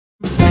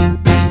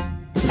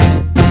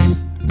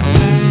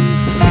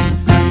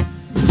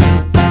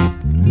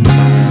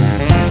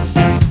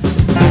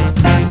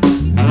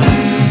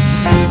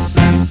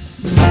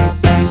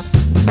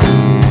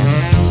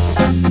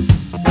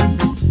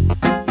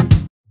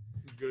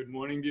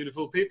morning,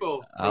 beautiful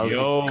people. How's it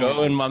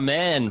going, my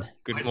man?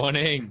 Good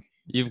morning.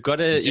 You've got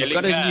a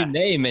new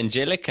name,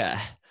 Angelica.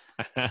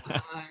 Yeah,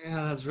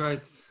 that's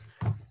right.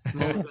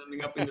 I'm always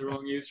ending up in the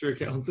wrong user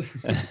account.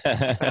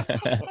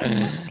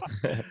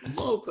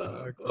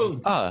 Malta.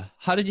 Oh,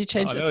 how did you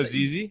change that? That was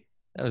easy.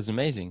 That was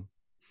amazing.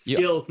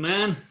 Skills,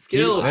 man.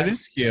 Skills. That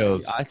is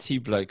skills.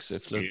 IT blokes are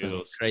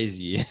flipping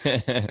crazy.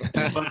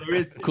 But there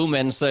is Cool,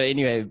 man. So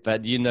anyway,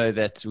 but you know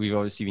that we've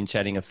obviously been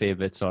chatting a fair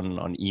bit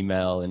on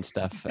email and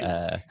stuff.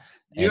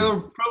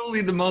 You're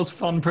probably the most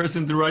fun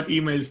person to write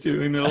emails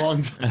to in a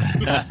long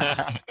time.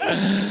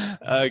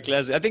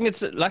 Classic. I think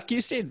it's like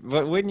you said,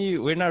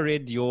 when I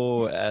read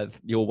your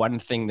one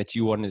thing that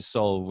you want to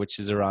solve, which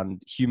is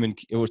around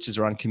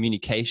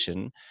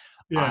communication.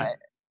 Yeah.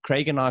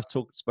 Craig and I have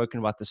spoken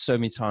about this so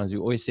many times. We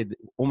always said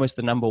almost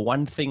the number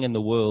one thing in the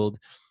world,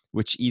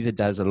 which either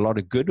does a lot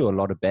of good or a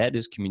lot of bad,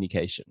 is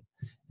communication.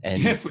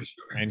 And Yeah, for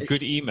sure. And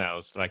good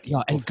emails,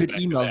 and good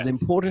emails. The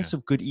importance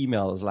of good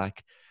emails,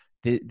 like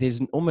there's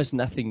almost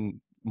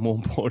nothing more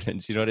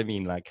important. You know what I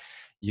mean? Like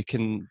you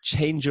can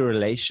change a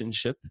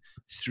relationship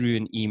through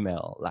an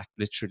email, like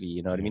literally.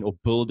 You know what I mean? Or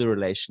build a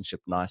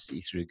relationship nicely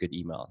through a good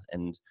email.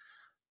 And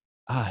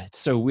it's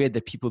so weird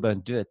that people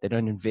don't do it. They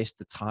don't invest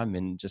the time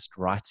in just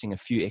writing a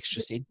few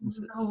extra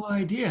sentences. No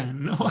idea.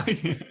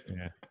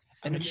 Yeah.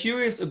 I'm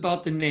curious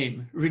about the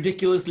name,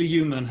 Ridiculously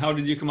Human. How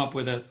did you come up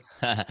with it?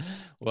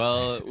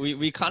 Well,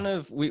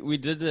 we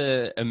did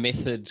a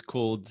method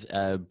called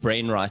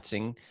brain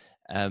writing,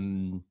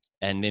 and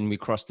then we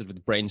crossed it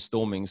with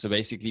brainstorming. So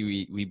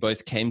basically, we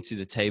both came to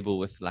the table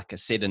with like a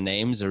set of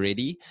names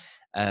already.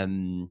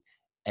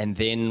 And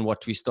then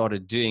what we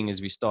started doing is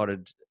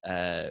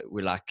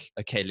we're like,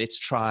 okay, let's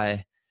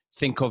try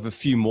think of a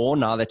few more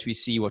now that we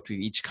see what we've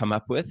each come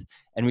up with.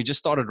 And we just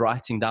started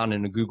writing down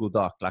in a Google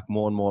Doc, like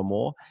more and more and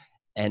more.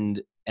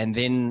 And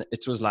then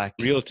it was like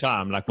real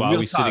time, like while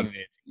we're sitting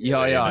there.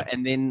 Yeah.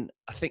 And then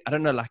I think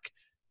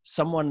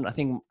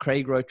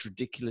Craig wrote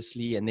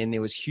ridiculously, and then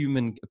there was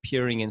human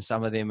appearing in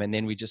some of them. And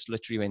then we just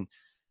literally went,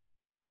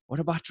 what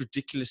about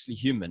ridiculously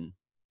human?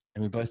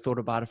 And we both thought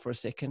about it for a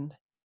second.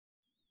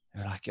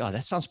 We're like, oh,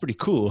 that sounds pretty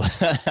cool. Because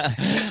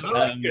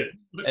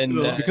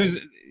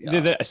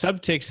the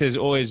subtext has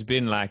always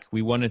been like,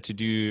 we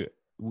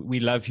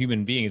love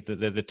human beings,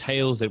 the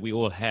tales that we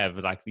all have,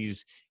 like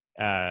these,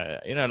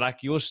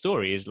 like your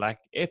story is like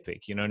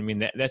epic, you know what I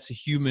mean? That's a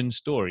human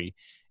story.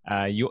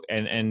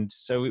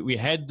 So we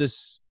had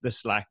this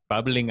like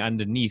bubbling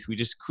underneath. We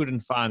just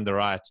couldn't find the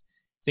right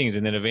things.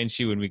 And then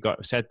eventually when we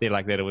sat there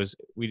like that, as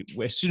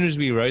soon as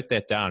we wrote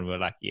that down, we were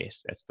like,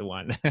 yes, that's the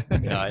one.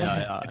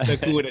 Yeah. It's so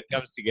cool when it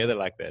comes together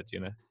like that,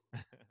 you know?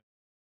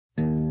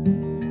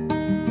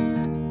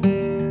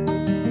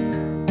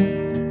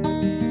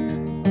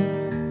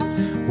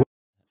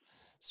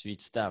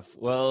 Sweet stuff.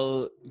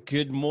 Well,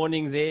 good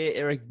morning there,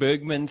 Erik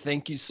Bergman.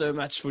 Thank you so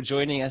much for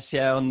joining us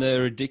here on the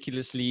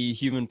Ridiculously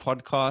Human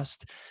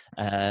podcast.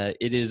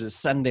 It is a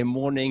Sunday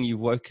morning. You've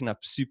woken up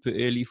super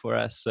early for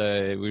us,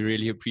 so we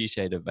really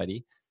appreciate it,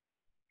 buddy.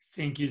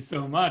 Thank you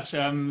so much.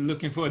 I'm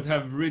looking forward to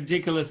have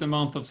ridiculous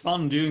amount of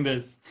fun doing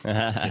this.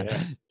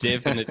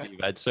 Definitely,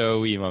 but so are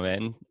we, my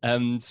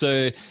man.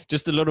 So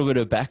just a little bit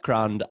of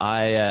background.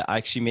 I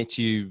actually met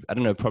you, I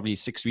don't know, probably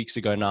 6 weeks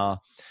ago now,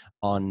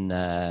 on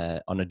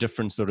a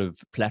different sort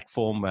of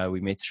platform.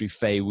 We met through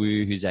Fei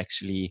Wu, who's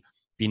actually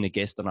been a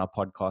guest on our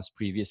podcast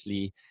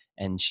previously,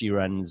 and she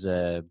runs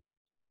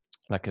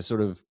like a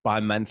sort of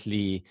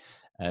bi-monthly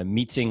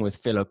meeting with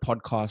fellow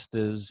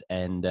podcasters,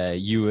 and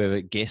you were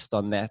a guest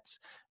on that.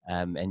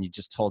 And you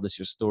just told us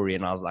your story,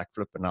 and I was like,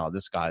 flipping out,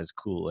 this guy is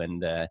cool,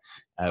 and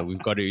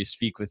we've got to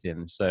speak with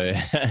him. So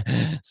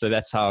so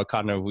that's how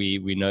kind of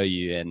we know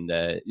you. And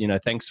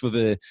thanks for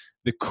the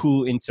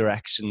cool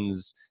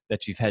interactions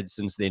that we've had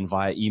since then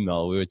via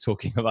email. We were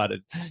talking about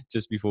it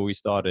just before we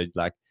started.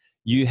 Like,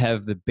 you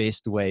have the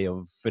best way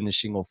of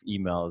finishing off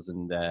emails,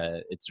 and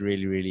it's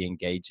really, really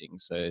engaging.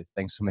 So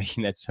thanks for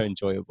making that so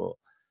enjoyable.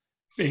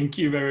 Thank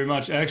you very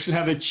much. I actually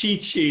have a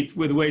cheat sheet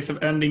with ways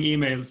of ending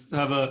emails. I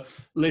have a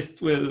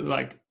list with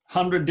like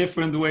 100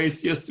 different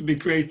ways just to be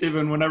creative.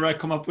 And whenever I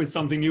come up with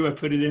something new, I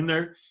put it in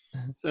there.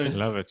 So I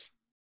love it.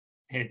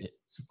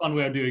 It's a fun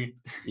way of doing it.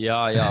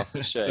 Yeah,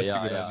 for sure.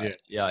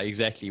 Yeah,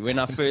 Exactly. When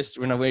I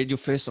read your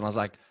first one, I was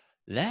like,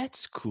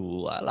 that's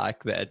cool. I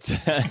like that.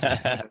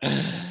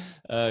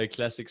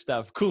 Classic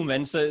stuff. Cool,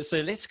 man. So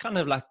let's kind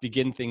of like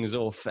begin things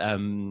off.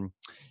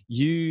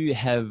 You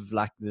have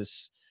like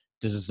this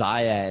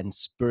desire and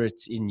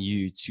spirit in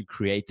you to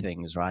create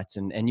things, right?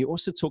 And you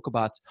also talk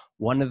about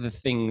one of the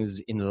things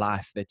in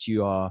life that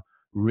you are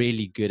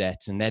really good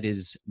at, and that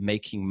is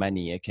making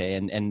money. Okay.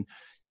 And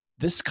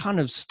this kind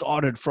of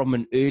started from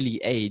an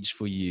early age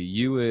for you.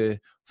 You were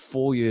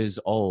 4 years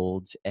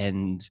old,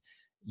 and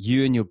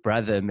you and your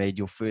brother made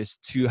your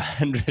first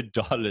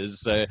 $200.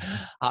 So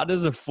how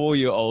does a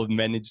 4-year-old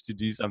manage to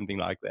do something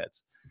like that?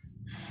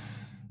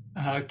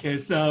 Okay,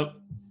 so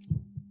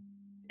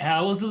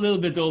I was a little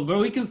bit old, but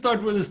we can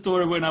start with a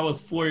story when I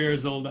was 4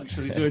 years old,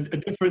 actually. So a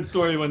different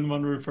story when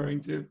one we're referring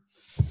to.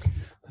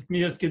 Let me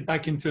just get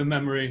back into a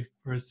memory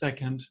for a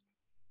second.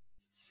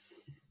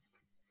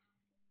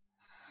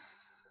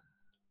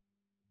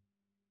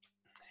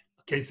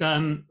 Okay, so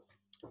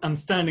I'm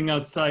standing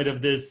outside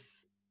of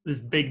this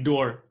big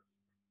door,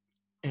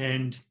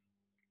 and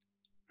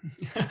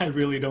I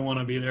really don't want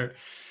to be there.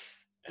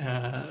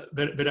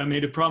 But I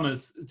made a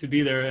promise to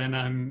be there, and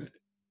I'm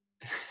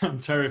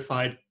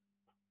terrified.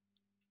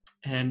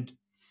 And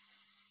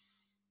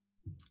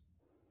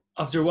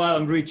after a while,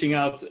 I'm reaching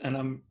out and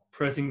I'm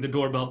pressing the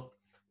doorbell,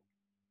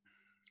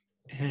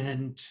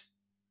 and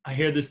I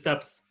hear the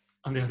steps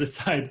on the other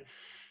side.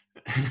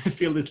 And I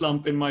feel this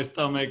lump in my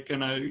stomach,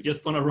 and I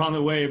just want to run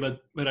away,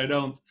 but I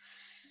don't.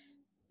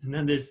 And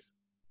then this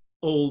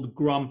old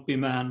grumpy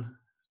man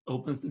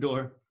opens the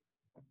door,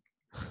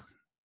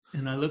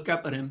 and I look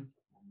up at him,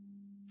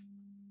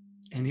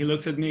 and he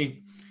looks at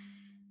me,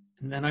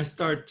 and then I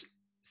start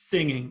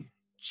singing,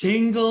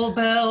 "Jingle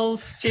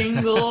bells,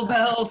 jingle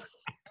bells."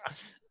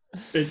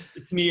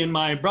 It's me and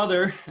my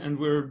brother, and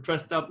we're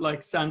dressed up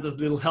like Santa's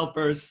little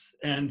helpers,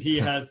 and he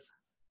has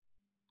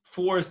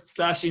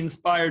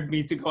forced/inspired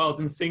me to go out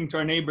and sing to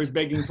our neighbors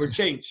begging for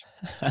change.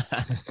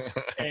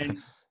 And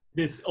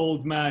this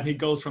old man, he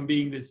goes from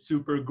being this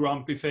super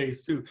grumpy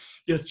face to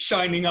just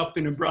shining up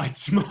in a bright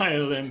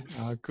smile, and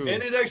cool.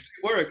 And it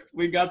actually worked.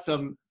 We got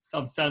some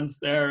sense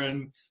there,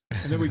 and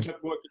then we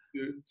kept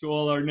working to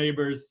all our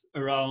neighbors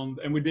around,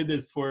 and we did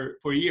this for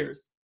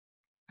years.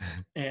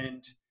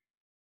 And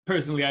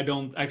personally, I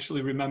don't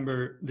actually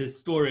remember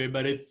this story,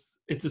 but it's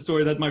a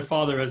story that my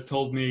father has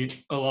told me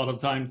a lot of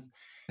times.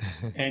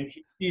 And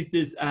he sees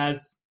this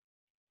as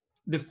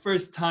the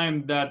first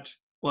time that,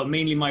 well,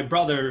 mainly my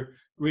brother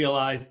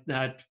realized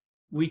that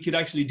we could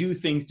actually do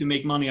things to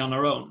make money on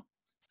our own.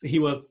 So he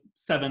was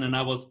 7 and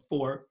I was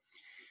 4.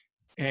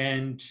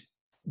 And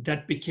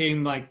that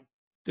became like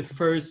the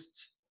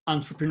first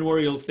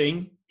entrepreneurial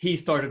thing. He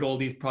started all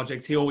these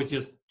projects. He always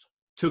just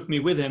took me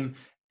with him,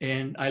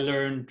 and I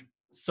learned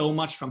so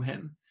much from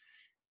him.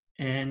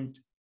 And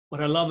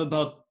what I love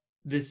about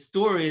this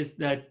story is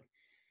that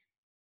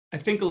I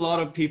think a lot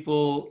of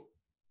people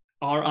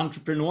are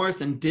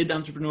entrepreneurs and did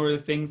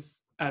entrepreneurial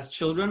things as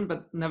children,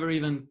 but never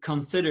even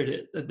considered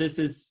it, that this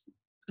is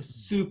a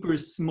super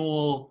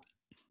small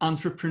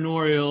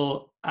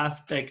entrepreneurial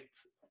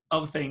aspect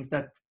of things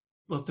that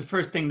was the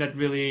first thing that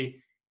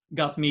really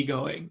got me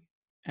going.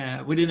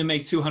 We didn't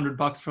make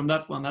 $200 from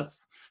that one.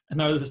 That's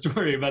another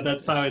story, but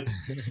that's how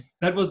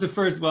that was the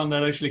first one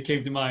that actually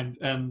came to mind,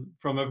 and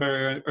from a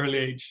very early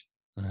age.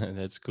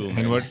 That's cool.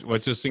 And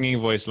what's your singing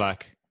voice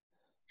like?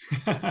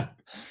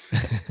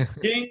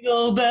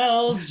 Jingle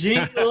bells,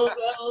 jingle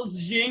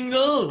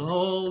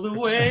all the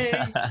way.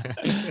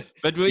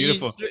 But were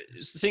Beautiful.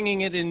 you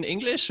singing it in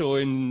English or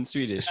in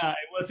Swedish? It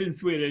was in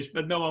Swedish,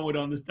 but no one would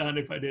understand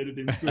if I did it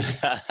in Swedish.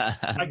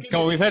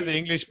 Come on, we've had the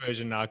English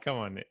version now. Come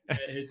on.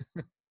 It's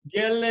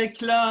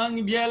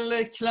bjällerklang,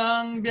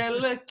 bjällerklang,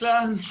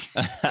 bjällerklang.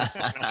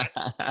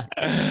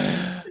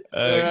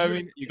 I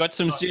mean, you got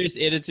some serious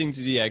editing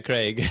to do,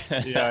 Craig.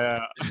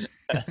 yeah.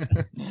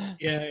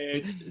 Yeah,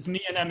 it's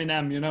me and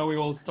Eminem. You know, we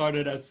all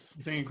started as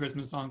singing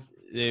Christmas songs.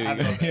 There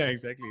we go. Yeah,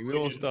 exactly. We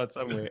all start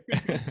somewhere.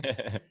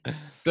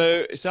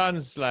 So it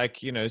sounds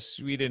like, you know,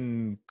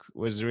 Sweden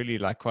was really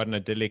like quite an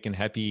idyllic and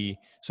happy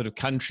sort of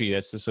country.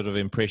 That's the sort of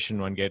impression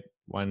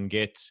one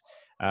gets.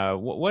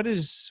 What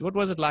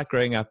was it like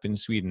growing up in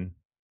Sweden?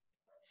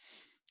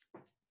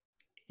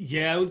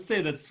 Yeah, I would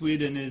say that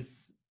Sweden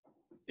is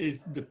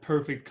the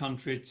perfect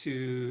country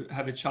to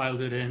have a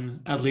childhood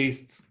in, at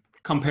least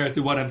compared to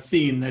what I've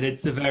seen. That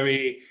it's a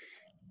very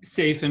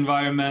safe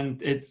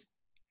environment.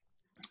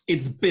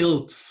 It's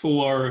built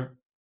for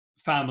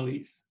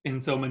families in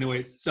so many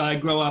ways. So I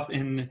grew up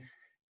in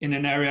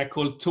an area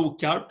called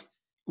Tokarp,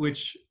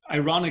 which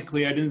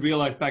ironically I didn't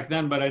realize back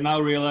then, but I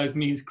now realize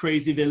means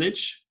crazy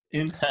village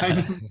in kind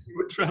of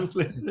would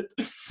translate it.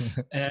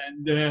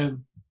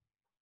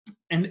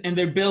 And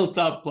they're built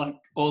up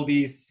like all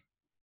these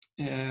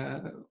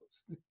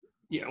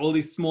all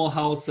these small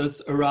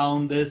houses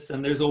around this,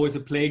 and there's always a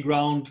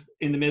playground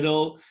in the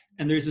middle,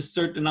 and there's a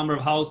certain number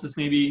of houses,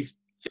 maybe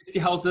 50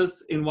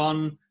 houses in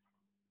one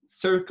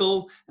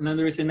circle, and then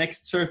there is a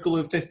next circle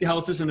with 50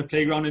 houses and a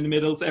playground in the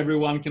middle, so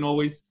everyone can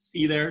always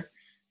see there.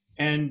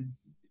 And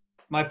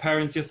my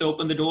parents just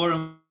opened the door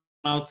and went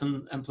out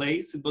and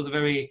play. So it was a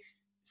very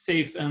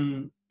safe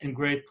and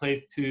great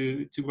place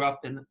to grow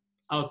up in,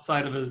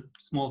 outside of a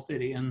small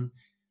city. And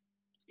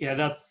yeah,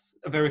 that's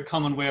a very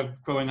common way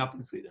of growing up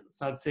in Sweden.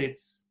 So I'd say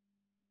it's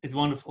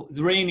wonderful. It's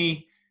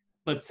rainy,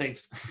 but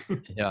safe.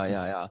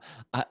 Yeah.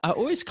 I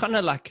always kind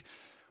of like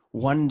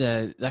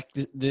wonder, like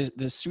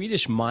the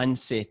Swedish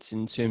mindset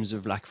in terms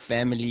of like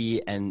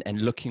family and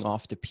looking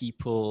after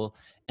people,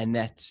 and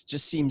that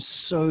just seems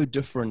so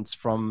different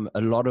from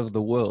a lot of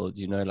the world.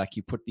 You know, like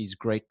you put these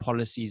great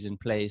policies in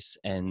place,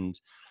 and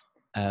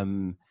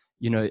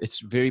you know, it's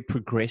very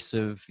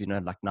progressive. You know,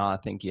 like now I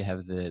think you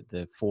have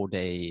the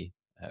 4-day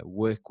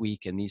work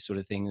week and these sort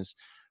of things.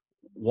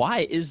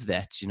 Why is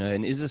that, you know,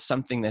 and is this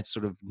something that's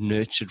sort of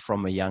nurtured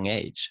from a young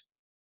age?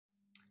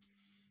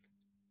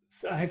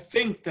 So I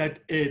think that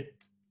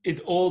it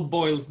all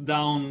boils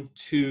down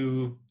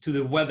to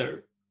the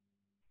weather.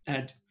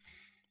 And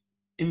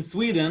in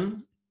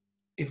Sweden,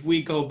 if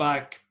we go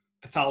back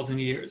 1,000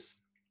 years,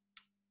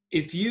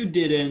 if you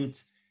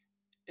didn't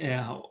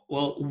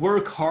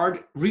work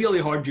hard, really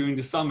hard during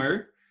the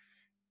summer,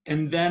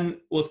 and then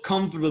was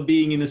comfortable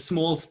being in a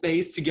small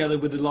space together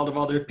with a lot of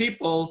other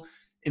people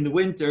in the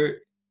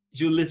winter,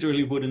 you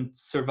literally wouldn't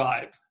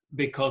survive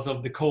because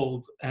of the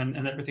cold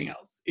and everything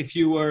else. If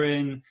you were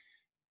in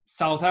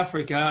South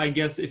Africa, I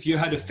guess if you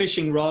had a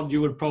fishing rod, you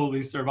would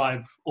probably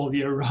survive all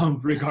year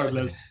round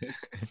regardless.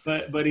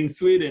 but in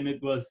Sweden,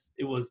 it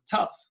was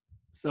tough.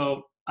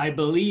 So I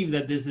believe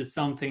that this is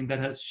something that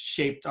has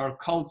shaped our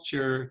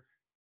culture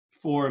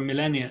for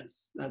millennia,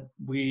 that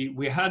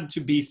we had to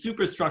be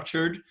super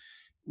structured,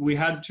 we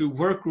had to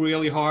work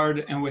really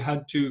hard, and we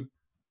had to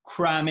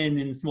cram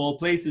in small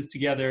places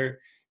together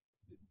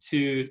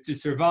to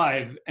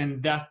survive,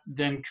 and that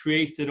then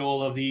created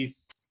all of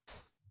these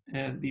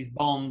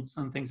bonds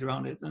and things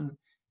around it. And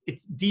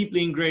it's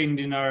deeply ingrained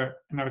in our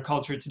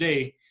culture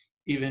today,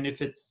 even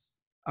if it's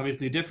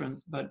obviously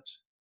different. But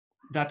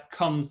that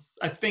comes,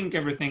 I think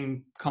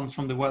everything comes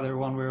from the weather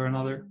one way or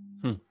another.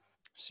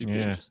 Super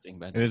interesting,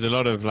 man. There's a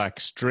lot of like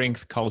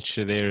strength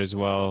culture there as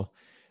well,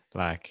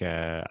 like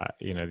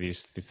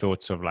these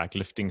thoughts of like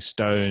lifting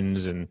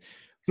stones and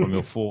from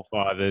your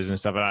forefathers and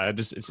stuff. And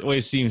it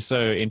always seems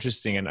so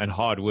interesting and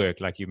hard work,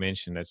 like you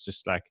mentioned. It's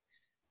just like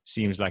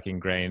seems like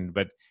ingrained,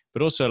 but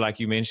also like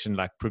you mentioned,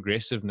 like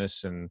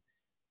progressiveness and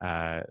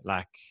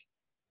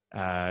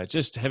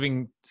just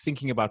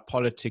thinking about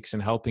politics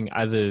and helping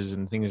others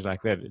and things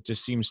like that. It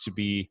just seems to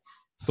be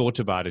thought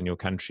about in your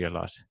country a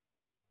lot.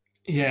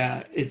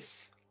 Yeah,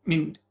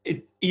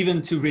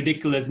 even to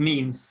ridiculous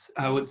means,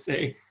 I would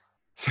say.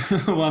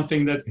 One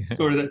thing that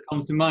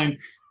comes to mind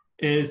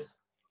is,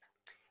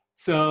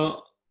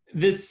 so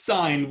this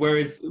sign where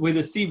it's with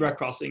a zebra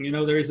crossing,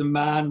 there is a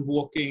man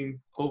walking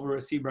over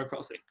a zebra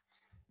crossing.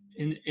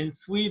 In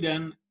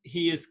Sweden,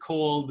 he is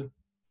called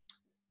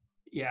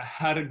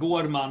Herr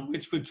Gårdman,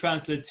 which would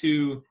translate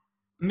to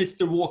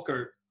Mr.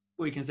 Walker,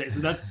 we can say. So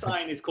that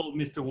sign is called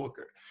Mr.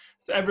 Walker.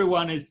 So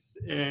everyone is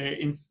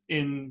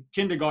in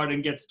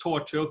kindergarten gets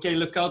taught to, okay,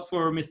 look out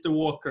for Mr.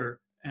 Walker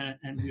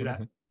and do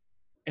that.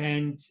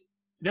 And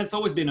that's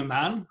always been a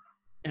man.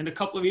 And a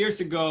couple of years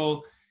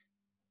ago,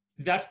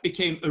 that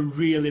became a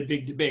really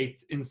big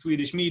debate in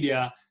Swedish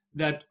media,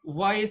 that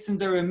why isn't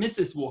there a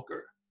Mrs.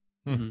 Walker?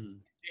 Mm-hmm.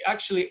 They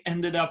actually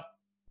ended up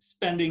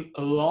spending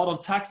a lot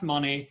of tax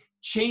money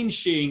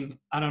changing,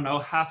 I don't know,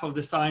 half of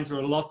the signs or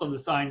a lot of the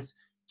signs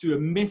to a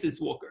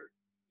Mrs. Walker.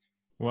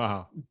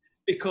 Wow.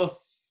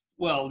 Because,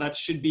 well, that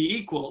should be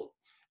equal.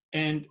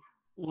 And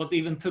what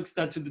even took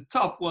that to the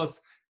top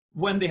was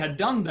when they had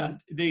done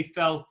that,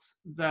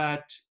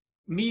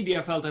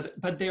 media felt that,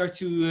 but they are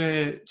too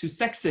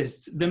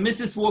sexist. The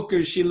Mrs.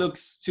 Walker, she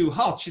looks too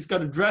hot. She's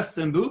got a dress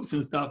and boobs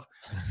and stuff.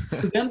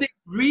 So then they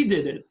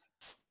redid it,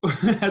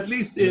 at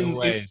least in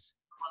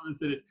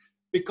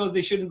because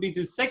they shouldn't be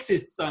too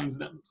sexist signs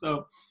then.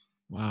 So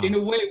in a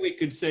way, we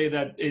could say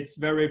that it's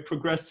very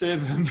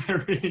progressive and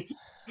very,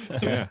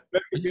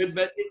 very good,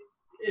 but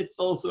it's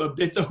also a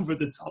bit over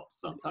the top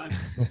sometimes.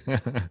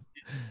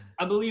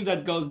 I believe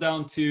that goes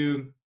down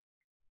to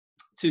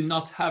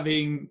not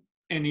having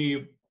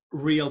any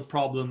real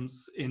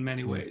problems in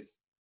many ways.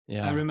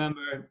 I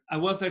remember I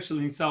was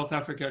actually in South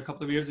Africa a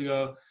couple of years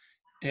ago,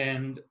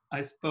 and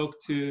I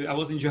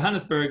was in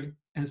Johannesburg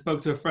and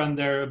spoke to a friend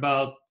there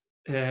about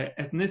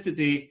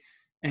ethnicity,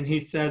 and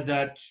he said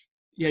that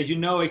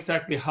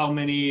exactly how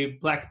many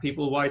black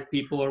people, white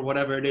people, or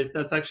whatever it is,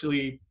 that's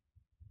actually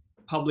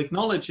public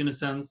knowledge in a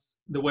sense,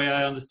 the way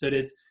I understood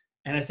it.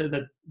 And I said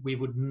that we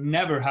would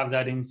never have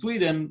that in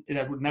Sweden.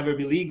 That would never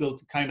be legal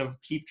to kind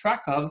of keep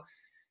track of.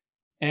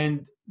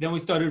 And then we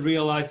started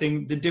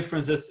realizing the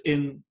differences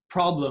in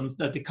problems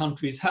that the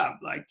countries have.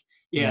 Like,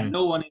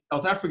 no one in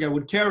South Africa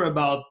would care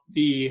about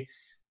the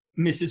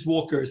Mrs.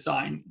 Walker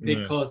sign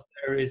because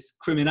there is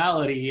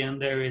criminality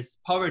and there is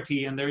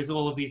poverty and there is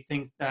all of these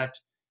things that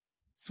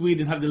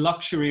Sweden have the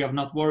luxury of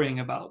not worrying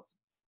about.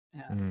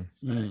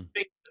 So I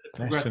think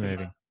the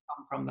fascinating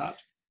come from that.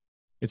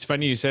 It's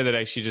funny you say that.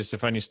 Actually, just a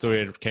funny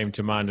story that came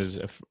to mind is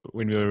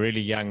when we were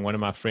really young, one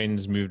of my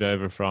friends moved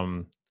over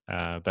from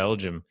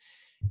Belgium,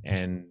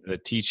 and the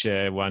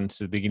teacher once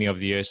at the beginning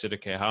of the year said,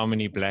 okay, how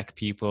many black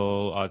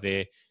people are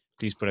there?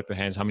 Please put up your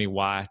hands. How many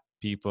white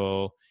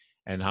people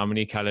and how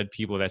many colored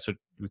people? That's what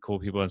we call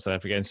people in South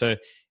Africa. And so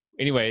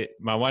anyway,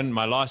 my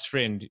last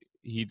friend,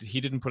 he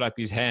didn't put up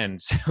his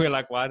hands. We're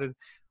like, what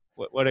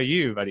are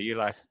you, buddy? You're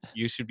like,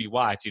 you should be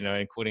white,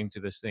 according to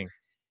this thing.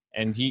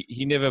 And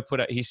he never put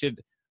up, he said,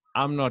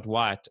 I'm not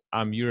white,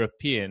 I'm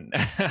European.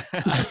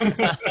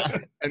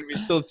 And we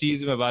still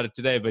tease him about it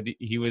today, but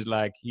he was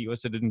like, he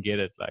also didn't get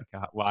it, like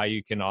why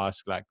you can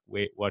ask like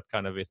what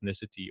kind of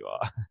ethnicity you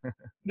are.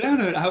 No,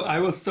 I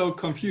was so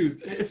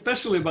confused,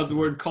 especially about the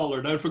word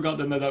colored. I'd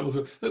forgotten that was,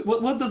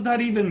 what does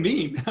that even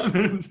mean?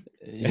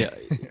 Yeah,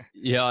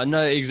 yeah,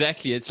 no,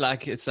 exactly. It's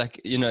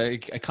like, you know,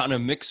 a kind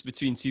of mix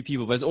between two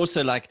people, but it's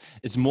also like,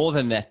 it's more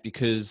than that,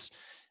 because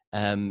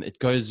it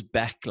goes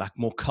back like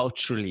more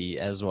culturally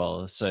as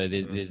well. So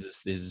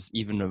there's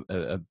even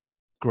a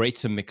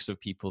greater mix of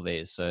people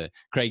there. So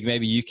Craig,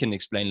 maybe you can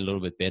explain a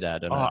little bit better.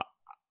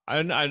 I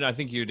don't know. I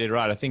think you did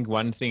right. I think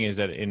one thing is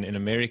that in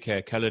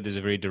America, colored is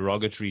a very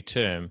derogatory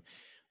term,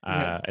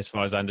 as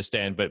far as I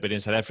understand. But in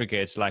South Africa,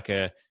 it's like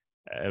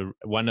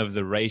one of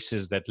the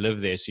races that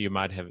live there. So you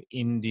might have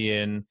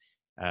Indian,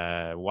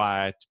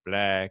 white,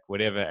 black,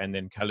 whatever, and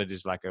then colored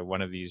is like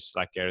one of these,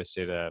 like Gareth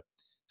said,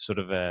 sort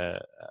of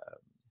a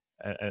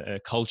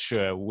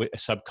culture, a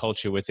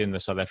subculture within the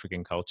South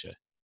African culture.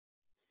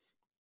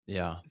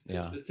 Yeah, it's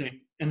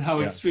interesting, and how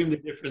extremely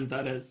different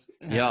that is.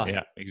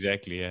 Yeah,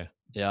 exactly.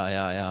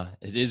 Yeah.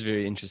 It is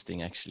very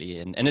interesting, actually,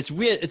 and it's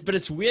weird. But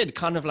it's weird,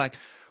 kind of like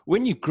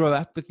when you grow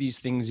up with these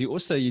things,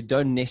 you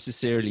don't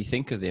necessarily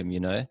think of them. You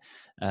know,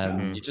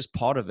 you're just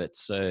part of it.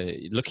 So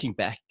looking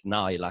back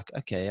now, you're like,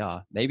 okay, yeah,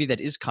 maybe that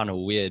is kind of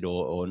weird,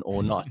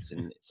 or not.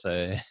 And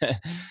so,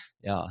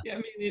 yeah. Yeah,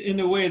 I mean, in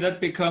a way,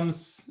 that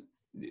becomes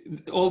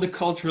all the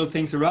cultural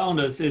things around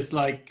us is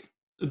like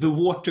the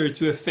water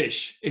to a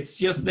fish. It's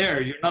just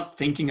there. You're not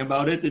thinking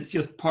about it. It's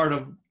just part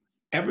of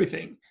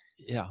everything.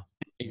 Yeah,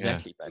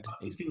 exactly. Yeah.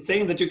 It's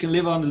insane that you can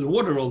live under the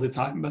water all the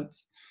time, but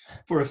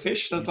for a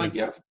fish, that's like,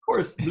 yeah, of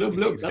course, blub,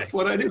 blub, exactly. That's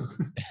what I do.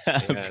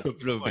 Blub,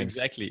 blub,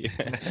 exactly.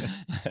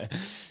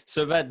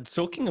 So, but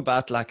talking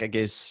about, like, I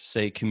guess,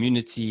 say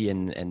community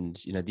and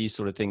you know, these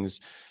sort of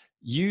things,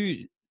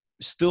 you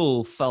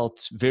still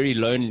felt very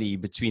lonely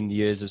between the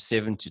years of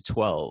 7 to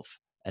 12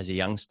 as a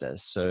youngster.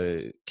 So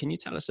can you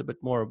tell us a bit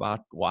more about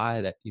why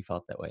that you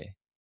felt that way?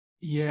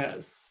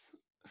 Yes.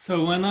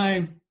 So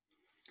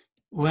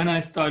when I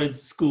started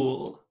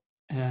school,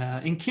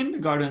 in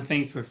kindergarten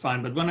things were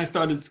fine, but when I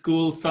started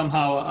school,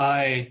 somehow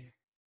I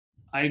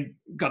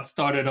got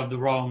started off the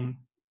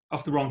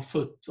wrong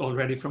foot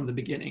already from the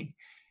beginning,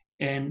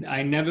 and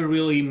I never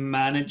really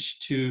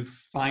managed to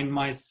find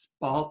my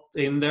spot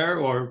in there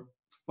or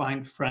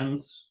find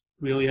friends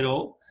really at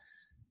all.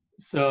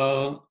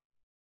 So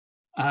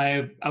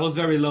I was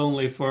very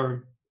lonely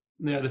for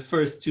the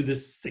first to the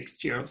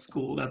 6th year of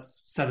school.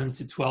 That's 7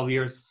 to 12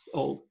 years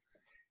old,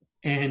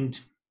 and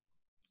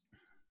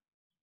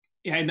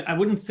yeah, I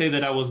wouldn't say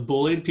that I was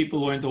bullied.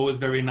 People weren't always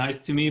very nice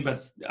to me,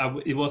 but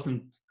it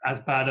wasn't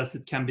as bad as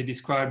it can be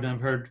described. And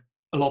I've heard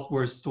a lot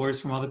worse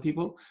stories from other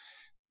people.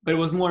 But it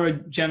was more a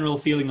general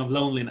feeling of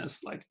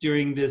loneliness. Like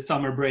during the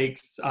summer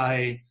breaks,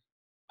 I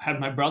had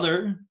my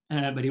brother,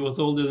 but he was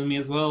older than me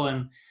as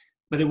well.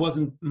 But it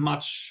wasn't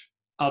much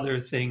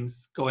other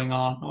things going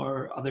on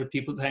or other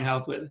people to hang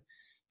out with.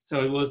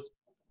 So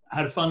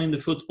had fun in the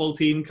football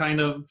team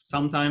kind of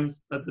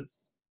sometimes, but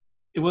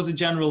it was a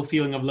general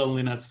feeling of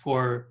loneliness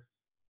for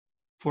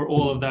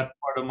all of that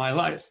part of my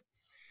life.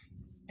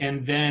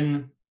 And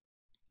then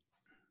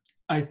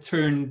I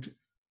turned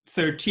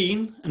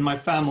 13 and my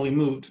family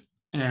moved.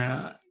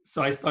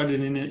 So I started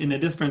in a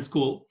different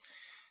school.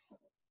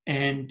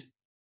 And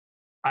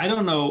I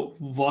don't know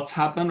what's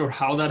happened or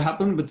how that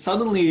happened, but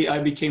suddenly I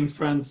became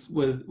friends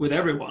with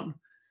everyone.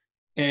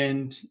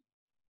 And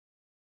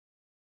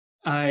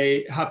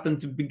I happened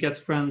to get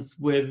friends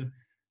with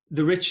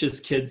the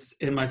richest kids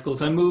in my school.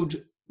 So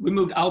we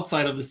moved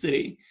outside of the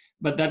city,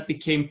 but that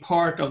became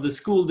part of the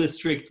school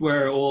district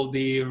where all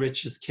the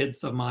richest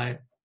kids of my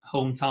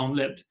hometown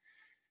lived.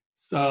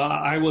 So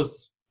I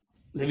was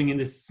living in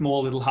this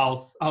small little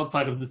house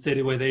outside of the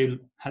city where they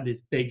had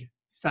these big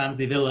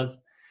fancy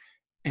villas.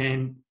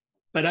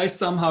 But I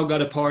somehow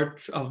got a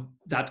part of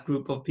that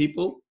group of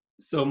people.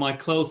 So my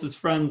closest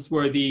friends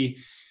were the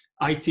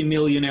IT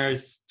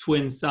millionaires'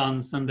 twin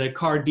sons and the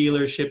car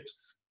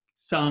dealership's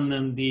son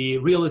and the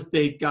real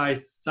estate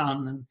guy's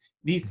son. And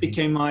these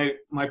became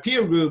my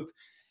peer group.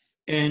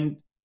 And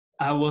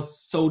I was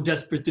so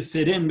desperate to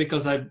fit in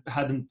because I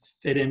hadn't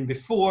fit in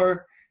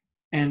before.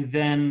 And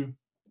then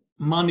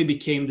money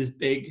became this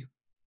big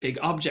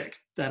object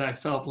that I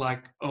felt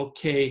like,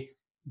 okay,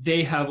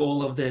 they have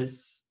all of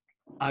this.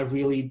 I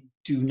really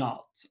do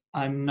not.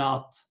 I'm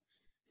not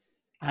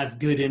as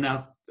good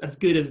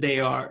as they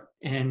are.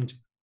 And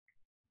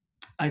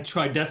I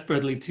tried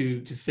desperately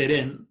to fit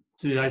in.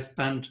 I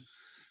spent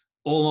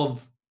all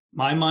of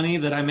my money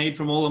that I made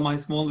from all of my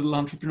small little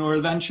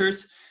entrepreneurial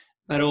ventures,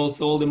 but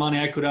also all the money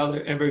I could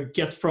ever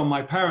get from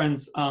my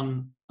parents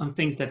on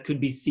things that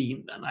could be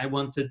seen. And I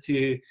wanted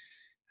to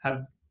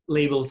have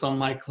labels on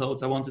my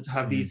clothes. I wanted to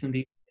have these and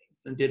these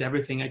things, and did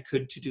everything I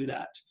could to do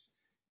that.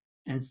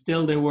 And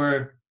still there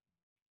were,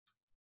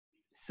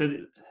 so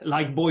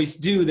like boys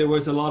do, there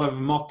was a lot of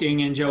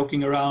mocking and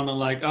joking around and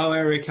like, oh,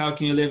 Erik, how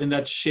can you live in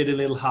that shitty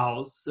little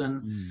house?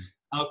 And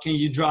how can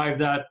you drive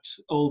that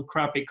old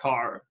crappy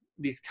car?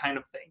 These kind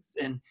of things.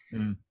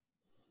 And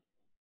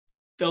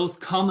those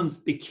comments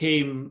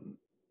became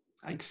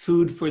like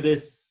food for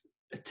this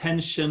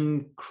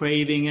attention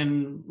craving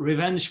and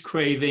revenge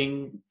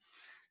craving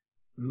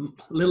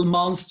little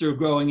monster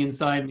growing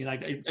inside me.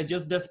 Like I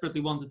just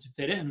desperately wanted to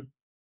fit in.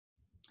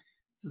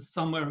 So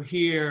somewhere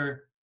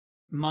here,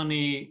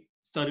 money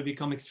started to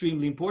become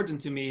extremely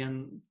important to me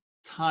and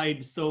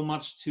tied so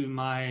much to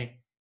my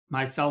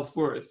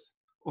self-worth,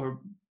 or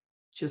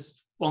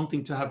just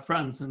wanting to have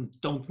friends and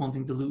don't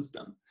wanting to lose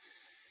them.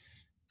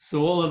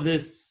 So all of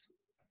this,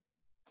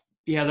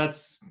 yeah,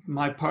 that's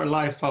my part of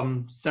life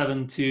from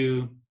 7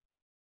 to,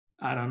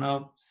 I don't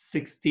know,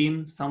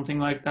 16, something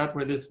like that,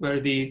 where this were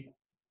the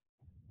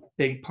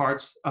big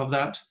parts of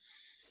that.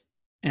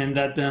 And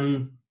that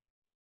then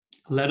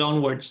led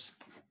onwards.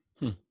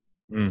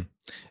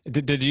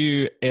 Did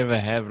you ever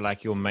have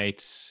like your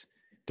mates,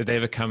 did they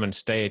ever come and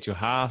stay at your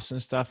house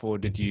and stuff, or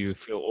did you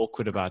feel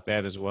awkward about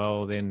that as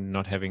well, then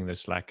not having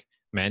this like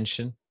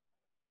mansion?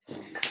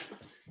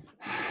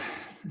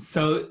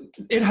 So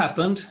it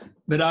happened,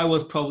 but I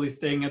was probably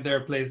staying at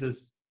their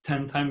places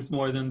 10 times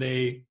more than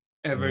they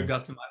ever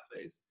got to my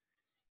place.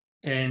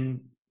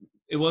 And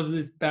it was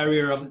this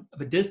barrier of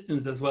a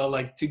distance as well.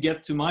 Like, to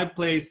get to my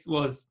place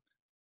was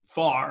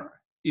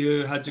far.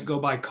 You had to go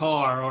by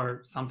car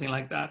or something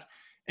like that.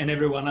 And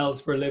everyone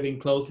else were living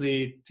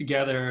closely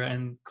together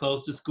and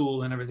close to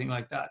school and everything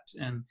like that.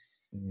 And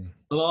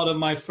a lot of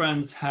my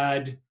friends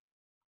had,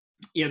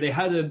 they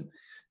had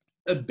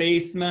a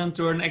basement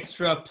or an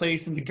extra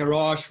place in the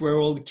garage where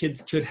all the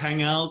kids could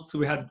hang out. So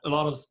we had a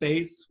lot of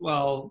space.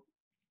 Well,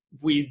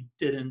 we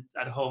didn't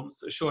at home.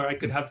 So sure, I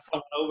could have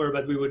someone over,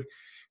 but we would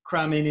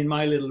cram in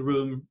my little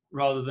room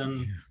rather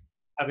than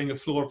having a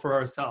floor for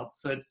ourselves.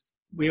 So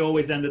we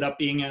always ended up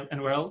being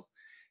anywhere else.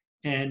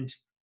 And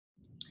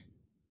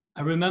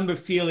I remember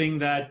feeling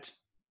that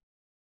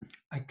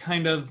I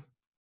kind of,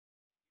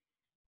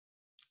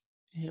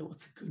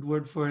 what's a good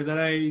word for it? That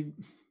I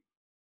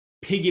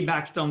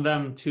piggybacked on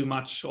them too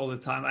much all the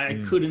time.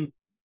 I couldn't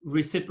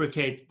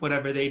reciprocate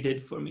whatever they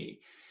did for me.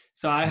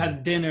 So I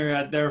had dinner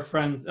at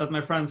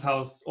my friend's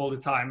house all the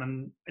time,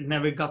 and I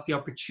never got the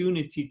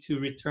opportunity to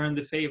return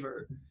the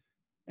favor.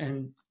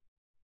 And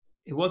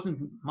it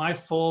wasn't my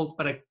fault,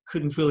 but I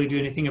couldn't really do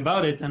anything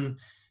about it. And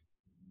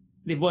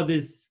there was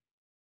this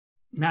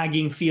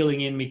nagging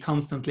feeling in me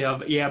constantly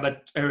of,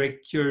 but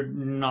Erik, you're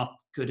not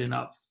good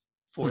enough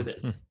for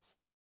this.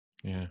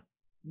 Yeah,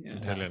 I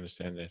totally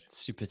understand that.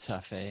 Super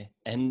tough, eh?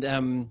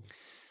 And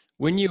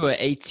when you were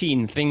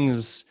 18,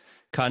 things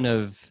kind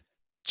of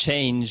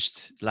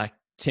changed, like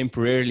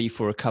temporarily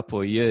for a couple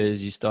of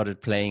years. You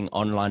started playing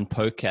online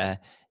poker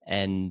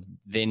and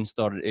then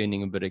started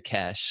earning a bit of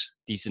cash,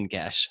 decent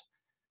cash.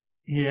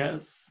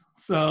 Yes.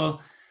 So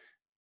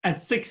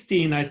at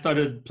 16, I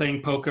started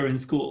playing poker in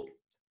school.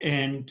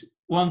 And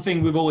one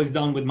thing we've always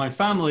done with my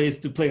family is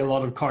to play a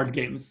lot of card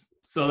games.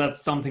 So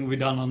that's something we've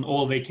done on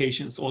all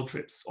vacations, all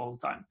trips, all the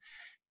time.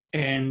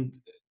 And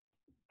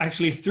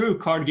actually through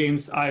card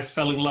games, I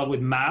fell in love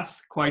with math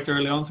quite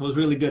early on. So I was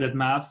really good at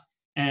math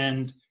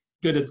and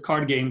good at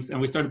card games. And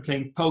we started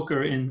playing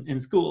poker in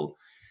school.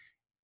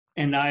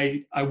 And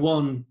I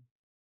won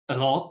a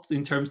lot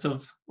in terms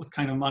of what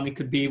kind of money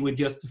could be with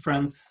just the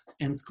friends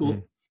in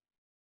school.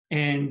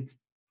 And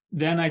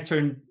then I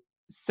turned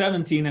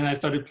 17 and I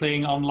started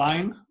playing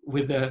online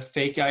with a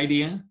fake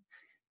ID.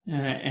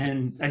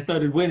 And I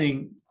started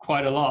winning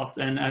quite a lot.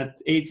 And at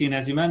 18,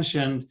 as you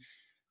mentioned,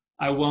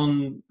 I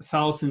won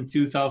 $1,000,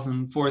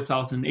 $2,000,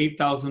 $4,000,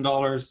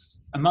 $8,000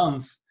 a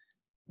month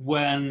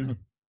when,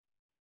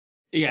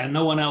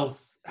 no one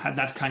else had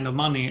that kind of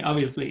money,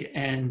 obviously.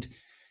 And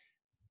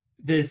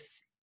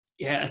this,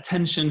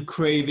 attention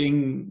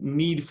craving,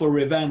 need for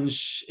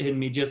revenge in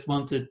me just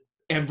wanted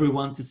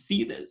everyone to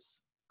see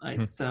this.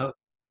 Right? So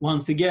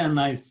once again,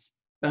 I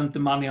spent the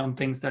money on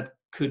things that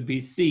could be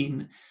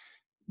seen.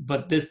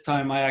 But this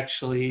time I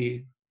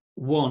actually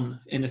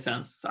won, in a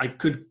sense. I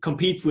could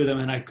compete with them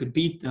and I could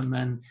beat them.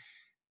 And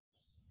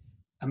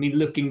I mean,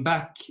 looking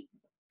back,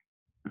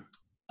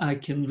 I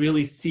can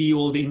really see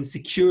all the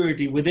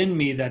insecurity within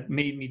me that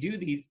made me do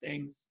these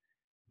things.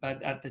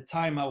 But at the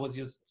time I was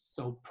just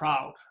so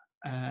proud,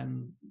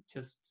 and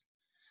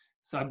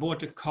so I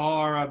bought a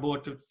car, I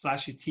bought a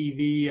flashy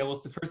TV. I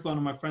was the first one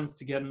of my friends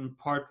to get an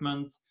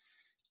apartment.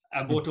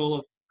 I bought all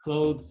of the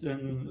clothes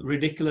and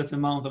ridiculous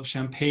amount of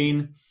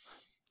champagne.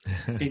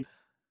 And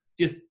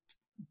just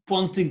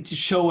wanting to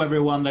show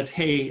everyone that,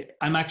 hey,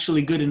 I'm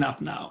actually good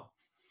enough now.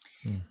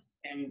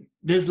 And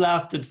this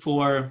lasted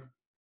for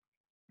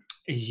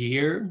a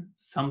year,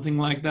 something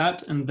like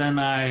that. And then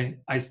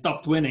I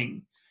stopped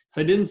winning. So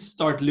I didn't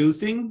start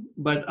losing,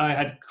 but I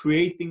had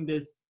creating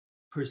this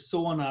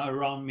persona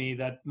around me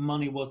that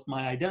money was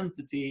my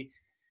identity.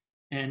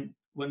 And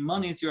when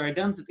money is your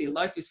identity,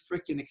 life is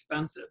freaking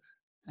expensive.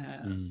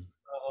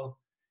 So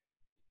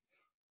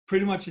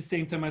pretty much the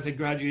same time as I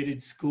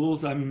graduated school,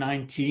 so I'm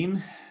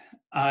 19,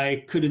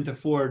 I couldn't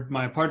afford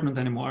my apartment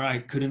anymore. I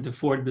couldn't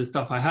afford the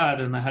stuff I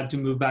had, and I had to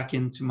move back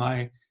into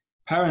my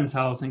parents'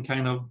 house and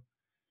kind of,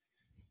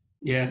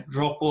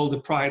 drop all the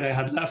pride I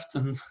had left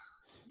and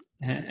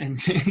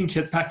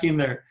get back in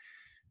there.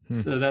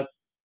 So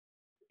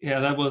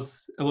it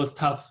was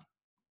tough.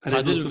 But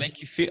How did it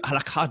make you feel?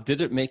 Like, how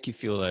did it make you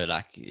feel though?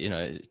 Like,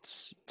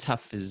 it's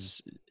tough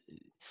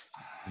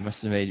it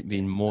must have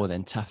been more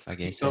than tough, I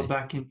guess. Go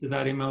back into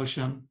that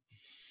emotion.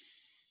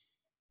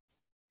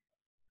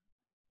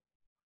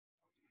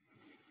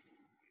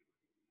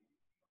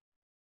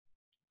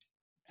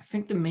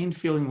 think the main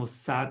feeling was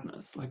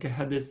sadness. Like I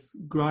had this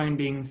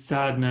grinding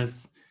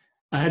sadness.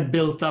 I had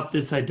built up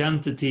this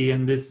identity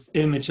and this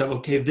image of,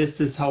 okay, this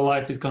is how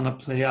life is going to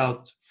play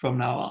out from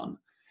now on.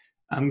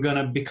 I'm going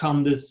to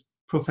become this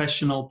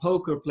professional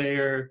poker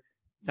player.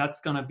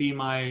 That's going to be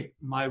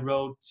my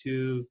road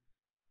to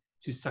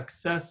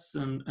success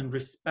and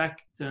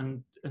respect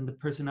and the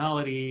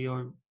personality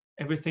or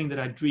everything that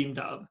I dreamed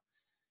of.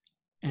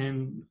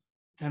 And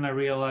then I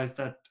realized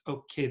that,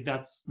 okay,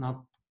 that's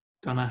not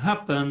going to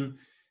happen.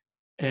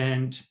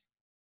 And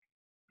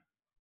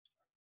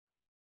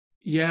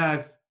yeah,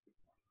 I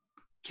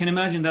can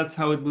imagine that's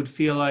how it would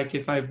feel like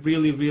if I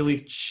really,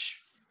 really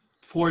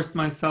forced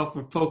myself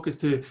or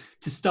focused to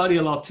study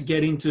a lot to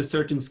get into a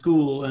certain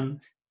school and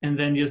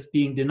then just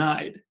being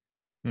denied.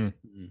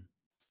 Mm-hmm.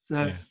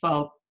 So I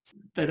felt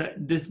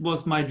that this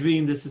was my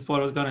dream, this is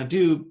what I was going to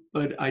do,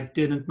 but I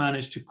didn't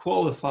manage to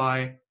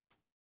qualify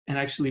and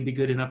actually be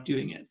good enough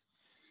doing it.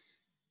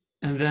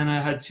 And then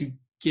I had to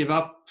give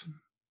up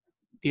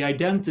the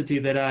identity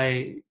that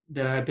I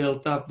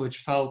built up, which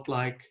felt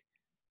like,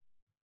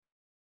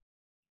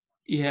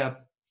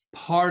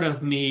 part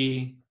of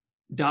me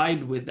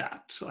died with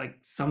that. Like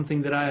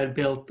something that I had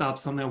built up,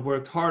 something I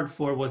worked hard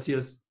for was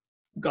just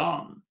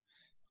gone.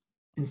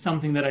 And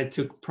something that I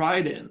took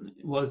pride in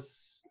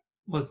was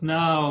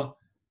now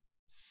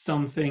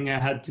something I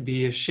had to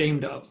be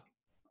ashamed of.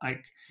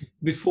 Like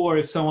before,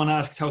 if someone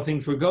asked how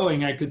things were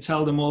going, I could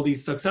tell them all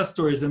these success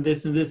stories and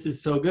this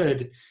is so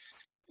good.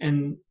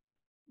 And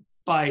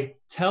by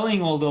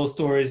telling all those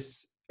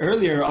stories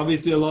earlier,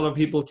 obviously a lot of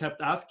people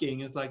kept asking,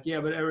 it's like, yeah,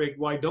 but Erik,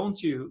 why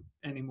don't you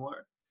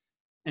anymore?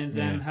 And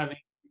then having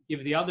to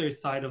give the other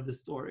side of the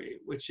story,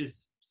 which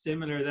is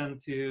similar then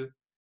to,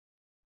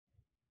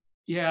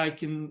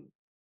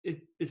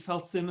 it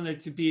felt similar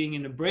to being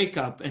in a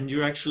breakup and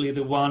you're actually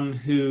the one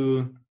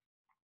who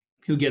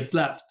gets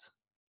left.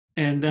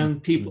 And then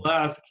people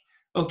ask,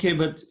 okay,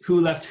 but who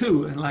left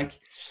who? And like,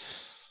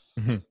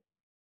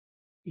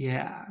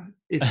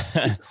 it's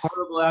a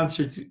horrible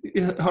answer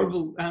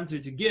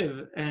to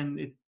give, and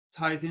it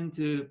ties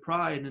into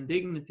pride and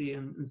dignity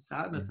and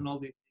sadness and all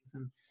these things.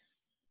 And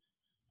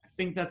I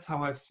think that's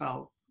how I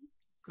felt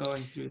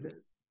going through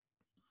this.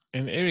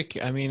 And Erik,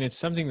 I mean, it's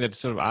something that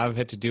sort of I've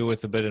had to deal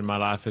with a bit in my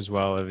life as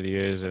well over the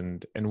years.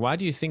 And why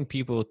do you think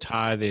people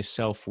tie their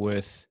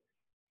self-worth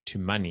to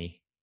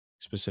money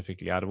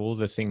specifically, out of all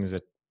the things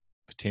that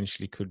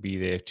potentially could be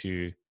there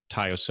to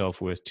tie your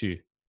self-worth to?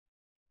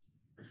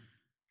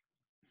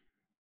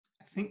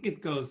 I think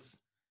it goes,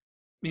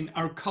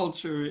 our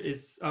culture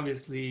is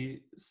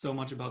obviously so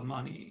much about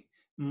money.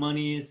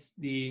 Money is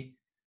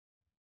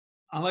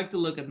I like to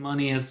look at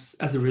money as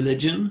a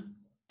religion,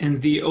 and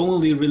the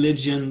only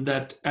religion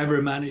that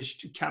ever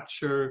managed to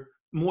capture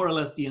more or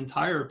less the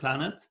entire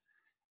planet,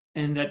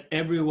 and that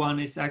everyone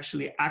is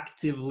actually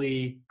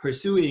actively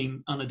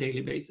pursuing on a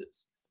daily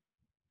basis.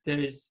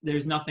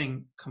 There's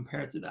nothing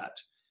compared to that.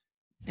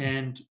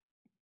 And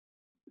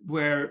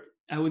where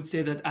I would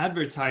say that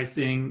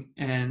advertising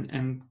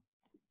and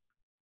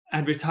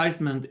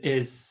advertisement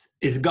is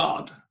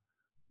God,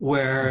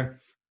 where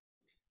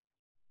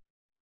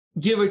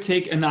give or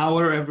take an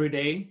hour every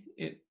day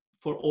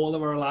for all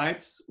of our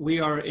lives,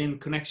 we are in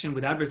connection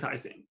with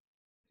advertising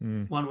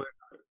one way or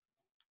another.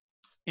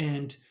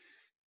 And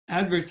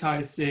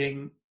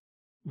advertising,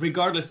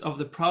 regardless of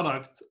the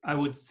product, I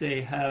would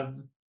say have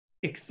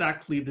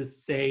exactly the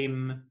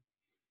same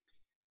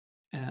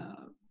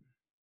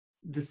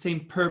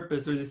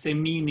purpose or the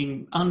same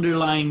meaning,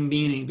 underlying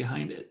meaning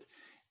behind it.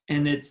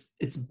 And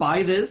it's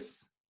buy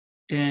this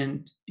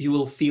and you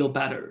will feel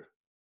better.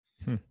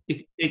 If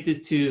you take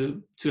this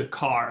to a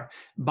car,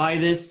 buy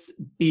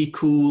this, be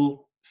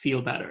cool, feel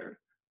better.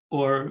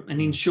 Or an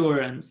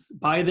insurance,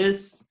 buy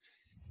this,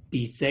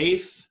 be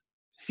safe,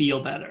 feel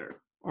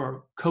better.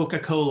 Or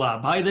Coca-Cola,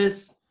 buy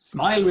this,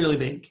 smile really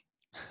big,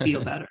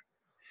 feel better.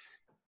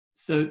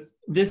 So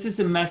this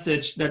is a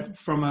message that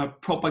from a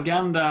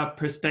propaganda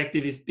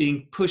perspective is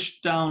being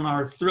pushed down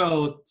our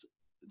throat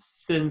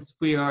since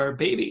we are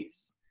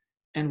babies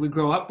and we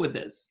grow up with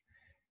this.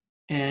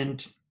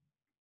 And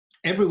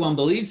everyone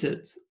believes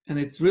it. And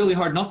it's really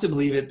hard not to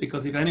believe it,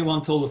 because if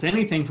anyone told us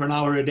anything for an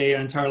hour a day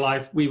our entire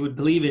life, we would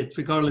believe it,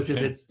 regardless if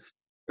it's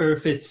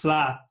Earth is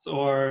flat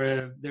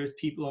or there's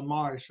people on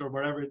Mars or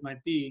wherever it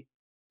might be,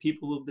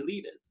 people will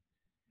believe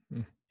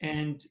it.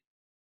 And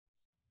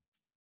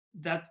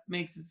that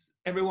makes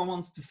everyone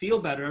wants to feel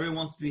better. Everyone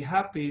wants to be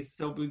happy.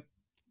 So we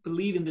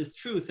believe in this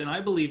truth, and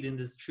I believed in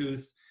this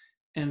truth.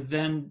 And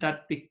then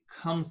that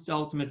becomes the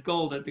ultimate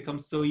goal that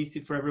becomes so easy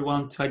for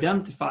everyone to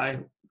identify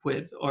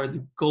with, or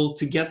the goal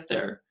to get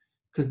there,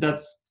 because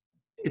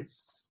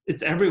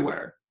it's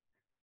everywhere.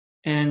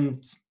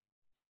 And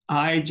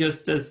I,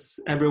 just as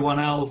everyone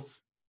else,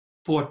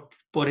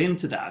 bought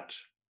into that.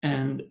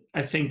 And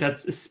I think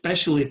that's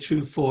especially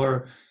true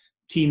for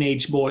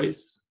teenage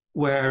boys,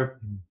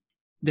 where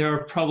there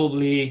are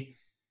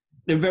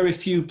very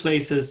few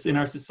places in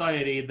our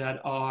society that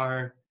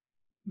are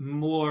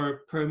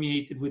more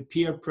permeated with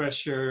peer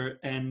pressure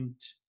and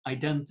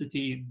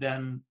identity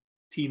than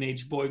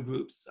teenage boy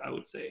groups, I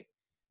would say,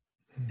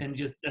 and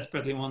just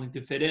desperately wanting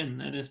to fit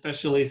in. And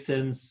especially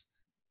since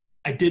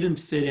I didn't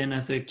fit in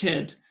as a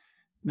kid,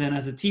 then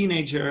as a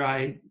teenager,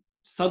 I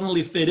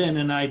suddenly fit in,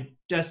 and I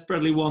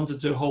desperately wanted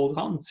to hold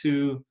on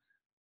to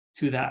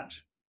that.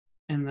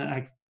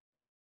 And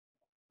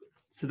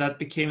so that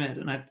became it.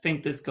 And I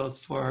think this goes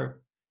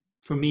for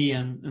me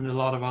and a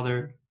lot of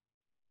other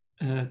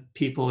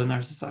people in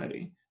our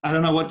society. I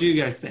don't know. What do you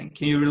guys think?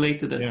 Can you relate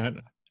to this? Yeah,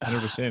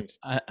 100%.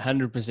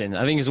 100%.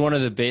 I think it's one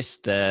of the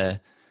best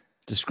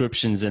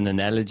descriptions and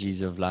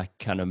analogies of like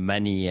kind of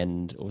money,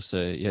 and also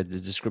the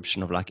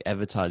description of like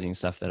advertising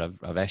stuff that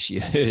I've actually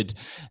heard.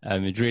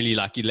 It really,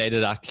 like, you laid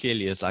it out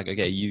clearly. It's like,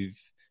 okay, you've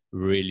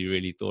really,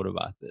 really thought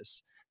about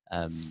this.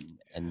 And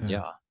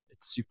yeah,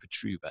 it's super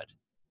true, bud.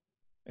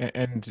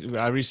 And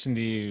I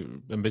recently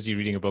am busy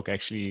reading a book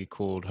actually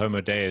called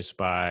Homo Deus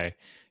by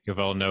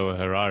Yuval Noah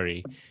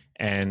Harari.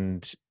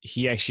 And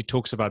he actually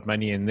talks about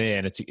money in there.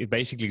 And it's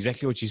basically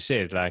exactly what you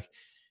said. Like,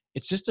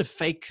 it's just a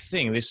fake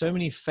thing. There's so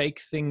many fake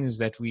things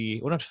that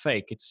well, not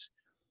fake.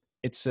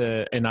 It's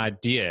an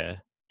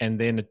idea. And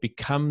then it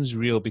becomes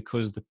real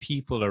because the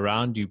people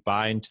around you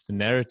buy into the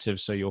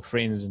narrative. So your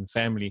friends and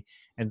family,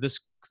 and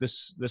this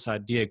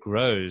idea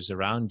grows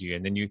around you.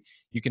 And then you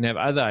can have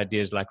other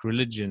ideas like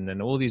religion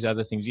and all these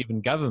other things.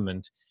 Even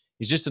government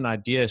is just an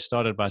idea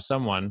started by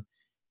someone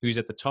who's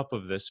at the top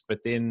of this, but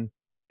then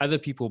other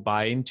people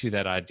buy into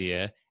that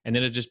idea, and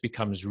then it just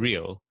becomes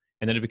real,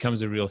 and then it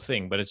becomes a real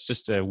thing. But it's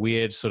just a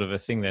weird sort of a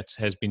thing that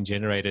has been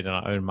generated in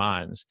our own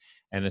minds.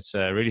 And it's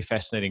a really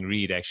fascinating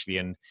read, actually.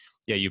 And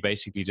yeah, you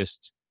basically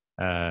just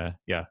had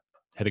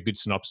a good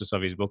synopsis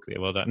of his book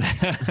there. Well done.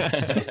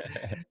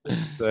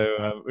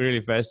 So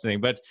really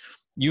fascinating. But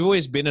you've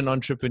always been an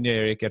entrepreneur,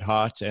 Erik, at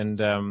heart. And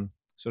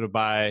sort of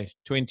by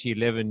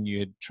 2011,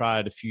 you had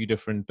tried a few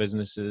different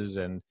businesses,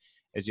 and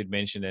as you'd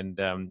mentioned,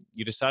 and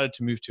you decided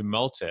to move to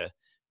Malta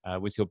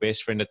with your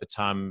best friend at the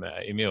time,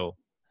 Emil,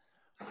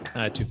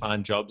 to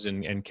find jobs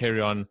and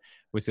carry on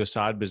with your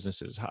side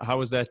businesses. How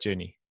was that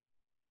journey?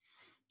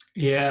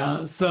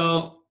 Yeah,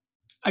 so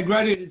I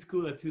graduated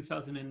school at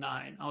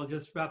 2009. I'll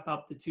just wrap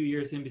up the 2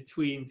 years in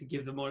between to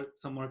give them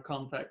some more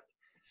context.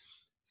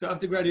 So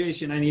after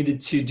graduation, I needed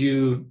to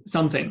do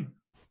something.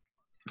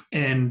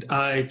 And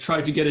I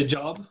tried to get a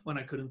job when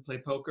I couldn't play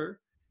poker.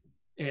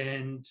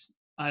 And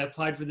I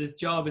applied for this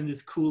job in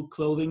this cool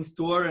clothing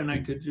store, and I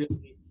could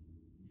really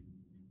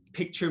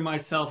picture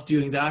myself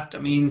doing that. I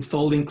mean,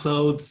 folding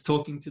clothes,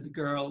 talking to the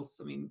girls.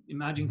 I mean,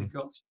 imagine the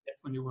girls you get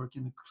when you work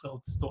in a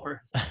clothes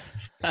store.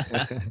 I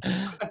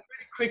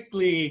pretty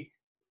quickly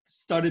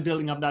started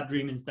building up that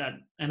dream instead.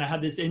 And I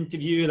had this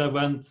interview that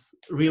went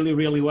really,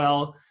 really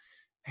well.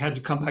 I had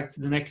to come back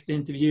to the next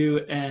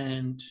interview,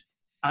 and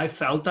I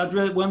felt that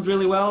went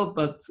really well.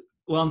 But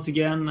once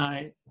again,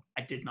 I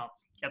did not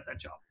get that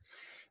job.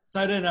 So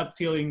I ended up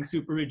feeling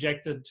super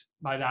rejected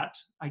by that.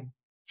 I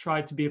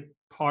tried to be a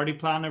party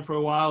planner for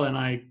a while, and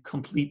I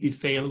completely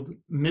failed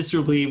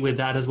miserably with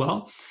that as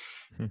well.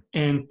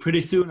 And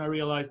pretty soon I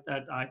realized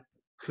that I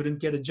couldn't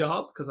get a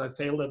job because I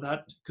failed at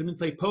that. Couldn't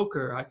play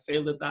poker. I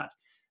failed at that.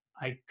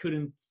 I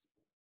couldn't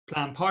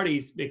plan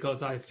parties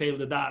because I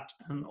failed at that.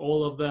 And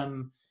all of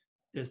them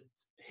just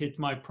hit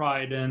my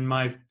pride and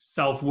my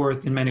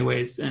self-worth in many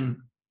ways. And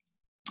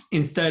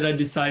instead I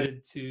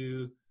decided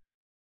to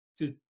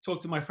talk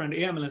to my friend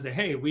Emil and say,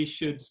 hey, we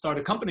should start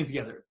a company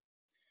together.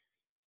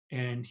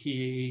 And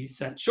he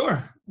said,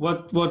 sure.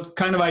 What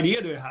kind of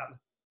idea do you have?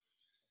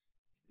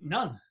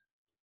 None.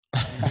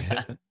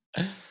 Said,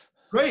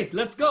 great,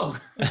 let's go.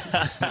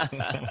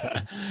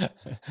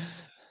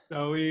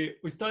 So we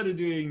started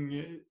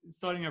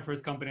starting our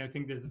first company. I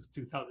think this was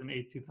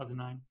 2008,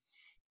 2009.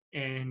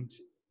 And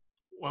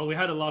well, we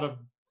had a lot of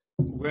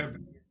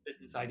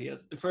business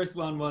ideas. The first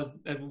one was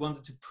that we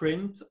wanted to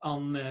print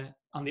on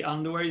the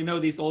underwear. You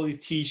know, all these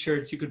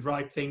T-shirts you could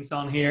write things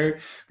on here.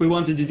 We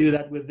wanted to do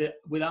that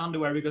with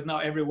underwear because now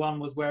everyone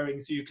was wearing,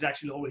 so you could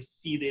actually always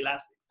see the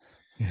elastics.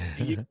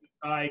 And you could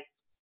write,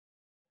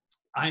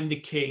 "I'm the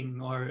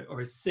king,"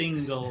 or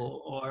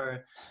 "single,"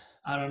 or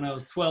I don't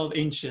know, 12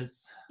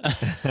 inches,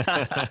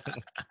 whatever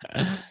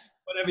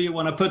you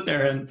want to put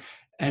there.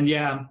 And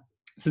yeah,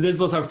 so this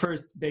was our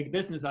first big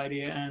business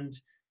idea. And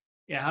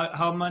yeah,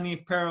 how many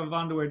pair of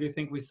underwear do you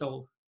think we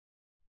sold?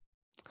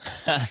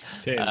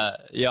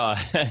 Yeah,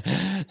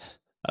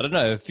 I don't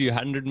know, a few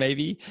hundred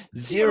maybe.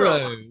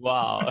 Zero.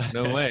 Wow.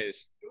 No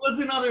ways. It was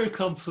another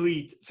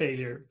complete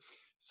failure.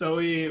 So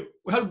we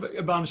had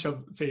a bunch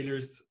of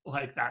failures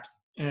like that.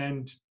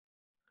 And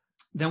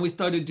then we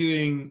started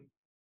doing,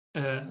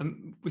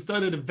 we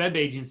started a web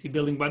agency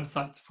building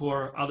websites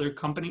for other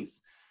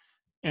companies.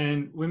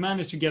 And we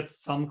managed to get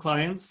some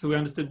clients. So we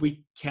understood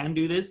we can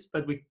do this,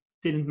 but we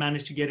didn't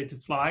manage to get it to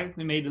fly.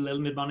 We made a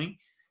little bit of money.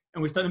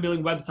 And we started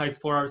building websites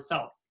for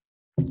ourselves,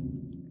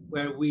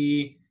 where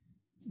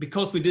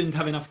because we didn't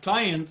have enough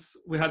clients,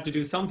 we had to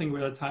do something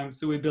with our time.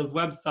 So we built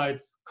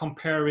websites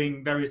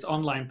comparing various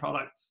online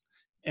products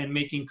and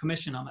making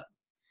commission on it.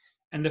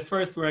 And the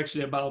first were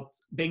actually about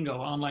bingo,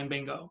 online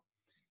bingo.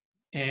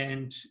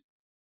 And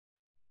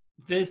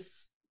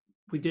this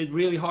we did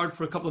really hard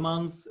for a couple of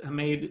months and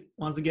made,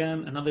 once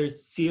again, another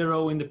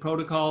 0 in the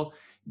protocol,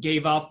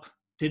 gave up,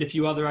 did a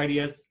few other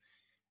ideas.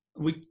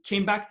 We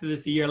came back to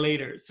this a year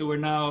later. So we're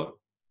now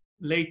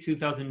late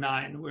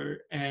 2009,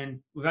 and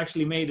we've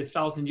actually made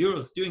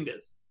 €1,000 doing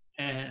this.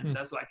 And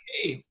that's like,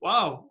 hey,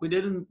 wow, we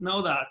didn't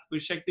know that. We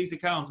checked these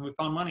accounts and we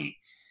found money.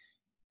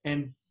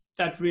 And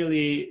that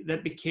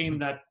became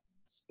that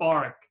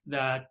spark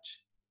that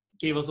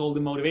gave us all the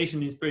motivation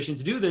and inspiration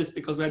to do this,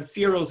 because we had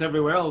zeros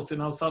everywhere else, and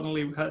now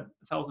suddenly we had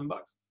 $1,000.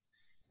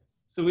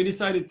 So we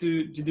decided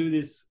to do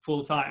this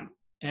full time.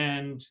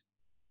 And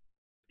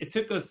it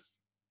took us,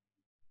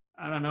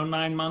 I don't know,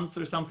 9 months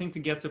or something to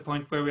get to a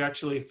point where we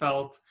actually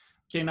felt,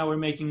 okay, now we're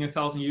making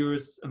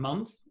 €1,000 a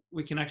month.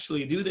 We can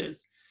actually do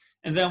this.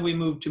 And then we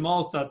moved to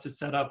Malta to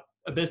set up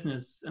a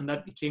business. And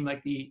that became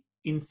like the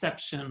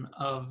inception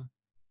of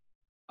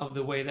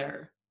the way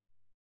there.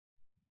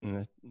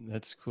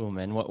 That's cool,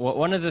 man.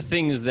 One of the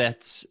things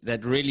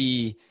that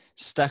really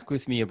stuck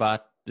with me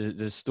about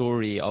the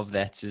story of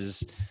that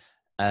is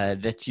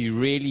that you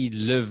really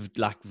lived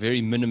like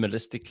very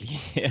minimalistically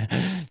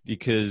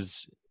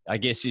because I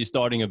guess you're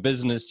starting a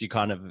business, you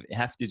kind of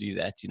have to do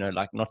that, you know,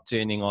 like not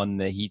turning on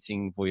the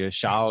heating for your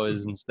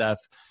showers and stuff,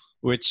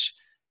 which,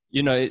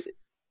 you know,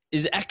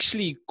 is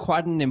actually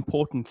quite an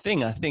important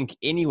thing, I think.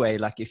 Anyway,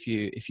 like if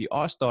you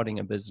are starting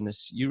a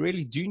business, you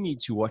really do need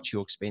to watch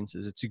your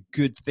expenses. It's a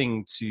good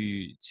thing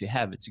to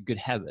have. It's a good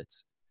habit.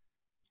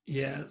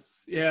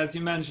 Yes, yeah, as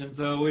you mentioned.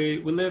 So we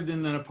lived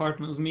in an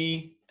apartment. It was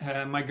me,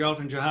 my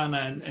girlfriend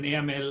Johanna, and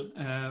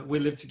Emil. We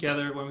lived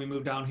together when we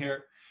moved down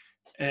here,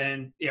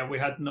 and yeah, we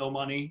had no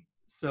money.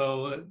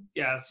 So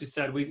yeah, as you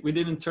said, we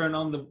didn't turn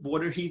on the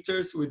water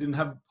heaters. We didn't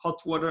have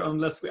hot water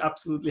unless we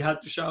absolutely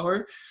had to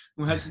shower.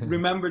 We had to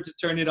remember to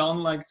turn it on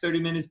like 30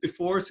 minutes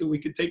before so we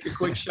could take a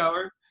quick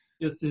shower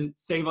just to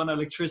save on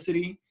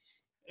electricity.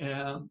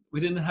 We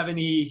didn't have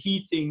any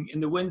heating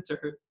in the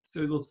winter, so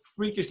it was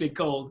freakishly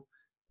cold.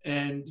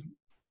 And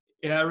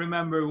yeah, I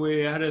remember we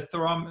had a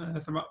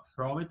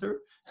thermometer,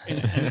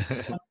 and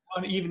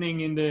one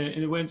evening in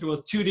the winter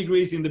was 2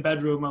 degrees in the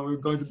bedroom, and we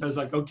were going to bed. It's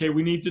like, okay,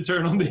 we need to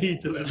turn on the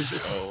heat a little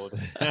bit. Cold.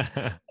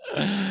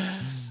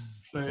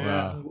 So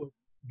yeah, wow.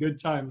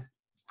 Good times.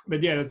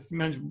 But yeah, as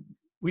mentioned,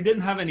 we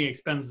didn't have any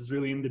expenses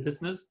really in the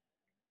business.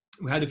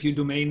 We had a few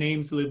domain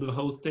names, a little bit of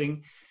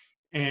hosting,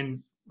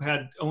 and we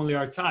had only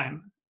our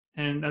time.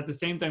 And at the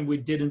same time, we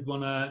didn't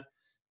want to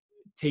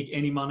take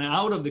any money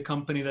out of the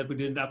company that we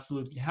didn't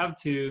absolutely have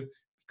to,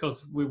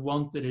 because we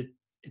wanted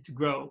it to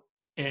grow.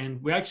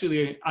 And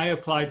I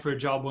applied for a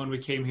job when we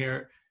came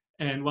here,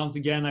 and once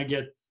again I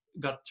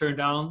got turned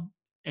down.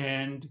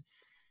 And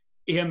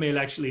Emil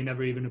actually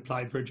never even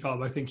applied for a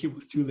job. I think he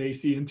was too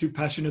lazy and too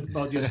passionate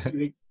about just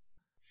doing.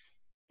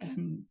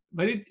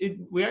 But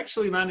we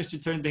actually managed to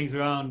turn things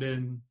around,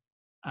 and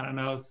I don't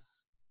know,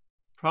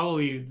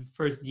 probably the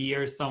first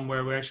year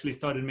somewhere we actually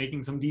started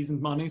making some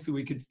decent money, so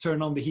we could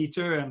turn on the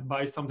heater and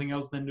buy something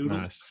else than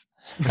noodles.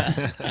 Nice.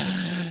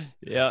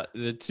 Yeah,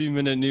 the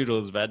 2-minute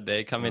noodles, man,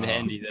 they come in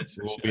handy. That's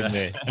for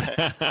sure.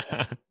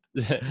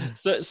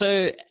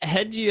 So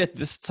had you at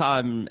this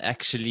time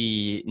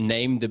actually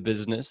named the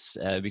business,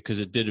 because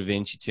it did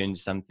eventually turn into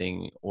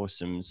something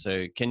awesome?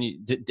 So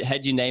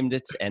had you named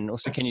it, and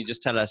also can you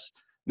just tell us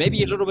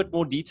maybe a little bit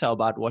more detail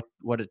about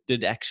what it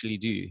did actually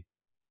do?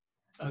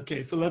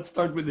 Okay, so let's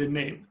start with the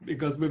name,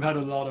 because we've had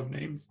a lot of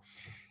names.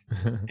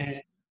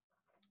 And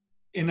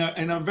in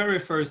our very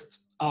first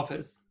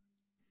office,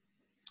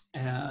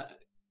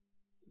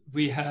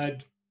 we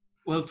had,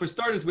 well, for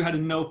starters, we had a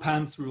no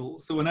pants rule.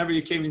 So whenever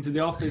you came into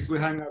the office, we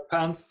hung our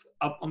pants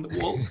up on the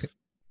wall.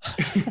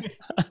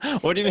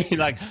 What do you mean,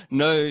 like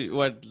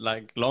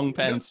like long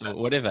pants or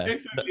whatever?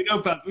 Exactly, no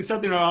pants. We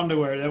sat in our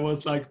underwear. There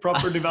was like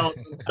proper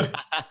development stuff.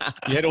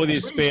 You had all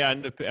these spare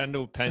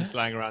underpants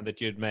lying around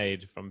that you had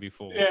made from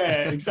before.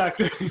 Yeah,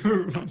 exactly.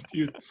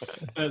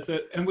 That's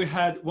it. And we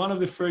had one of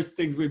the first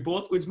things we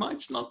bought, which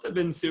might not have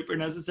been super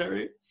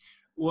necessary,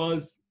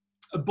 was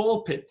a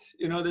ball pit.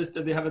 You know this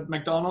that they have at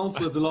McDonald's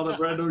with a lot of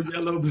red or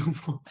yellow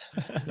balls.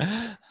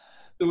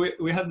 So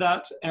we had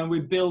that, and we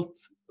built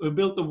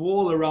a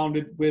wall around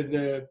it with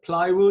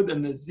plywood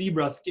and a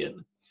zebra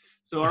skin.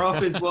 So our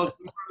office was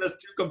more or less 2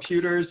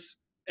 computers,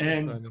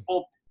 and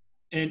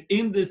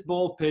in this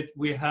ball pit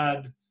we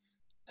had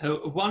a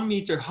 1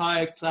 meter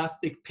high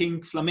plastic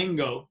pink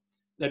flamingo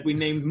that we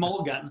named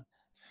Molgan.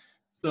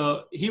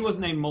 So he was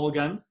named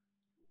Molgan.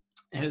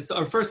 And so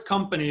our first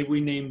company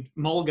we named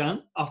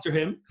Molgan after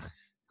him.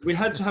 We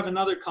had to have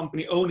another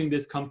company owning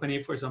this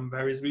company for some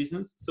various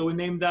reasons. So we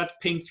named that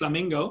Pink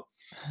Flamingo.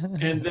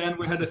 And then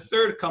we had a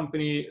third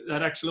company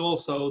that actually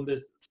also owned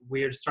this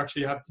weird structure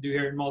you have to do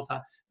here in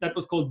Malta. That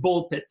was called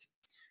Ball Pit.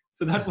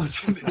 So that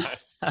was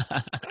nice.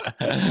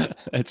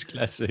 That's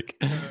classic.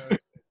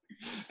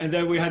 And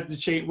then we had to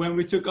change. When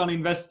we took on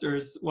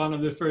investors, one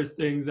of the first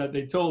things that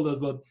they told us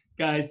was,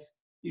 guys,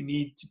 you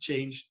need to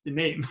change the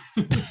name.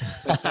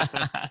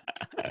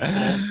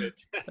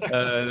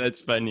 That's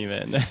funny,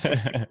 man.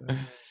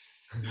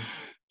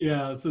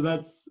 Yeah, so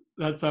that's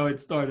how it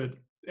started.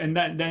 and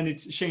then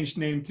it's changed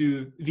name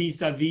to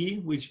vis-a-vis,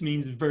 which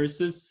means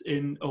versus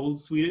in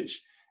old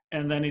Swedish.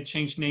 And then it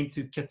changed name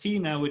to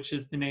Catena, which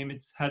is the name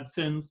it's had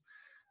since,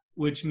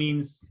 which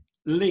means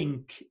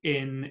link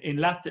in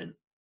Latin.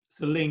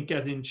 So link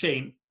as in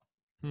chain.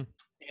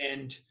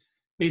 And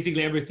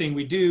basically everything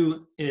we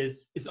do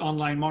is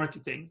online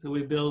marketing. So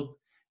we build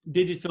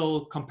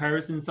digital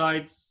comparison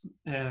sites,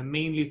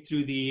 mainly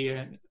through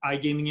the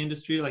iGaming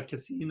industry, like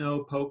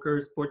casino,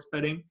 poker, sports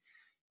betting,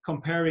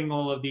 comparing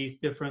all of these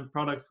different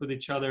products with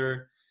each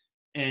other.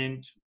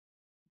 And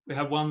we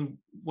have one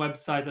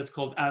website that's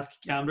called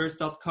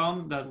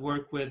askgamblers.com that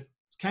work with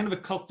kind of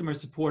a customer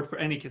support for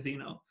any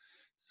casino.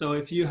 So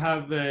if you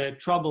have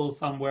trouble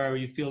somewhere, or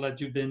you feel that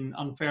you've been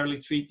unfairly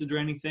treated or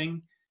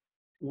anything,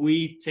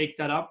 we take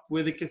that up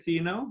with the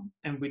casino,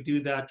 and we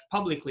do that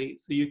publicly.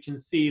 So you can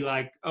see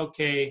like,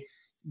 okay,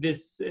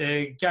 this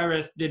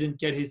Gareth didn't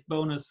get his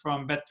bonus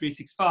from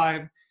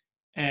Bet365,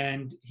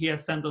 and he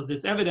has sent us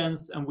this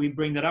evidence, and we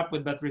bring that up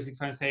with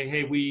Bet365 and say,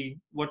 hey,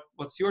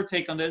 what's your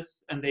take on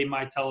this? And they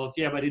might tell us,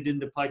 yeah, but it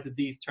didn't apply to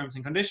these terms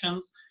and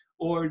conditions.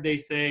 Or they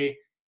say,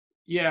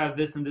 yeah,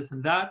 this and this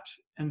and that.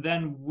 And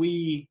then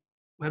we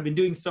have been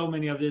doing so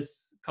many of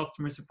this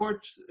customer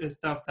support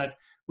stuff that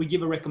we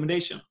give a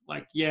recommendation,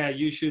 like, yeah,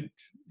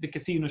 the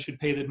casino should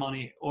pay the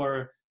money,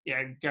 or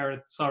yeah,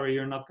 Gareth, sorry,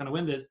 you're not going to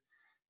win this.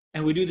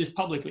 And we do this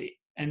publicly.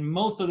 And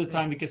most of the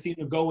time the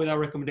casino go with our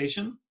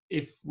recommendation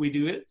if we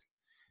do it.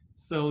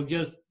 So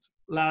just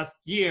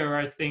last year,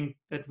 I think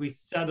that we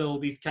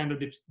settled these kind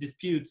of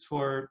disputes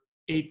for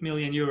 8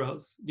 million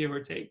euros, give or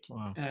take.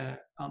 Wow.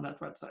 On that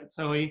website.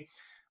 So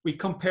we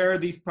compare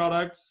these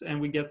products, and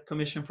we get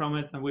commission from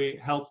it, and we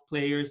help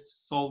players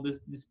solve these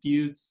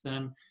disputes,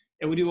 and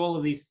we do all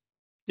of these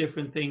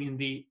different things in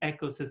the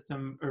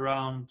ecosystem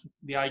around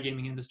the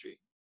iGaming industry.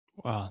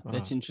 Wow,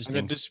 that's interesting.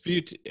 And the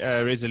dispute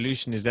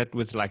resolution, is that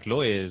with like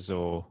lawyers,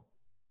 or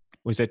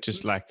was that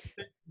just like?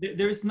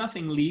 There is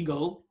nothing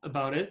legal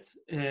about it,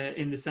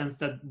 in the sense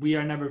that we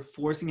are never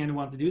forcing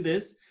anyone to do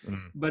this,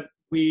 but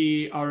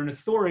we are an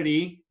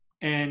authority,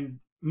 and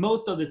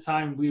most of the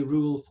time we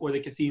rule for the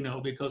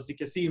casino, because the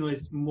casino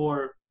is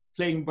more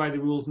playing by the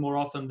rules more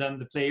often than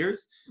the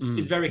players.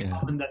 It's very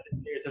common that the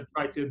players have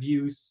tried to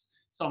abuse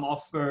some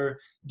offer,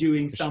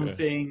 doing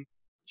something,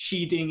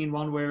 cheating in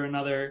one way or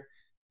another.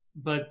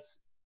 But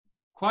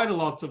quite a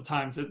lot of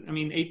times, I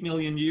mean, 8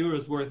 million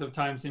euros worth of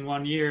times in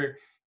 1 year,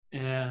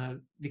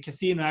 the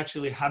casino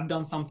actually have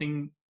done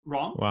something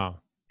wrong. Wow.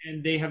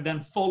 And they have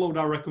then followed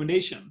our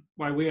recommendation,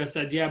 where we have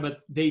said, yeah, but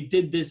they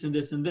did this and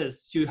this and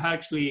this. You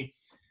actually,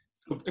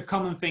 so a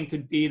common thing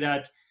could be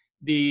that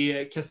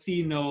the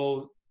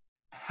casino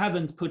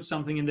haven't put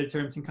something in their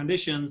terms and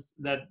conditions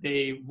that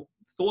they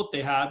thought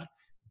they had,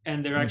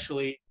 and they're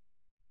actually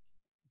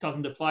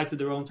doesn't apply to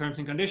their own terms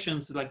and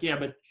conditions. It's like, yeah,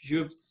 but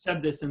you've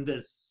said this and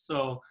this,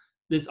 so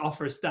this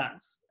offer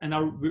stands.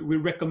 And we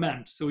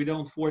recommend, so we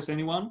don't force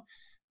anyone.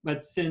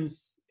 But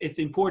since it's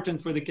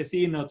important for the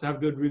casino to have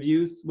good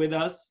reviews with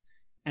us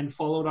and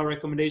follow our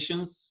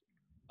recommendations,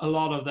 a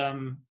lot of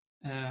them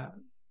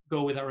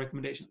go with our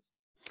recommendations.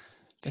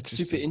 That's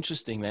super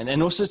interesting, man.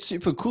 And also it's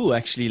super cool,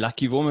 actually.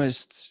 Like, you've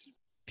almost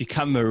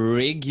become a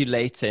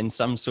regulator in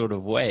some sort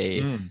of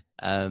way,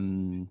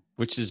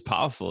 which is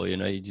powerful. You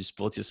know, you just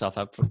built yourself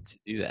up to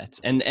do that.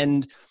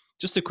 And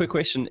just a quick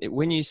question.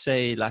 When you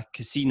say like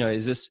casino,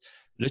 is this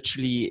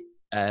literally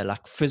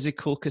like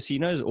physical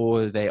casinos,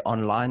 or are they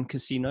online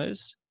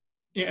casinos?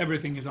 Yeah,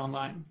 everything is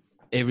online.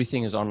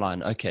 Everything is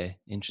online. Okay,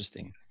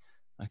 interesting.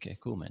 Okay,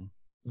 cool, man.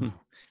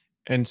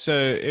 And so,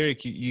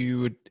 Erik,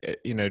 you would,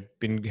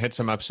 had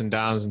some ups and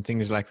downs and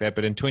things like that.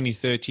 But in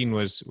 2013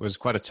 was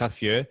quite a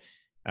tough year.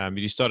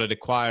 You started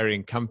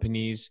acquiring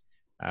companies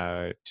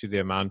to the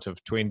amount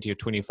of 20 or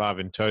 25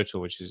 in total,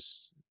 which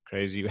is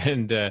crazy.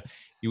 And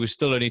you were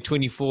still only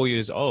 24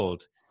 years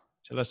old.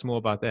 Tell us more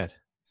about that.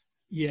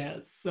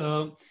 Yes.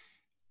 So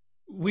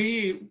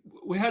we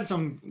had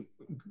some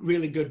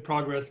really good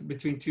progress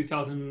between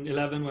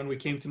 2011 when we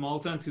came to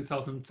Malta and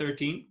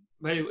 2013.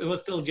 But it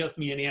was still just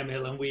me and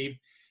Emil, and we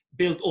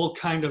built all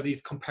kind of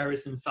these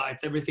comparison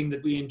sites, everything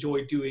that we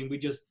enjoyed doing. We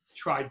just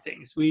tried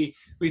things. We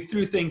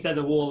threw things at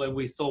the wall and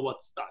we saw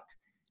what stuck.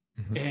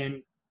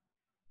 And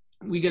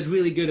we get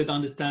really good at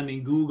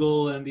understanding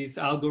Google and these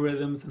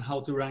algorithms and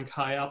how to rank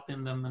high up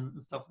in them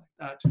and stuff like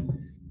that.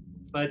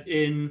 But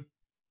in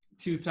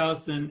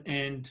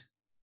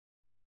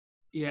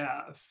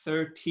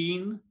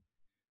 2013,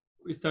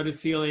 we started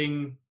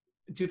feeling,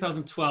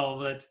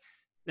 2012,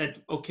 that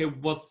okay,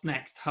 what's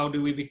next? How do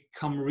we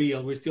become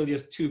real? We're still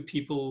just two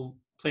people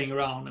playing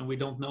around and we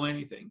don't know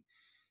anything.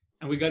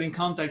 And we got in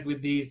contact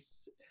with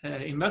these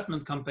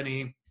investment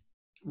company,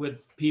 with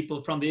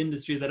people from the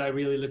industry that I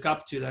really look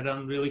up to, that have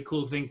done really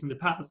cool things in the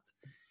past.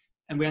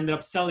 And we ended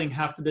up selling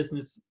half the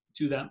business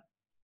to them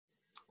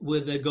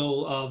with the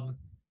goal of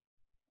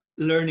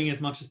learning as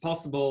much as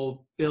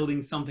possible,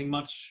 building something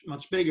much,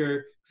 much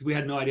bigger, because we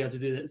had no idea how to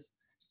do this.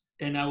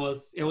 And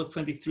it was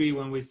 23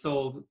 when we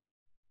sold,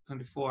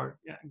 24,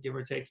 yeah, give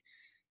or take.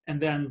 And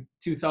then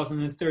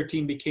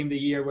 2013 became the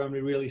year when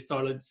we really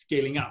started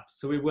scaling up.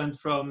 So we went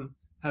from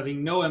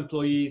having no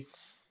employees,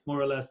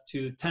 more or less,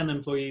 to 10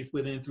 employees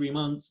within 3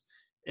 months.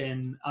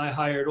 And I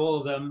hired all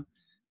of them.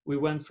 We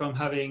went from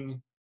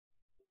having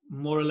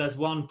more or less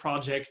one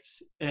project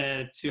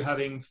to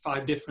having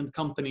 5 different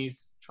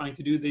companies trying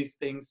to do these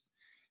things,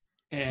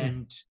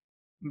 and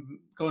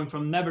going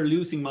from never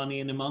losing money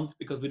in a month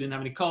because we didn't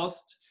have any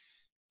cost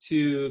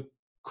to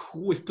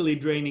quickly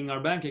draining our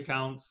bank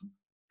accounts.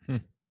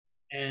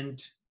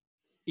 And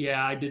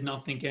yeah, I did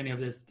not think any of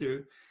this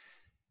through.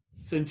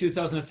 So in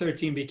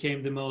 2013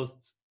 became the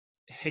most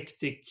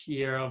hectic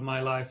year of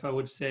my life, I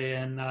would say,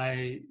 and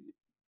I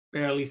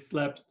barely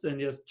slept and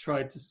just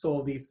tried to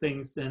solve these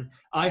things. And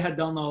I had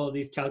done all of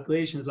these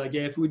calculations, like,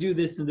 yeah, if we do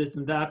this and this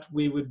and that,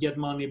 we would get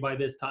money by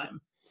this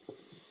time.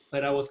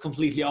 But I was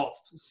completely off.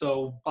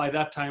 So by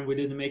that time, we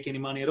didn't make any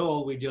money at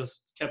all. We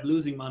just kept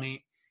losing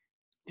money.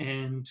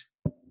 And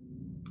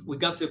we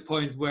got to a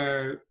point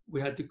where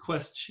we had to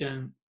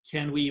question,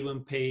 can we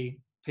even pay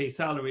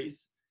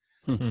salaries?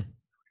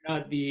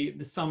 At the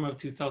summer of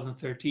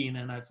 2013,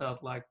 and I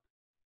felt like,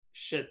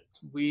 shit,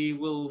 we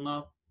will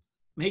not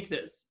make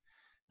this.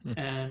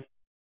 And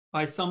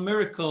by some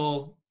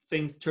miracle,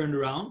 things turned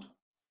around.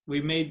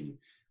 We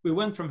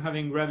went from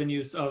having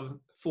revenues of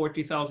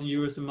 40,000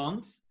 euros a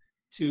month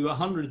to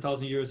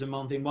 100,000 euros a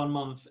month in 1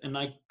 month, and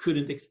I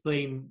couldn't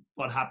explain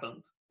what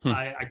happened.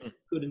 I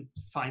couldn't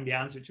find the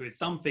answer to it.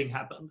 Something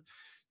happened.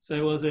 So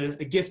it was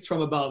a gift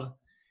from above,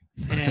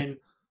 and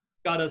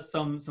got us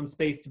some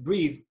space to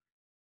breathe.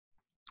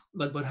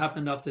 But what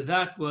happened after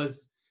that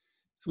was,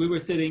 so we were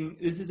sitting,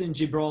 this is in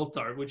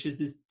Gibraltar, which is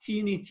this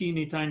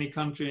teeny tiny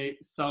country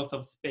south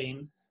of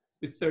Spain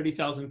with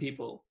 30,000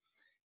 people.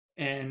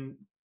 And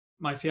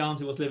my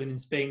fiance was living in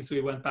Spain, so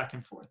we went back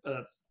and forth, but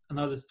that's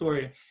another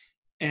story.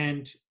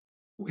 And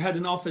we had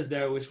an office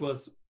there, which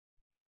was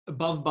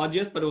above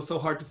budget, but it was so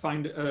hard to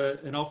find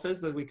an office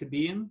that we could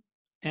be in.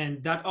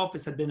 And that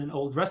office had been an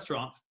old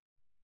restaurant.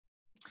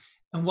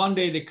 And one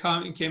day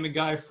came a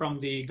guy from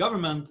the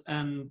government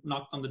and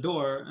knocked on the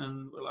door,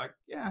 and we're like,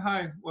 yeah,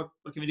 hi, what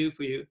can we do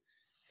for you?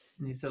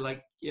 And he said,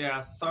 like, yeah,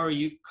 sorry,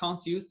 you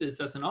can't use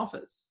this as an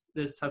office.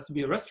 This has to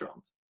be a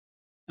restaurant.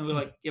 And we're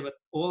like, yeah, but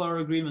all our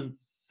agreement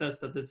says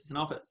that this is an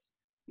office.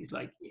 He's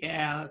like,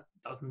 yeah, it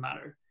doesn't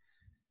matter.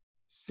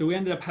 So we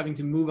ended up having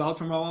to move out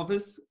from our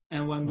office.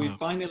 And when we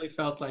finally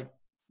felt like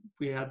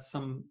we had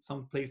some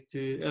place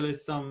to, at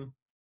least some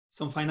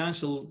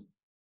financial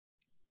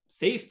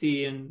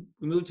safety, and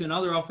we moved to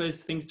another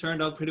office, things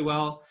turned out pretty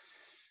well.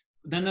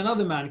 Then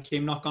another man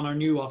came knock on our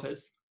new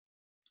office,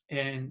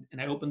 and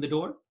I opened the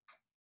door,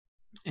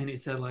 and he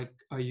said, like,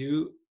 are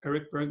you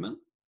Erik Bergman?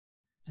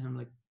 And I'm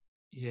like,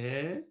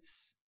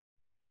 yes.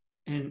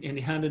 And he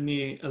handed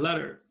me a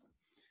letter.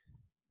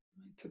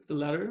 I took the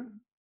letter,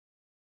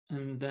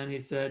 and then he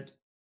said,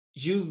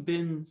 you've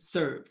been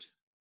served.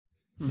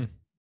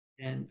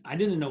 And I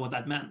didn't know what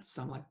that meant,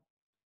 so I'm like,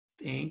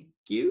 thank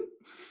you.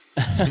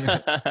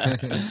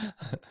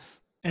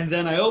 And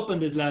then I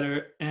opened this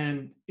letter,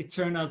 and it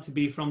turned out to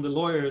be from the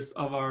lawyers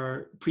of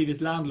our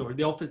previous landlord,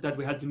 the office that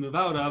we had to move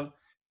out of.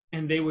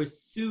 And they were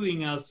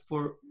suing us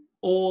for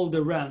all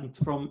the rent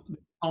from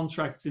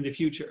contracts in the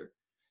future.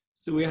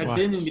 So we had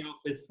been in the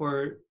office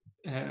for,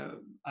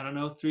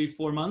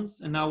 3-4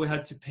 months. And now we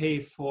had to pay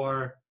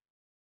for,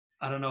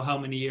 I don't know how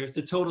many years.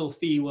 The total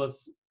fee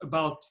was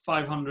about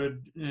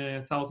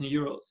 500,000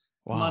 euros.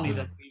 Money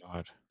that we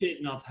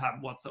did not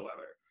have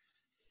whatsoever.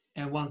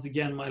 And once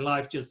again, my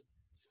life just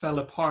fell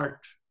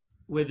apart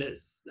with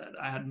this, that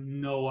I had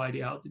no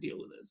idea how to deal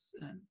with this.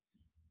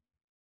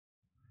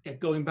 And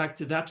going back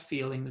to that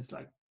feeling, it's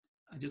like,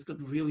 I just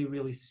got really,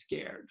 really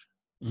scared.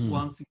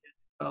 Once again,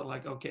 I felt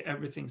like, okay,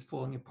 everything's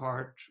falling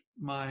apart.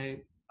 My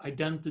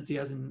identity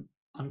as an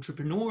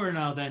entrepreneur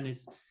now then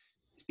is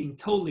being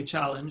totally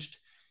challenged.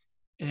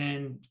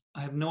 And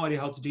I have no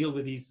idea how to deal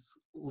with these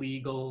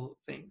legal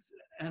things.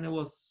 And it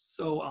was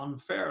so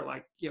unfair.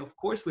 Like, yeah, of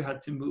course we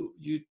had to move.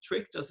 You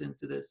tricked us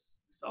into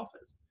this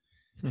office.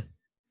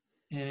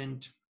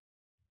 And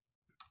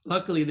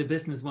luckily the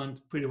business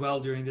went pretty well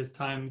during this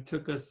time. It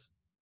took us,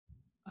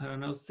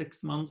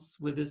 6 months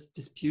with this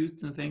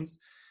dispute and things.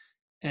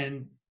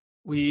 And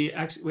we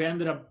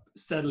ended up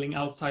settling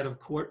outside of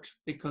court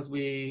because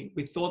we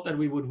thought that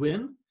we would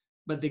win.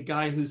 But the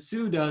guy who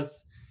sued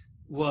us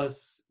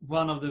was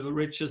one of the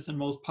richest and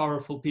most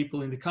powerful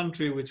people in the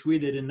country, which we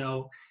didn't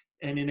know.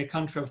 And in a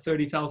country of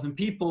 30,000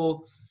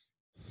 people,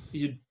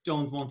 you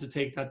don't want to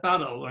take that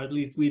battle, or at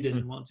least we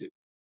didn't want to.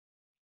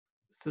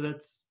 So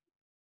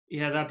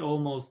that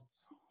almost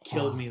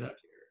killed me that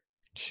year.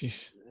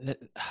 Jeez,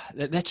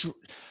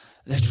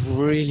 that's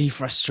really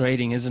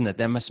frustrating, isn't it?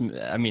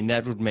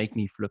 That would make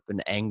me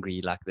flippin'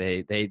 angry. Like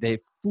they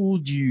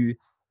fooled you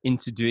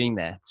into doing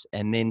that,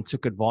 and then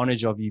took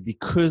advantage of you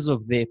because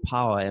of their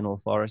power and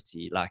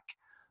authority. Like,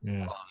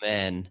 oh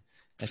man,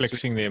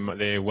 flexing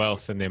their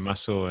wealth and their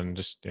muscle, and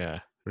just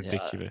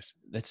ridiculous.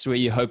 Yeah, that's where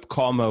you hope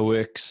karma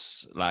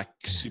works like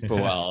super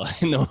well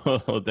in the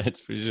world. That's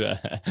for sure.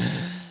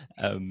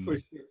 For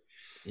sure.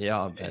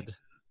 Yeah, man.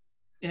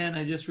 And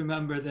I just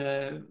remember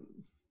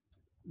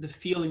the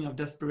feeling of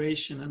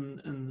desperation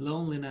and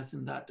loneliness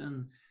in that.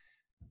 And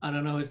I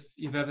don't know if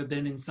you've ever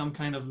been in some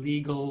kind of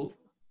legal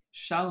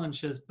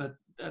challenges, but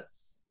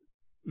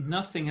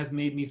nothing has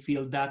made me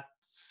feel that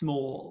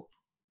small,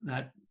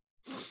 that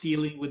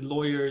dealing with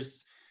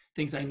lawyers,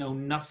 things I know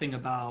nothing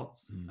about.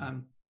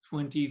 I'm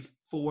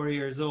 24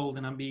 years old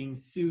and I'm being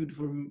sued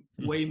for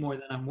way more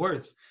than I'm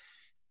worth.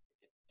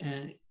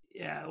 And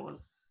yeah, it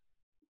was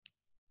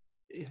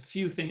a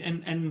few things.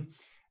 And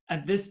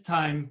at this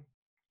time,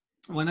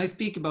 when I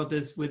speak about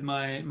this with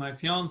my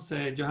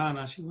fiance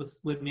Johanna, she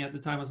was with me at the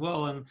time as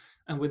well,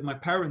 and with my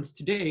parents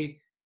today,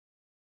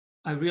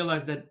 I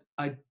realized that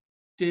I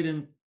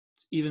didn't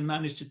even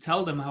manage to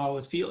tell them how I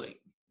was feeling.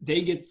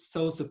 They get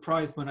so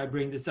surprised when I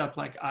bring this up,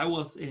 like I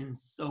was in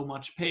so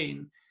much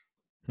pain.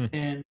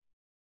 And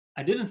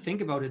I didn't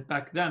think about it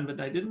back then,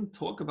 but I didn't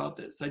talk about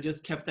this. I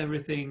just kept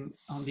everything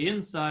on the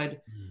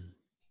inside,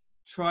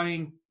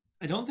 trying.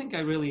 I don't think I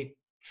really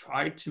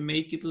tried to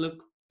make it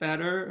look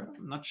better.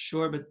 I'm not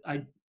sure, but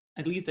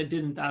at least I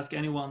didn't ask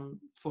anyone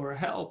for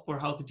help or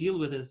how to deal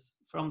with this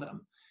from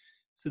them.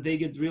 So they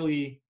get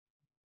really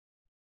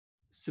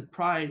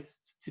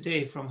surprised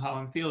today from how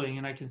I'm feeling,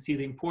 and I can see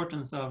the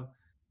importance of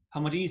how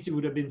much easier it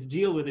would have been to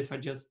deal with if I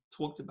just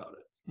talked about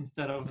it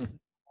instead of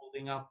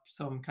holding up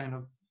some kind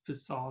of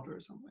facade or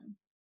something.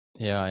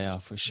 Yeah,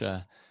 for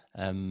sure.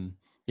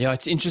 Yeah,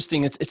 it's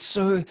interesting. It's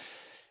so,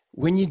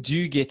 when you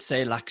do get,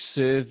 say, like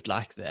served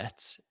like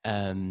that,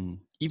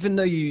 even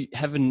though you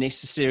haven't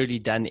necessarily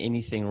done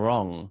anything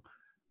wrong,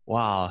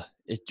 wow,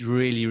 it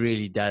really,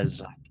 really does.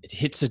 Like, it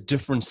hits a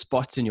different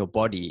spot in your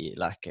body.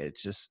 Like,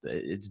 it's just,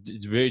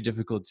 it's very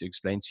difficult to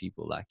explain to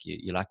people. Like,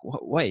 you're like,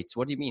 wait,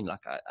 what do you mean?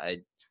 Like,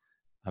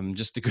 I'm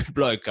just a good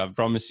bloke. I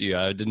promise you,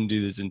 I didn't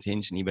do this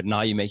intentionally, but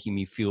now you're making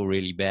me feel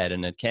really bad.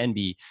 And it can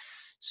be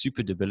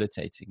super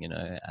debilitating, you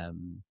know?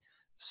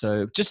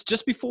 So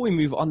just before we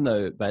move on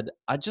though, but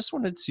I just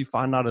wanted to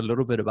find out a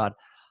little bit about,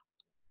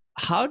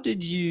 how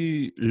did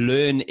you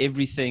learn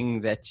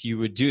everything that you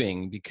were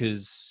doing?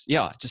 Because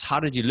just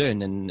how did you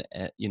learn? And,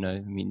 you know,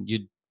 I mean,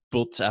 you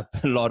built up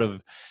a lot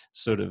of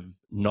sort of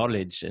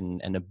knowledge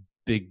and a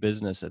big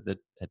business at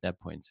that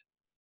point.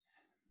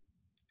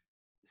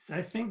 So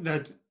I think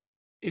that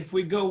if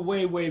we go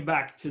way, way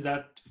back to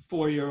that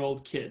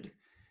 4-year-old kid,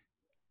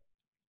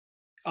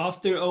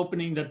 after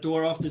opening that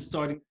door, after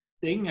starting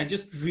thing, I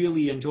just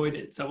really enjoyed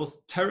it. So I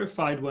was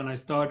terrified when I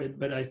started,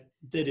 but I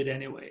did it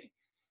anyway.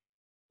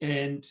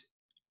 And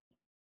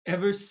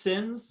ever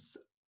since,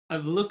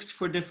 I've looked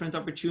for different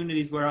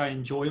opportunities where I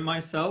enjoy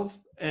myself,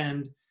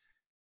 and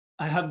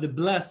I have the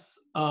bless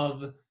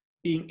of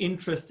being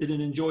interested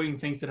in enjoying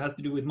things that has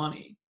to do with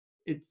money.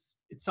 It's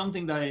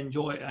something that I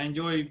enjoy. I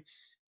enjoy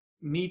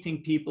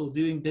meeting people,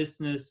 doing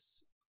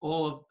business,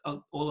 all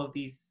of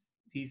these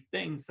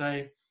things.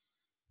 I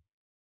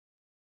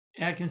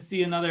can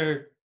see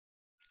another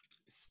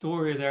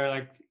story there,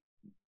 like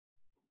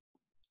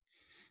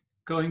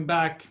going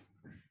back.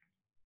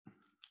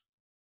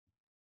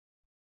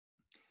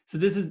 So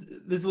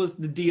this was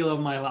the deal of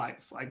my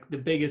life, like the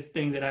biggest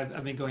thing that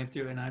I've been going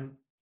through, and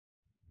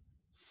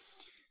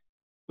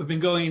we've been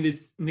going in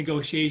these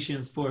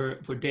negotiations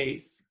for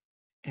days,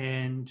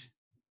 and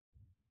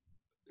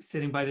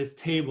sitting by this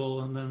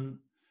table, and then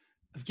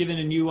I've given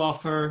a new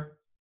offer.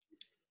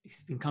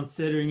 He's been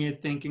considering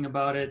it, thinking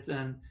about it,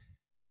 and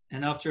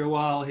after a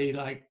while, he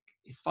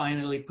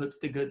finally puts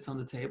the goods on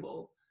the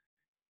table.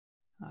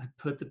 I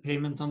put the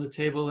payment on the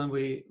table, and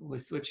we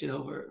switch it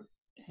over,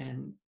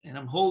 and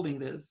I'm holding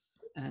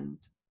this, and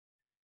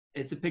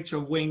it's a picture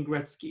of Wayne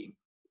Gretzky,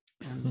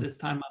 and this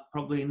time I'm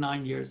probably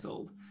 9 years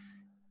old,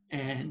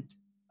 and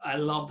I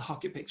loved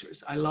hockey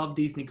pictures. I love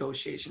these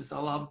negotiations. I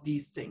love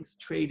these things.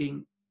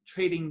 Trading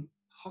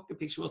hockey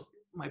pictures was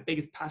my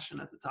biggest passion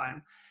at the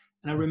time.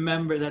 And I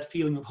remember that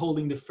feeling of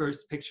holding the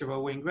first picture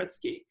of Wayne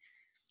Gretzky.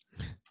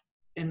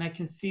 And I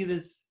can see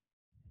this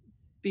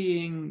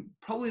being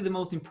probably the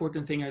most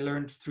important thing I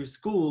learned through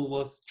school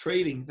was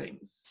trading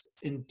things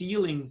and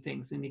dealing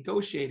things and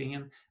negotiating.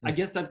 And I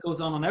guess that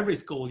goes on every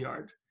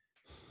schoolyard.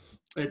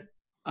 But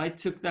I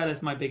took that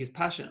as my biggest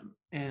passion.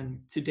 And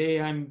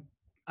today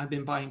I've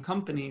been buying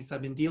companies,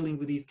 I've been dealing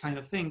with these kind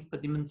of things,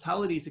 but the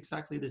mentality is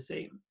exactly the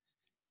same.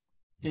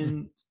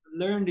 And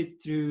learned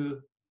it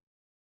through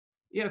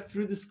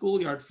the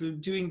schoolyard, through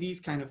doing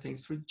these kind of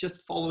things, through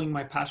just following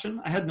my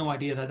passion. I had no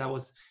idea that I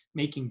was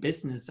making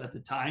business at the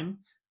time.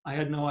 I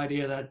had no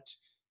idea that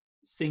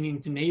singing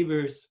to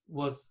neighbours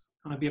was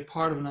going to be a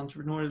part of an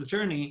entrepreneurial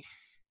journey.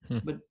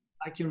 But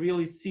I can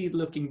really see,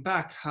 looking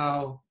back,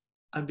 how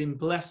I've been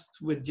blessed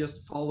with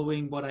just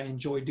following what I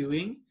enjoy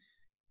doing.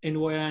 And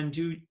what I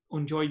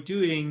enjoy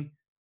doing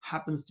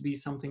happens to be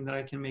something that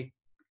I can make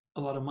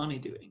a lot of money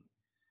doing.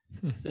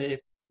 So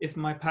if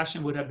my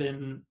passion would have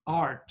been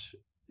art,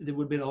 it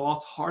would be a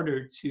lot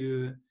harder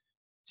to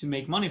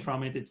make money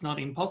from it. It's not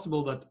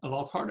impossible, but a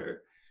lot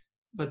harder.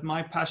 But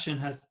my passion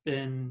has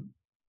been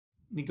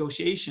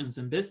negotiations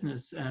and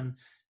business and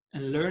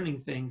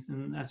learning things.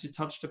 And as you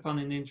touched upon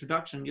in the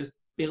introduction, just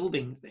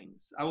building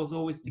things. I was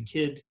always the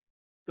kid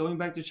going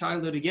back to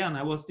childhood again,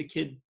 I was the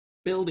kid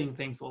building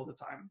things all the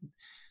time.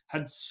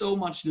 Had so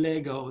much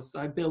Legos.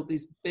 I built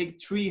these big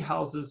tree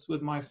houses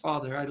with my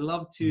father. I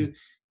love to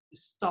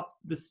stop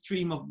the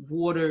stream of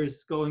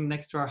waters going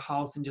next to our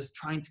house and just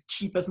trying to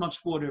keep as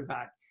much water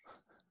back.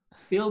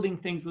 Building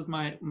things was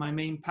my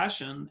main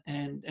passion,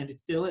 and it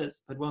still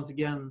is. But once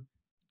again,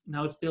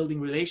 now it's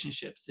building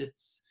relationships.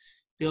 It's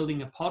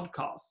building a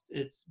podcast.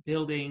 It's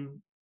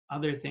building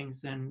other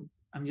things, and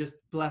I'm just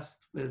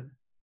blessed with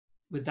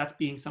that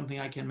being something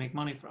I can make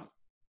money from.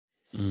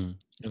 I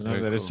love that.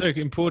 Cool. It's so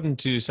important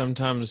to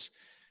sometimes,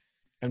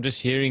 I'm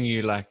just hearing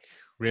you like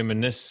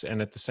reminisce,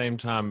 and at the same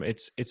time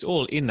it's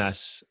all in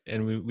us,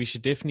 and we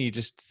should definitely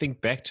just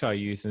think back to our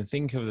youth and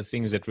think of the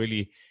things that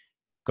really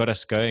got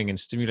us going and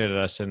stimulated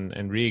us and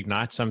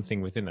reignite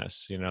something within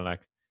us. You know, like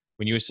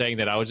when you were saying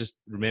that, I was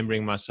just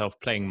remembering myself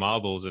playing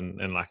marbles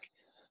and like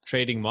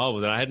trading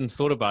marbles, and I hadn't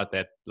thought about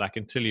that like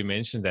until you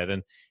mentioned that.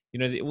 And you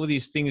know, all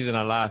these things in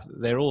our life,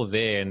 they're all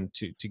there, and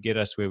to get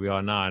us where we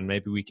are now, and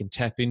maybe we can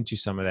tap into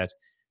some of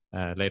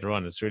that later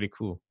on. It's really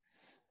cool.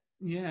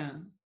 Yeah,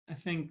 I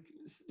think,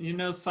 you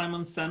know,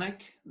 Simon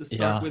Sinek, the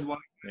Start With Why.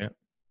 Yeah.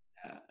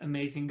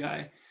 Amazing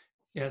guy.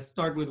 Yeah,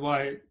 Start With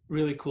Why,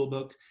 really cool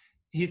book.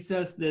 He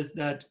says this,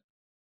 that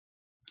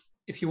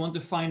if you want to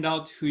find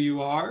out who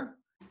you are,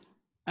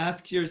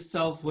 ask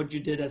yourself what you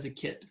did as a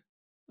kid.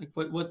 Like,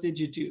 what did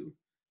you do?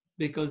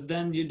 Because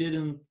then you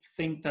didn't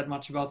think that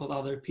much about what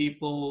other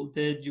people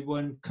did. You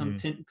weren't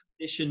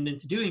conditioned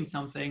into doing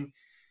something.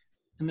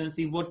 And then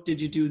see, what did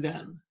you do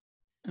then?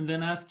 And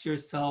then ask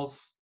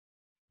yourself,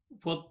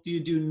 what do you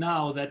do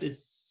now that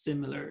is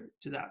similar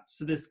to that?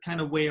 So this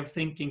kind of way of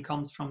thinking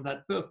comes from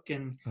that book,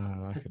 and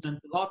has meant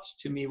a lot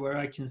to me, where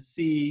I can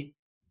see,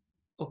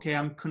 okay,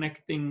 I'm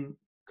connecting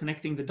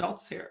the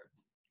dots here.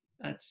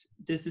 That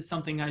this is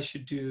something I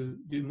should do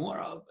more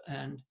of,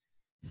 and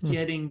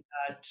getting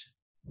that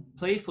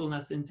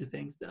playfulness into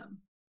things. Then,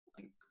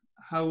 like,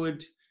 how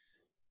would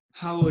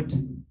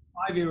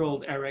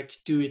 5-year-old Erik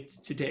do it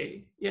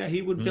today? Yeah,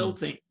 he would build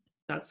things.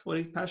 That's what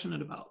he's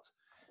passionate about,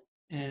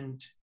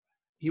 and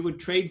he would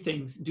trade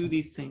things, do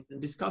these things, and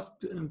discuss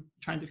and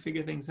trying to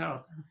figure things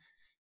out.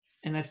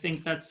 And I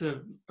think that's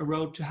a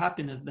road to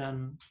happiness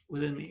then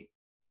within me.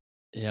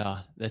 Yeah,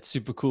 that's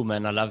super cool,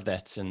 man. I love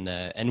that.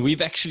 And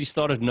we've actually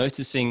started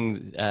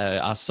noticing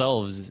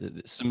ourselves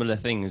similar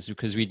things,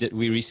 because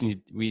we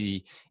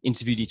recently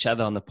interviewed each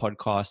other on the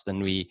podcast,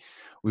 and we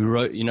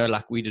wrote, you know,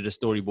 like we did a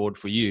storyboard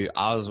for you.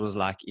 Ours was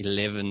like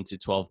 11 to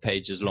 12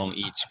 pages long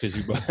each, because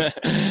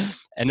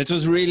and it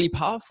was really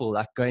powerful,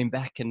 like going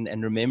back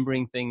and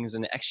remembering things,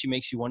 and it actually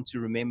makes you want to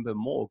remember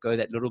more, go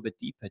that little bit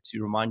deeper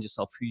to remind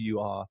yourself who you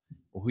are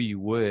or who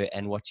you were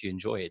and what you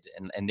enjoyed.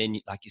 And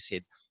then, like you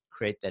said,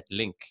 create that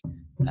link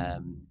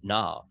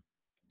now.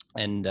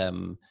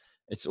 And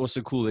it's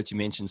also cool that you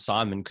mentioned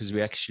Simon, because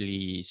we're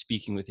actually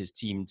speaking with his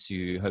team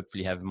to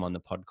hopefully have him on the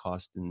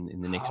podcast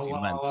in the next few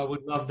months. I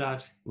would love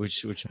that.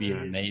 Which would be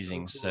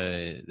amazing. So, cool.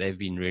 So they've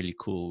been really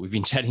cool. We've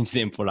been chatting to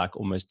them for like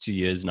almost 2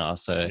 years now.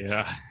 So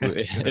yeah,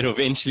 it'll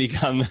eventually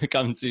come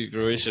to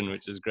fruition,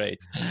 which is great.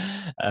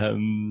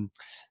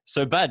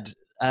 So Bud,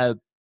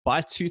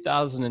 by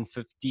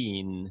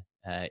 2015,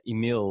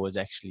 Emil was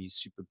actually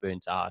super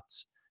burnt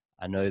out.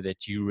 I know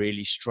that you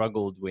really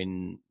struggled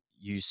when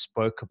you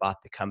spoke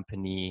about the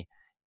company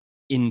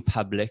in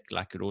public,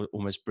 like it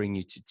almost bring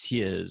you to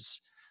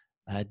tears.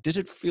 Did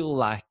it feel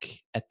like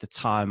at the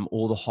time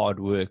all the hard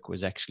work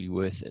was actually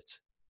worth it?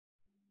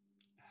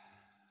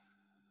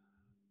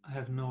 I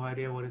have no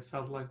idea what it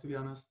felt like, to be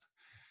honest.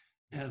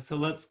 So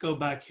let's go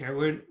back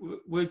here.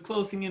 We're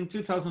closing in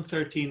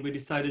 2013. We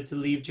decided to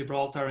leave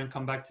Gibraltar and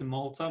come back to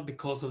Malta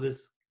because of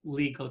this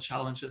legal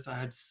challenges. I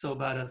had so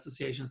bad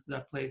associations to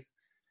that place.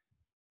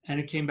 And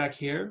it came back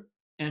here,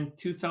 and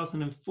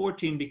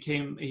 2014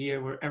 became a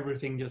year where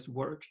everything just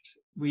worked.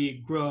 We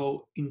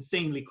grow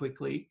insanely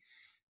quickly.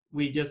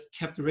 We just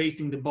kept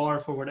raising the bar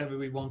for whatever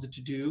we wanted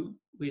to do.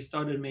 We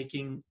started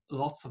making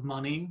lots of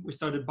money. We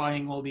started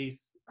buying all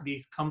these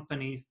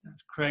companies that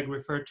Craig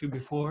referred to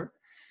before.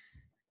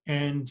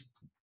 And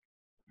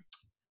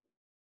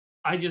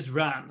I just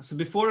ran. So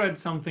before I had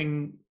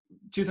something,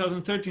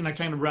 2013, I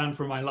kind of ran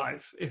for my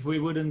life. If we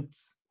wouldn't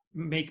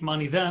make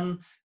money then,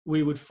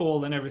 we would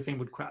fall and everything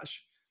would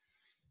crash.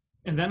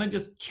 And then I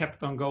just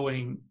kept on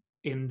going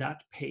in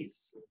that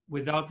pace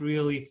without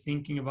really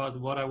thinking about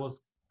what I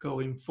was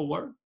going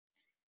for.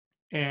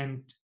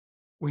 And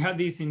we had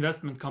this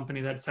investment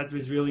company that set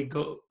these really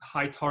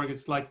high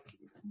targets like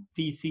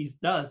VCs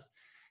does.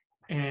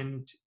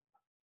 And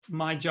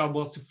my job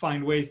was to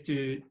find ways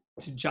to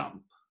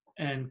jump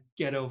and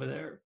get over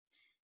there.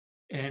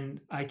 And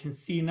I can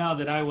see now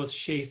that I was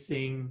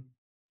chasing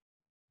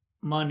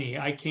money.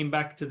 I came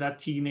back to that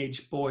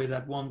teenage boy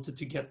that wanted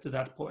to get to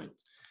that point.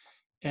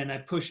 And I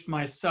pushed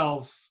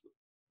myself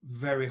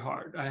very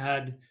hard. I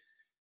had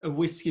a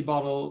whiskey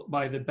bottle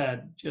by the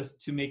bed just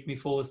to make me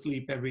fall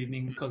asleep every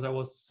evening because I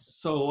was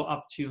so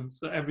uptuned.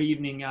 So every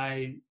evening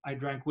I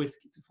drank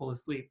whiskey to fall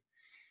asleep.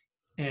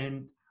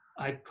 And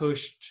I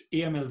pushed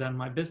Emil, then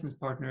my business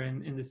partner,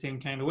 in the same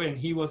kind of way. And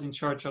he was in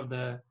charge of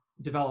the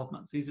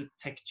development. So he's a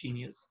tech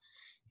genius.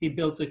 He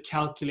built a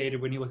calculator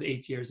when he was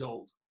 8 years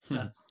old.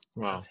 That's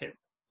him.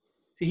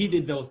 So he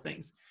did those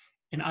things.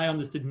 And I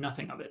understood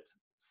nothing of it.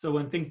 So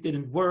when things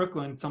didn't work,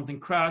 when something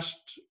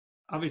crashed,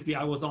 obviously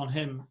I was on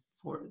him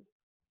for it.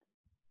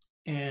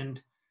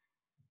 And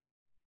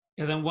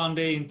then one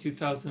day in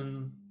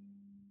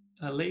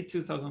late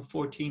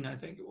 2014, I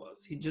think it was,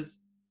 he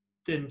just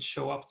didn't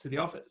show up to the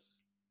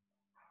office.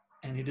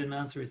 And he didn't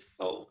answer his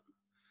phone.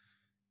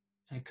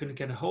 I couldn't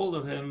get a hold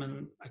of him,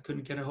 and I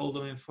couldn't get a hold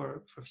of him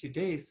for a few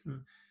days.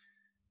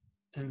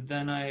 And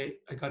then I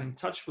got in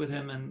touch with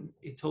him, and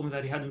he told me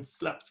that he hadn't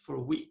slept for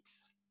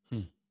weeks.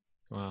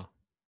 Wow.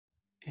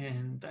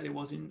 And that he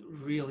was in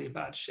really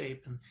bad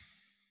shape. And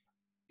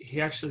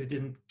he actually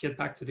didn't get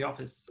back to the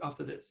office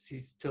after this. He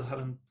still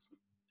hadn't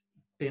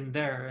been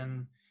there.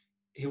 And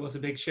he was a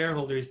big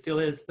shareholder. He still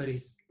is, but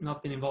he's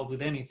not been involved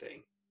with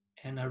anything.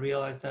 And I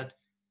realized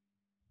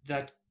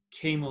that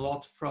came a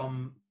lot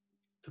from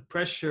the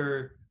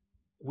pressure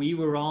we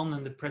were on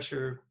and the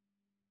pressure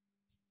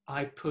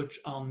I put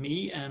on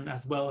me and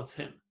as well as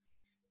him.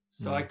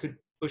 So I could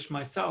push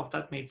myself.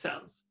 That made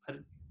sense. But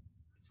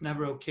it's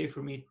never okay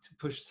for me to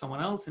push someone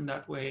else in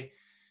that way.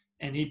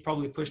 And he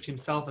probably pushed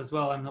himself as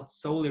well. I'm not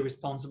solely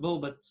responsible,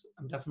 but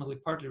I'm definitely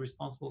partly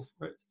responsible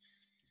for it.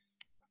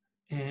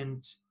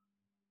 And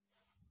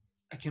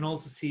I can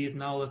also see it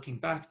now looking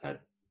back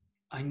that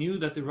I knew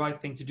that the right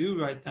thing to do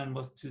right then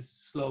was to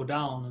slow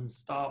down and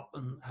stop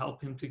and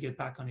help him to get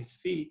back on his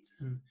feet.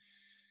 And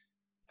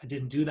I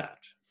didn't do that.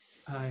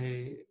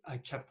 I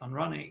kept on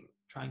running,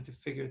 trying to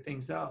figure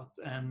things out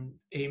and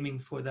aiming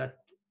for that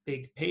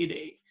big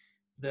payday,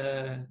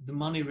 the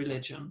money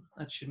religion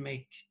that should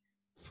make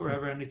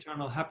forever and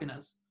eternal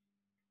happiness.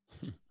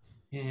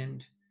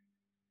 And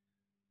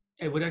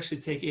it would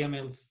actually take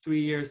Emil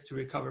 3 years to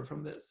recover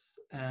from this.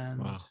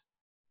 And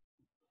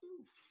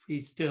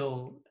he's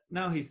still,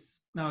 now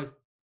he's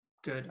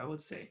good, I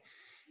would say.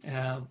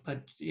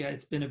 But yeah,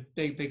 it's been a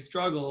big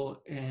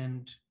struggle.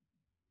 And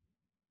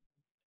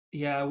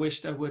yeah, I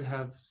wished I would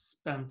have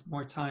spent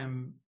more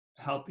time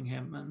helping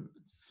him and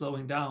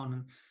slowing down.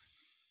 And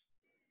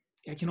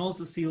I can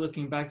also see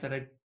looking back that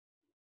I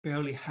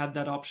barely had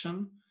that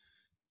option,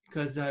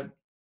 because I'm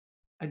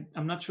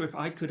not sure if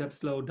I could have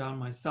slowed down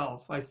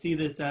myself. I see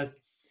this as,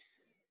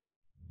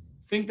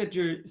 think that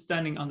you're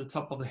standing on the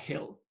top of a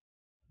hill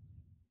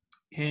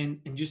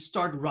and you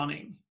start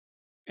running,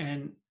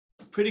 and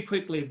pretty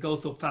quickly it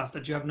goes so fast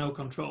that you have no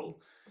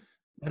control.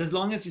 But as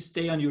long as you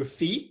stay on your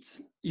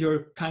feet,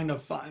 you're kind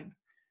of fine.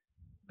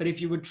 But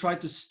if you would try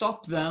to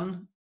stop,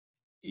 then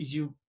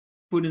you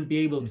wouldn't be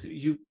able to,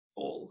 you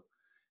fall.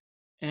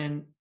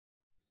 And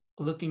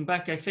looking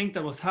back, I think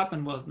that what's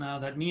happened was now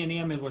that me and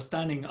Emil were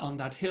standing on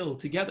that hill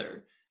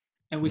together,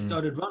 and we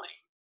started running,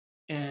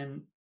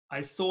 and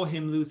I saw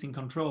him losing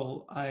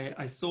control.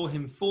 I saw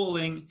him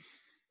falling,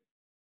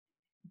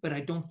 but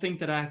I don't think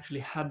that I actually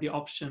had the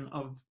option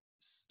of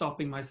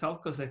stopping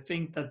myself, because I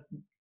think that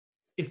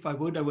if I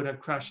would have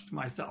crashed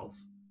myself.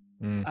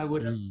 I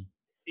would have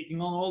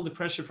taken on all the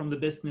pressure from the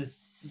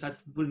business that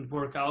wouldn't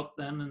work out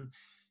then, and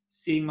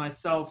seeing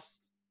myself,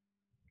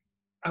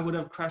 I would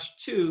have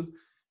crashed too.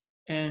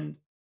 And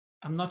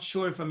I'm not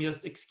sure if I'm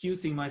just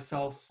excusing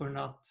myself for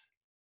not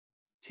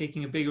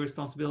taking a bigger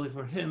responsibility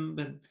for him,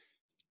 but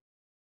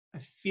I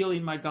feel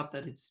in my gut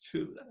that it's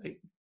true, that I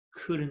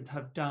couldn't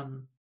have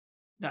done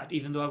that,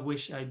 even though I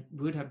wish I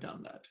would have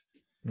done that.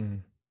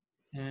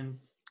 And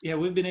yeah,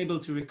 we've been able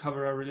to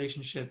recover our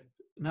relationship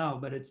now,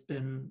 but it's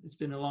been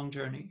a long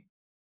journey.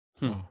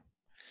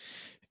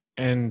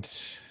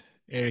 And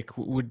Erik,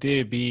 would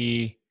there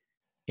be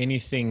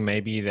anything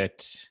maybe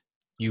that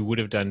you would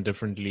have done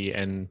differently,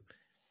 and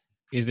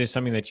is there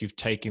something that you've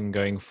taken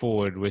going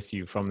forward with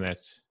you from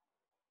that?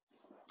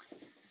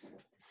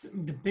 So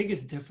the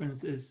biggest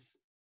difference is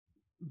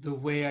the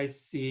way I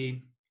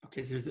see,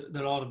 okay, so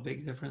there are a lot of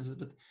big differences,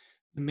 but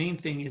the main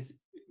thing is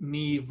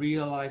me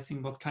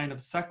realizing what kind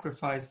of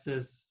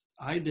sacrifices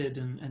I did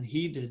and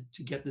he did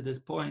to get to this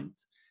point,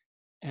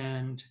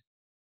 and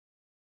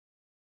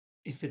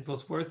if it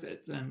was worth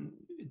it. And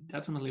it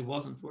definitely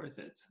wasn't worth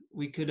it.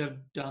 We could have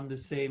done the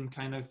same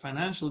kind of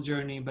financial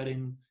journey, but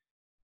in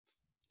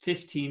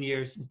 15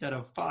 years instead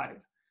of 5,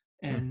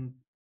 and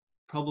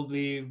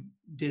probably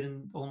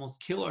didn't almost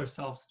kill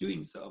ourselves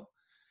doing so.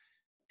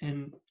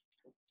 And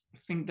I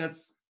think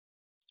that's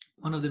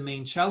one of the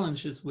main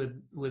challenges with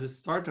a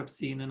startup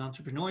scene and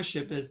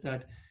entrepreneurship, is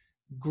that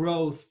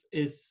growth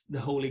is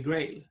the holy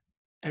grail.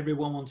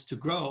 Everyone wants to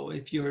grow.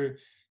 If you're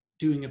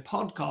doing a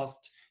podcast,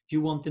 you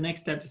want the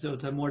next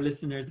episode to have more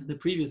listeners than the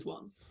previous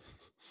ones.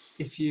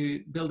 If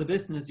you build a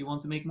business, you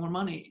want to make more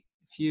money.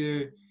 If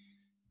you're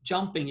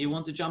jumping, you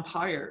want to jump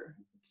higher.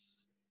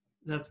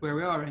 That's where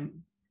we are, and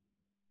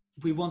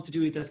we want to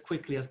do it as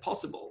quickly as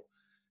possible.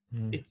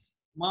 It's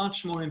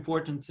much more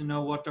important to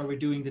know what are we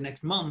doing the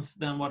next month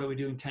than what are we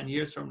doing 10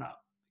 years from now,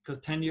 because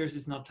 10 years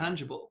is not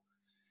tangible.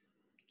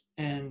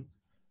 And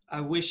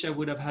I wish I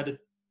would have had a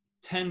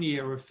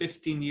 10-year or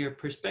 15-year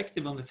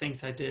perspective on the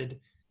things I did,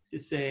 to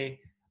say,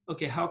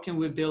 okay, how can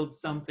we build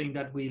something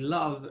that we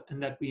love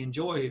and that we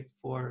enjoy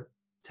for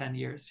 10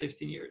 years,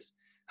 15 years?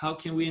 How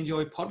can we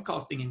enjoy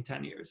podcasting in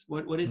 10 years?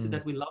 What is it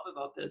that we love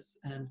about this?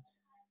 And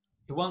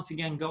once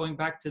again, going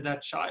back to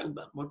that child,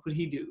 then what would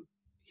he do?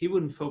 He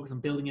wouldn't focus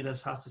on building it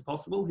as fast as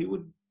possible. He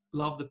would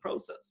love the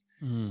process.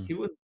 He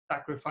wouldn't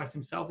sacrifice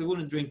himself. He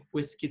wouldn't drink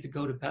whiskey to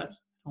go to bed,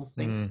 I don't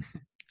think.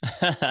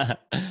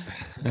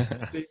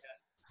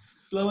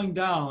 Slowing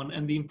down,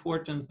 and the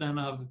importance then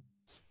of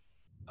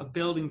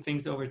building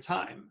things over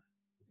time,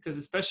 because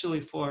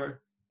especially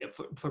for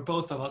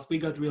both of us, we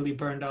got really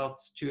burned out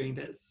during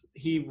this.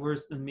 He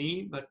worse than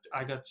me, but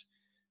I got,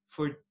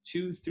 for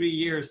 2-3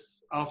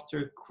 years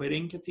after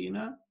quitting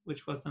Katina,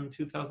 which was in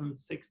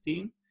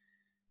 2016,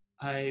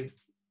 I've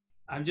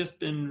just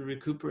been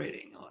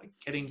recuperating, like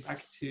getting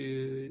back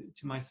to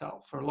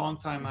myself. For a long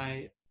time,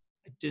 I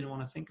didn't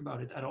want to think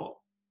about it at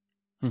all.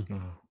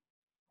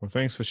 Well,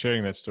 thanks for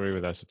sharing that story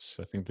with us.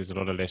 I think there's a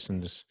lot of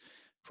lessons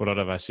for a lot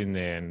of us in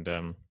there,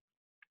 and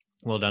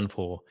well done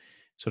for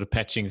sort of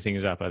patching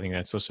things up. I think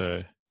that's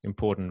also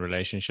important,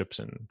 relationships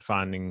and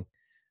finding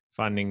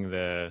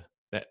the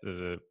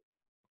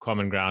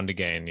common ground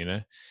again, you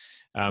know.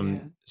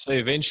 So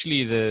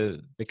eventually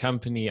the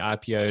company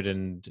IPO'd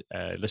and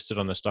listed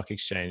on the stock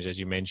exchange, as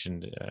you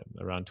mentioned,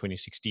 around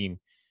 2016.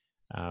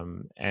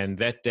 And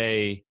that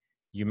day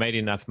you made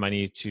enough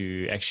money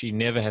to actually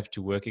never have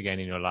to work again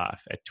in your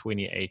life at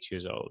 28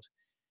 years old.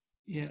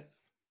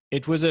 Yes.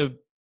 It was a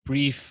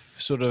brief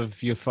sort of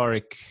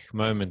euphoric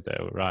moment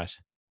though, right?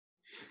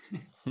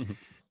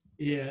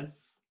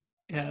 Yes.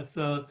 Yeah.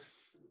 So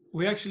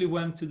we actually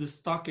went to the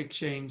stock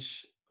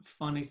exchange,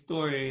 funny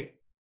story,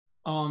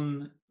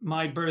 on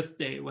my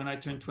birthday when I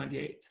turned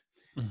 28.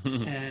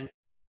 And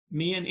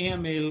me and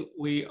Emil,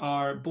 we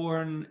are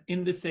born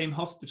in the same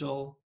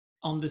hospital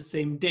on the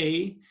same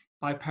day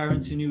by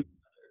parents who knew each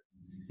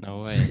other.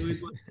 No way. So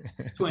it was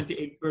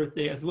 28th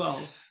birthday as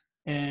well.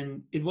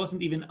 And it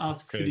wasn't even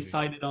us who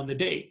decided on the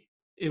day.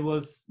 It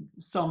was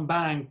some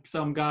bank,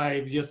 some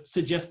guy just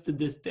suggested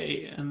this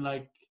day, and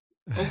like,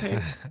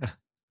 okay.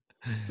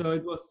 So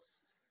it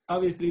was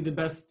obviously the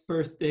best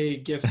birthday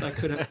gift I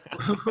could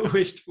have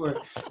wished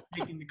for,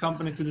 taking the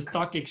company to the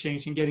stock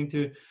exchange and getting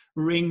to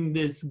ring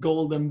this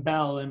golden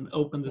bell and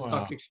open the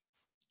stock exchange.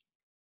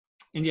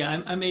 And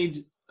yeah, I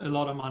made a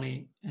lot of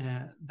money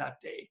that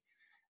day.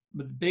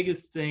 But the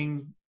biggest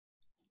thing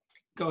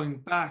going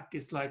back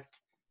is like,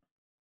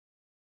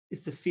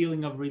 it's a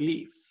feeling of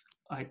relief.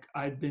 Like,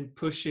 I'd been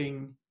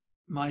pushing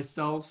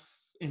myself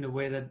in a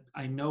way that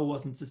I know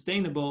wasn't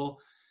sustainable.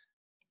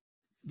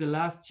 The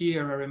last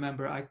year, I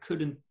remember I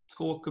couldn't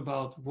talk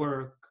about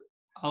work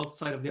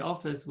outside of the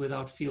office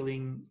without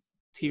feeling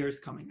tears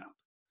coming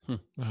up.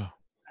 I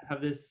have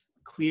this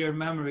clear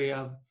memory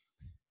of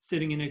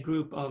sitting in a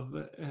group of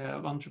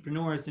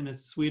entrepreneurs in a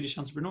Swedish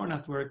entrepreneur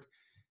network,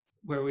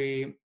 where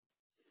we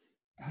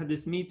had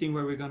this meeting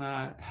where we're going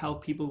to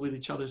help people with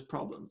each other's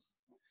problems.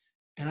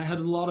 And I had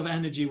a lot of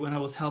energy when I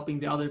was helping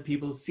the other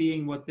people,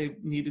 seeing what they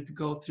needed to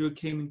go through,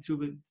 came through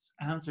with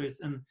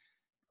answers. And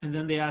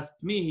then they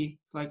asked me,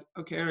 it's like,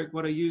 okay, Erik,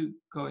 what are you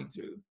going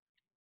through?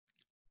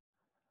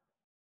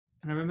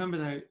 And I remember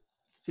that I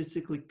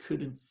physically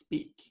couldn't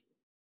speak.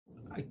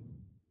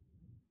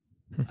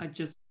 I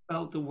just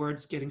felt the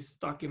words getting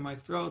stuck in my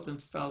throat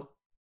and felt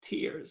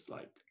tears.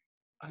 Like,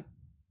 I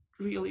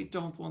really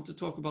don't want to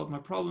talk about my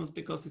problems,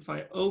 because if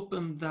I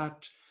open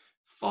that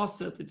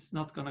faucet, it's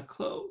not going to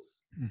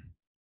close.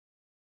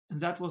 And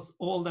that was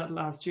all that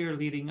last year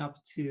leading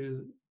up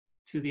to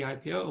the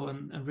IPO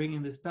and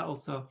ringing this bell.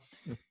 So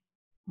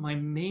my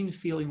main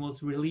feeling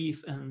was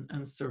relief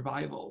and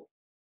survival.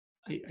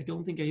 I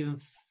don't think I even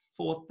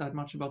thought that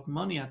much about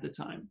money at the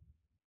time.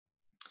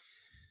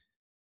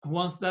 And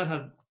once that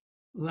had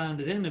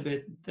landed in a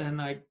bit, then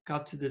I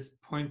got to this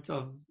point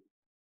of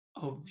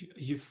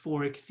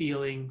euphoric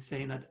feeling,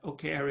 saying that,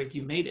 okay, Erik,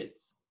 you made it.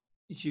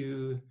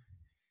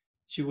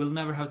 You will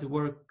never have to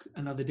work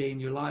another day in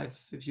your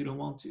life if you don't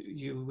want to.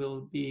 You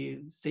will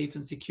be safe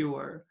and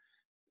secure.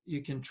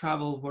 You can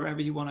travel wherever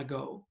you want to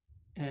go.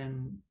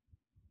 And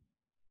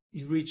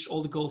you've reached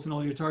all the goals and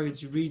all your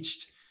targets. You've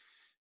reached,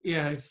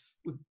 if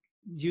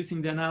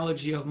using the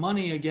analogy of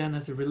money again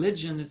as a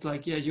religion, it's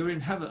like, you're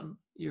in heaven.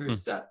 You're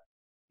set.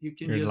 You're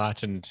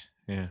enlightened.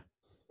 Yeah.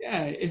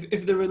 Yeah.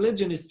 If the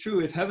religion is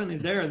true, if heaven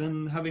is there,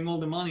 then having all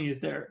the money is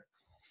there.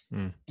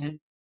 And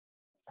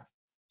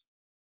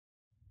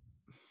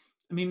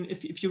I mean,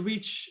 if you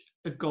reach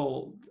a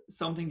goal,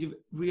 something you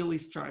really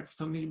strive for,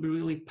 something you'd be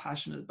really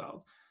passionate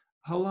about,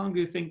 how long do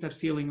you think that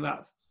feeling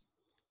lasts?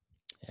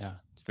 Yeah,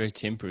 it's very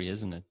temporary,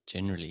 isn't it?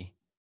 Generally.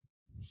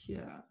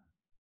 Yeah.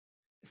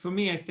 For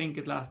me, I think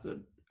it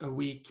lasted a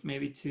week,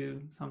 maybe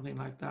 2, something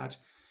like that.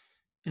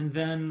 And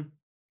then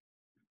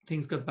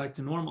things got back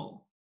to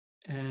normal.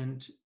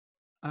 And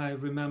I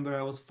remember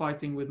I was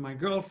fighting with my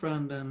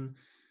girlfriend, and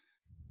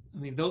I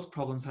mean, those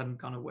problems hadn't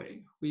gone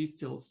away. We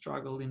still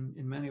struggled in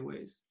many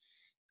ways.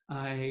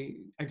 I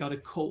got a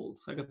cold.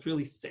 I got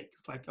really sick.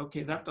 It's like,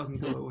 okay, that doesn't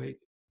go away.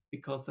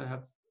 because I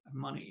have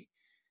money.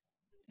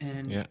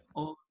 And Yeah.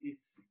 all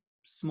these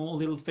small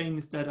little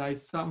things that I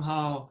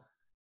somehow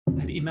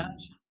had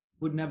imagined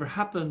would never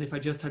happen if I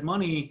just had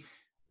money,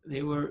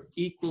 they were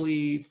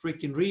equally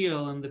freaking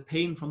real, and the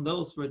pain from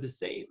those were the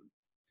same.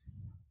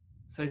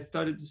 So I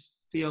started to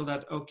feel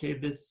that, okay,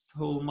 this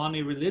whole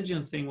money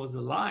religion thing was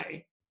a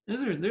lie.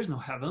 There's no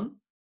heaven.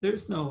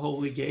 There's no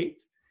holy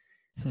gate.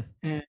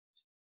 And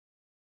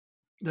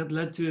that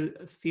led to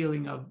a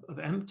feeling of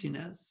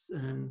emptiness.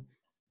 And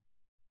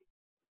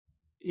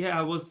yeah,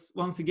 I was,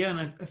 once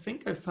again, I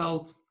think I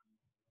felt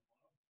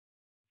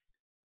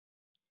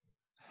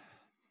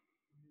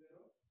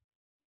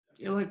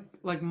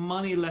like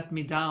money let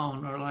me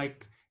down, or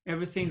like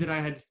everything that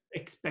I had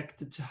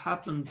expected to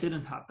happen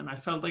didn't happen. I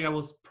felt like I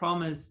was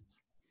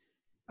promised,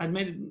 I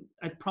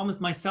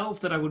promised myself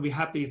that I would be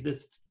happy if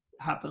this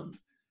happened,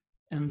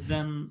 and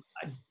then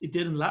it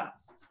didn't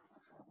last.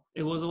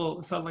 It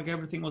felt like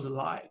everything was a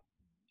lie.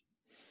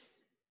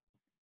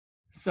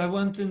 So I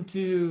went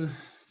into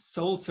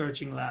soul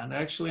searching land.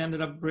 I actually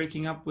ended up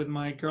breaking up with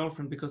my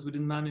girlfriend because we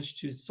didn't manage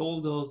to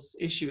solve those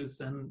issues.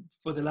 And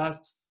for the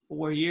last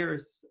 4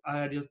 years, I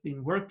had just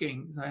been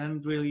working. So I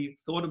hadn't really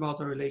thought about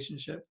our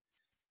relationship.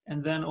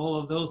 And then all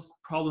of those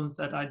problems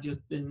that I'd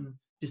just been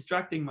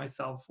distracting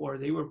myself for,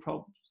 they were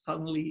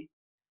suddenly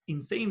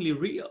insanely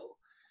real.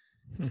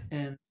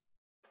 And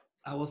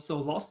I was so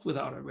lost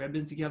without her. We had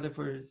been together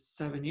for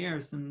 7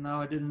 years, and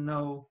now I didn't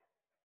know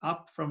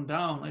up from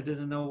down. I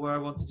didn't know where I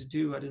wanted to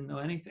do. I didn't know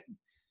anything.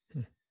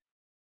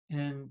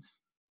 And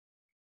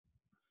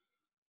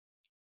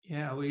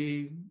yeah,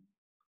 I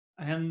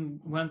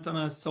went on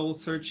a soul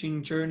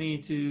searching journey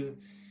to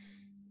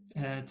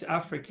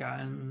Africa,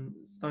 and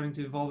starting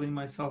to involving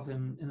myself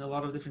in a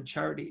lot of different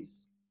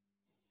charities.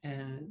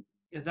 And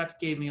that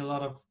gave me a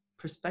lot of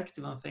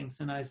perspective on things.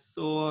 And I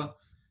saw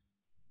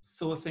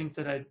things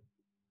that I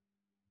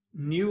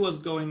knew was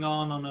going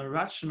on a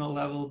rational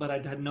level, but I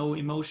had no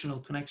emotional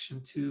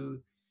connection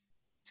to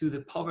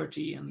the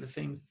poverty and the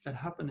things that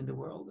happen in the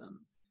world, and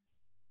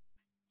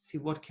see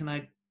what can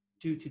I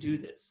do to do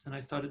this. And I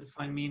started to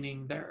find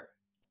meaning there.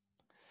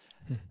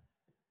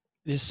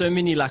 There's so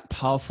many like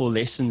powerful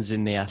lessons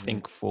in there, I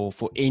think, for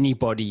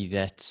anybody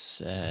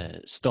that's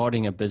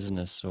starting a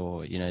business,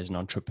 or, you know, is an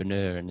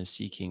entrepreneur and is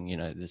seeking, you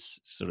know, this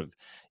sort of,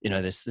 you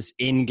know, this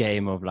end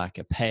game of like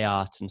a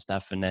payout and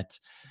stuff. And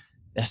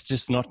that's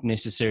just not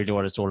necessarily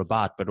what it's all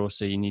about, but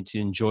also you need to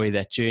enjoy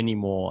that journey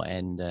more,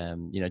 and,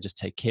 you know, just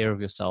take care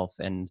of yourself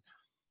and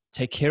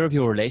take care of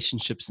your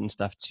relationships and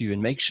stuff too.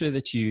 And make sure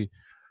that you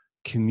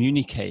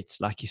communicate.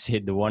 Like you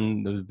said,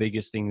 the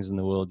biggest things in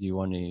the world you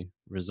want to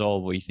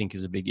resolve, or you think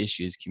is a big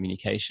issue, is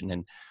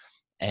communication.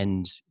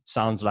 And it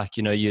sounds like,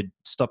 you know, you'd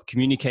stop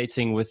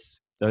communicating with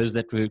those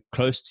that were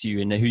close to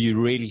you and who you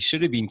really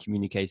should have been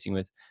communicating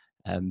with,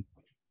 and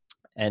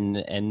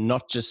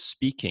not just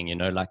speaking, you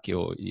know, like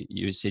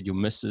you said, your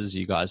missus,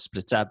 you guys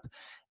split up.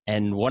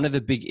 And one of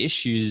the big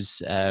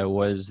issues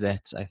was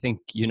that I think,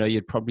 you know,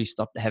 you'd probably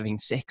stopped having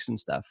sex and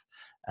stuff.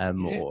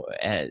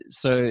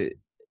 So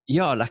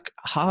yeah, like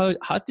how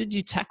did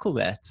you tackle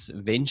that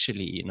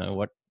eventually? You know,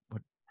 what?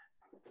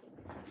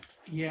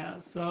 Yeah,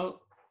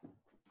 so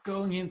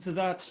going into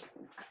that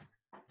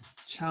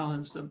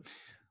challenge, so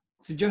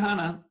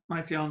Johanna,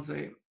 my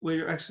fiance,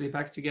 we're actually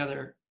back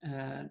together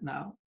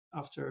now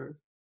after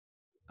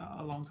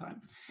a long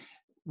time.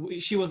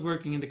 She was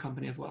working in the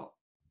company as well,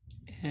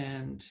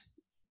 and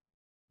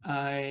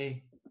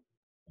I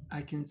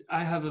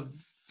have a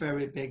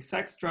very big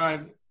sex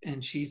drive,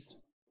 and she's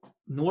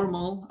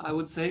normal, I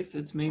would say. So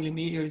it's mainly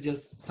me, or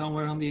just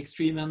somewhere on the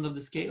extreme end of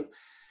the scale.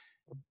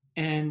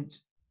 And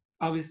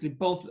obviously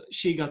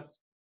she got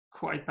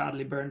quite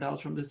badly burned out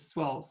from this as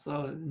well.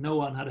 So no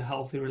one had a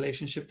healthy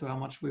relationship to how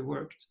much we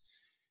worked.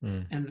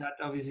 And that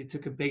obviously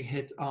took a big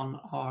hit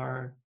on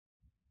our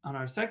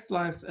sex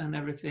life and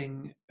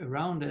everything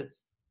around it.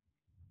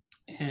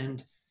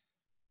 And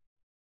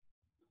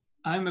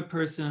I'm a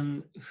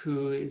person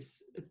who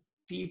is in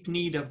deep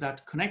need of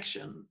that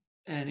connection.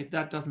 And if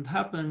that doesn't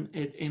happen,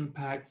 it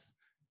impacts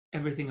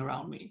everything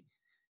around me.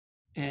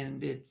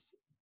 And it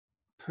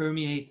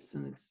permeates,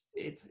 and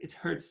it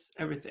hurts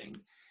everything.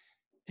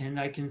 And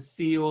I can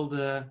see all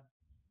the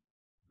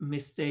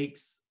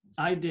mistakes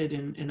I did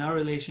in our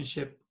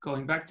relationship,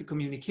 going back to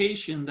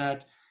communication,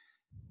 that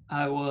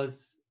I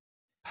was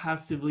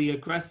passively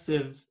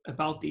aggressive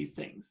about these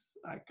things.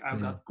 Like I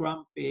got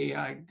grumpy,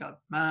 I got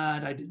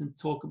mad, I didn't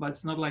talk about it.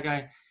 It's not like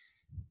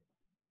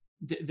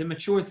the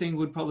mature thing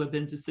would probably have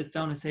been to sit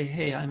down and say,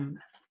 hey, I'm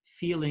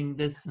feeling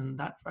this and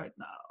that right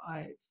now.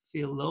 I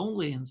feel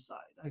lonely inside.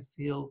 I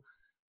feel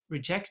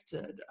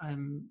rejected. I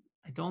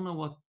don't know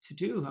what to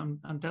do.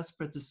 I'm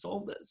desperate to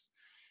solve this.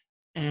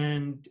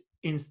 And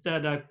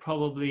instead, I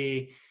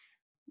probably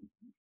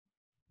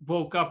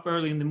woke up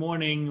early in the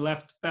morning,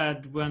 left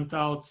bed, went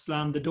out,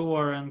 slammed the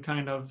door, and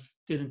kind of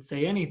didn't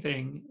say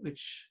anything,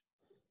 which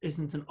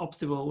isn't an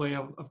optimal way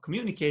of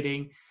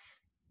communicating.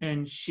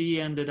 And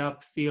she ended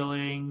up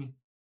feeling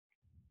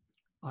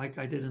like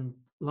I didn't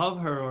love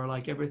her, or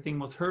like everything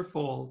was her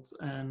fault.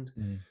 And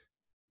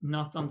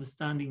not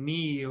understanding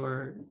me,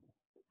 or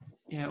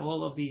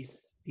all of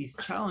these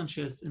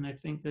challenges. And I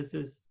think this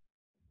is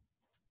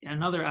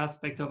another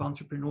aspect of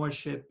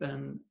entrepreneurship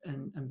and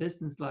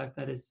business life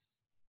that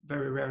is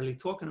very rarely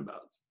talking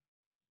about.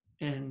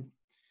 And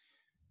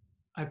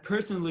I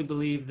personally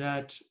believe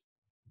that,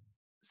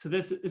 so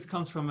this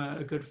comes from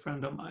a good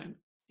friend of mine.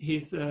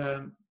 He's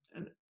a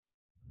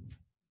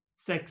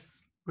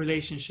sex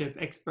relationship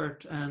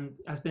expert and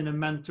has been a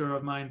mentor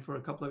of mine for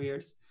a couple of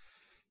years.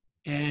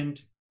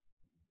 And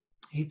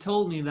he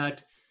told me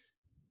that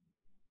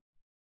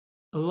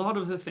a lot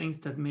of the things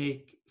that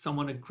make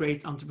someone a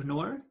great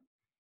entrepreneur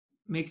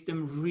makes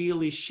them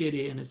really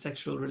shitty in a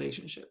sexual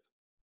relationship.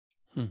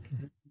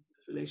 And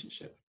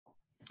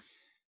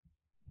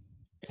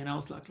I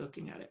was like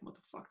looking at it, what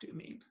the fuck do you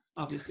mean?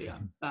 Obviously,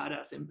 I'm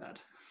badass in bed.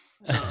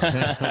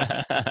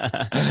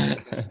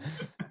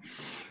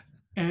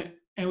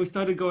 And we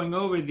started going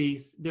over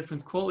these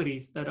different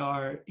qualities that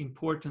are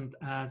important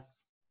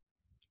as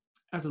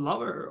a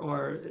lover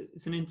or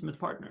as an intimate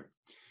partner.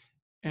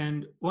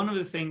 And one of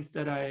the things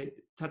that I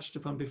touched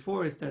upon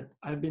before is that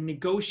I've been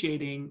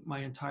negotiating my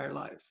entire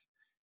life.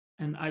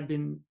 And I've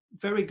been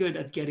very good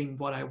at getting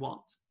what I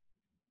want.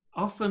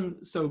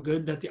 Often so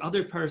good that the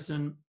other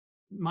person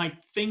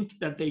might think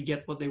that they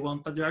get what they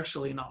want, but they're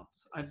actually not.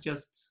 I've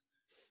just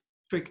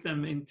tricked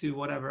them into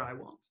whatever I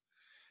want.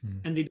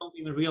 And they don't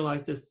even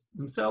realize this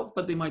themselves,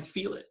 but they might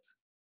feel it,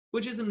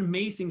 which is an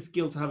amazing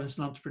skill to have as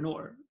an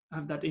entrepreneur,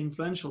 have that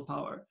influential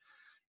power.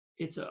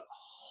 It's a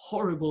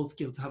horrible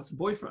skill to have as a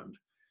boyfriend,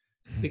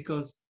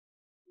 because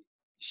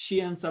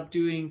she ends up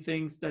doing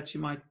things that she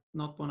might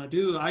not want to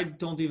do. I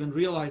don't even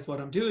realize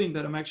what I'm doing,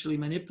 but I'm actually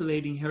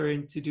manipulating her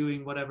into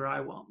doing whatever I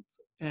want.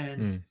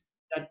 And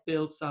that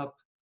builds up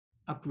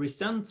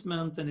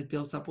resentment, and it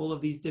builds up all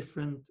of these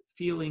different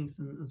feelings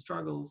and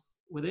struggles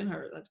within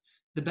her, that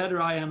the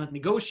better I am at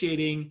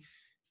negotiating,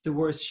 the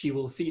worse she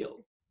will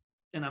feel.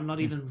 And I'm not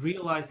even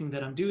realizing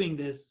that I'm doing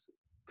this,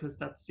 because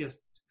that's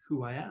just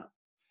who I am.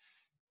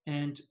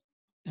 And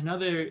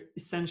another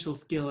essential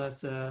skill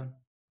as an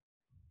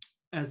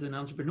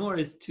entrepreneur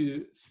is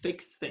to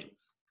fix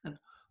things. And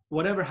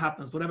whatever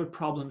happens, whatever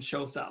problem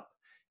shows up,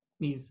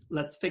 means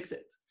let's fix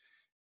it.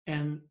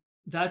 And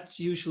that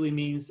usually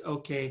means,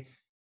 okay,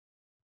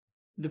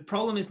 the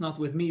problem is not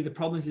with me, the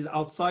problem is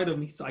outside of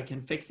me, so I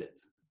can fix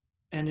it.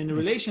 And in a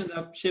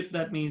relationship,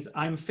 that means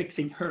I'm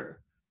fixing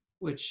her,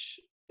 which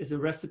is a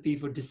recipe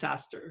for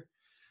disaster.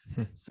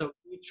 So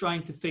we're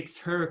trying to fix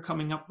her,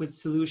 coming up with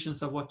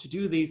solutions of what to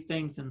do these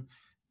things, and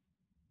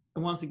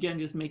once again,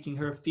 just making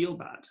her feel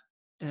bad.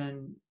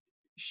 And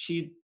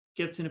she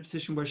gets in a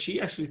position where she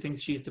actually thinks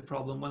she's the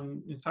problem,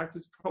 when in fact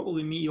it's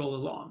probably me all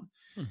along.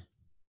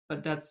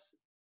 But that's,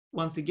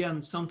 once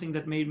again, something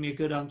that made me a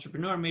good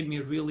entrepreneur, made me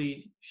a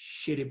really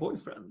shitty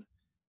boyfriend,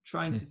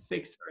 trying to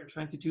fix her and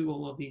trying to do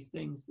all of these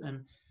things.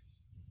 And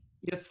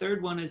the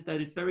third one is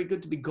that it's very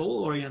good to be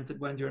goal-oriented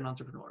when you're an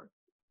entrepreneur.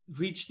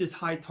 Reach these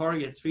high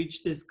targets,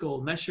 reach this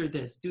goal, measure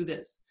this, do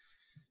this.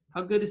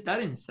 How good is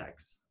that in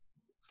sex?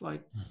 It's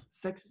like,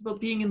 sex is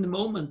about being in the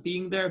moment,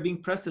 being there,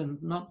 being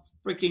present, not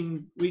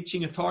freaking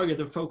reaching a target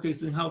or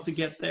focusing how to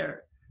get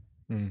there.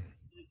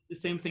 It's the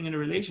same thing in a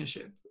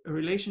relationship. A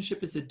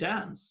relationship is a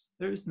dance.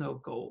 There is no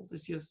goal.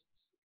 It's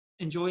just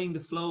enjoying the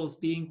flows,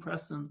 being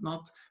present,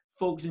 not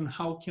focusing on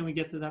how can we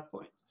get to that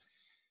point.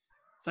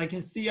 So I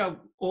can see how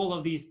all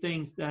of these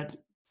things that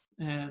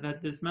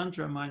this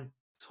mentor of mine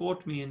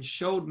taught me and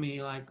showed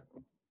me, like,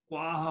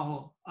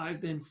 wow,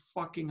 I've been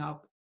fucking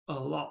up a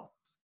lot.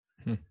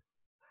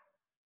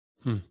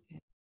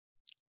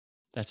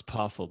 That's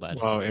powerful, bud.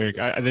 Wow, Erik,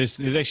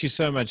 there's actually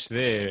so much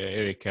there,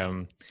 Erik.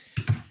 I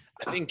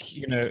think,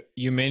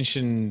 you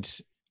mentioned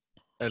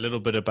a little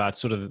bit about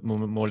sort of more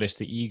or less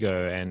the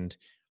ego, and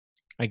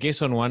I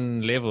guess on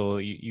one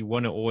level you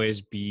want to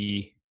always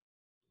be,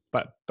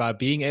 but by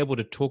being able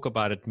to talk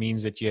about it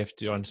means that you have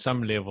to, on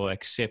some level,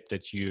 accept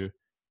that you're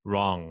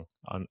wrong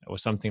or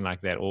something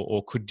like that,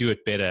 or could do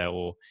it better,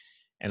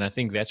 and I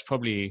think that's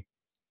probably,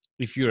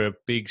 if you're a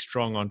big,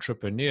 strong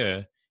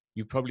entrepreneur,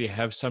 you probably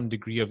have some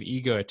degree of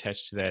ego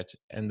attached to that.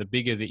 And the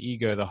bigger the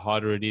ego, the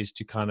harder it is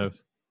to kind of,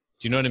 do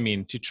you know what I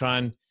mean? To try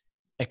and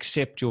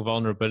accept your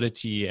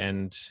vulnerability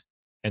and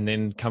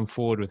then come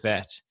forward with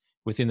that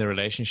within the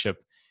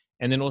relationship.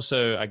 And then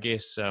also, I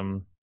guess,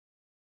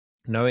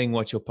 knowing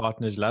what your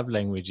partner's love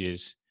language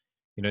is.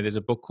 There's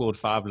a book called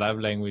 5 Love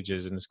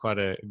Languages, and it's quite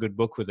a good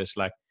book with this.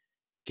 Like,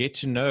 get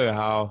to know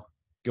how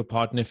your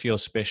partner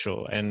feels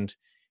special. And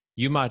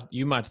you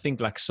might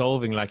think like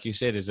solving, like you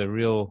said, is a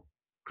real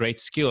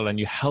great skill and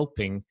you're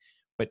helping,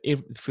 but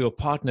if for your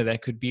partner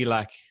that could be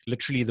like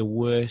literally the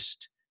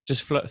worst,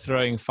 just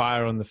throwing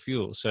fire on the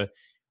fuel. So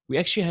we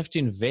actually have to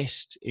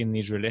invest in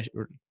these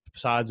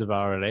sides of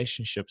our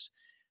relationships.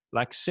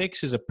 Like,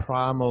 sex is a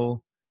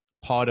primal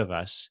part of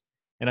us,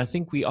 and I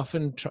think we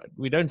often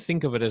we don't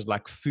think of it as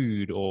like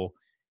food or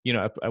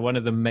one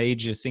of the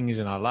major things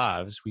in our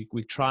lives.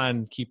 We try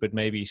and keep it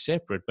maybe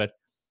separate, but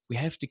we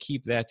have to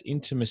keep that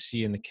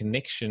intimacy and the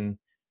connection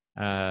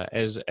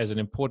as an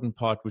important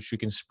part, which we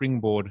can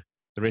springboard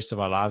the rest of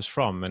our lives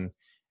from. And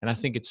I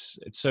think it's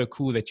so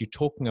cool that you're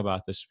talking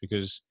about this,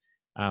 because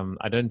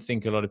I don't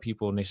think a lot of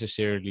people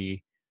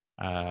necessarily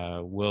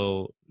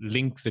will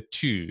link the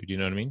two. Do you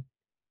know what I mean?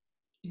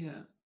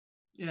 Yeah.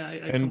 Yeah,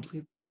 I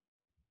completely.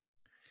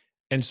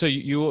 And so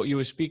you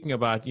were speaking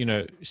about,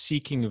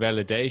 seeking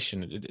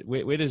validation.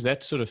 Where does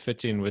that sort of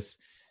fit in with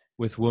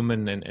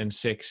women and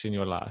sex in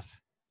your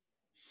life?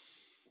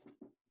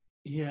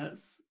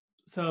 Yes.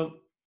 So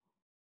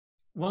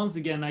once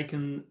again, I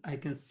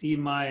can see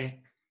my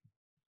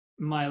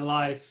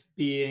life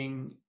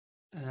being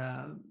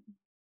a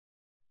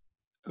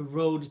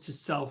road to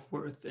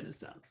self-worth in a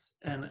sense,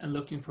 and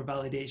looking for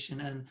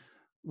validation. And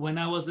when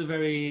I was a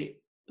very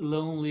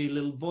lonely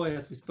little boy,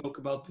 as we spoke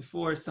about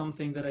before,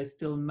 something that I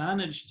still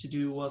managed to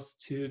do was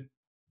to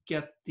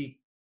get the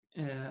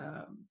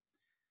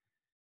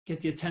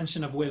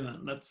attention of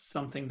women. That's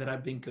something that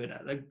I've been good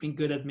at. I've been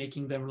good at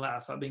making them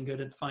laugh. I've been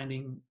good at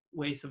finding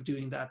ways of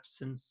doing that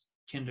since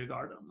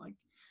kindergarten. Like,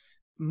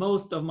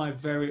 most of my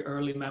very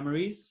early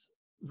memories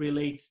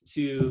relates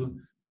to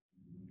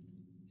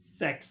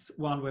sex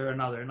one way or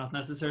another, not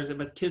necessarily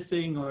but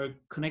kissing or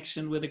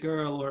connection with a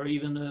girl or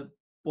even a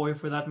boy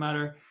for that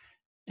matter,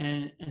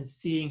 and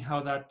seeing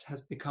how that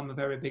has become a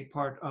very big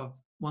part of,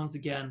 once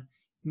again,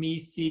 me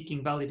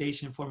seeking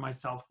validation for my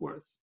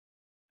self-worth.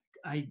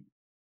 I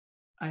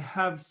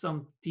have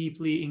some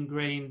deeply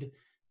ingrained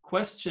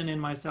question in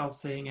myself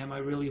saying, am I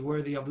really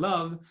worthy of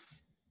love?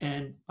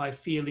 And by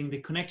feeling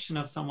the connection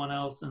of someone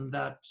else and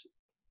that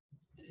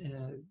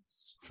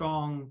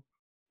strong,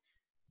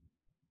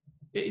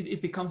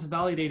 it becomes a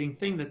validating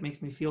thing that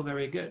makes me feel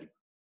very good.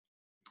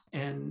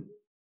 And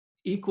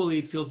equally,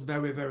 it feels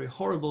very, very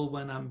horrible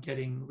when I'm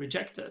getting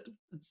rejected.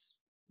 It's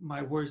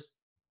my worst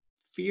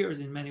fears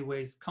in many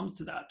ways comes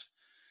to that,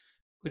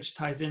 which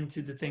ties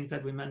into the things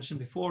that we mentioned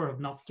before of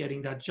not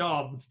getting that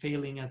job,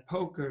 failing at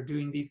poker,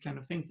 doing these kind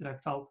of things, that I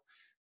felt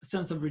a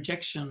sense of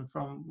rejection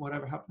from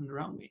whatever happened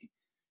around me.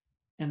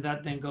 And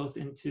that then goes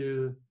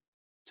into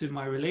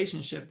my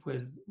relationship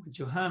with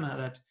Johanna,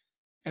 that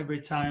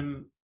every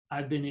time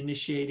I've been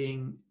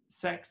initiating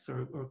sex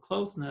or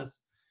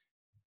closeness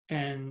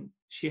and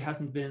she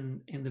hasn't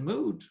been in the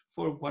mood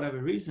for whatever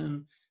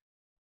reason,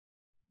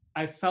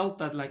 I felt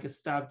that like a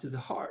stab to the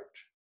heart.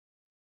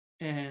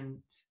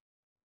 And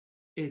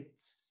it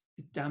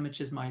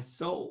damages my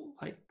soul.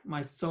 Like,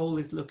 my soul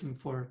is looking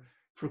for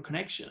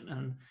connection.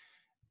 And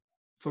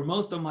for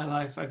most of my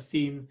life, I've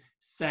seen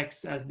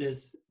sex as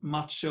this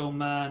macho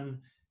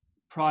man,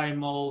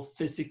 primal,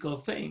 physical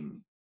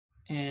thing.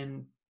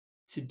 And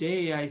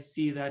today I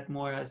see that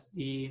more as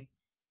the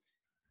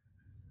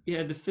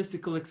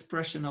physical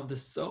expression of the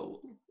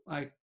soul.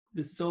 Like,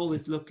 the soul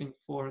is looking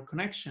for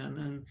connection,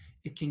 and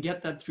it can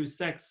get that through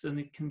sex, and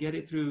it can get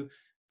it through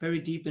very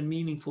deep and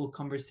meaningful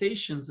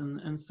conversations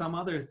and some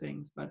other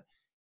things. But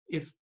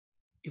if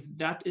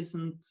that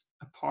isn't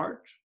a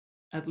part,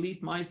 at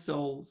least my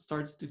soul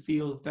starts to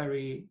feel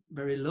very,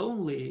 very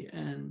lonely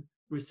and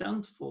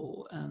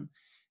resentful,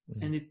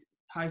 and it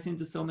ties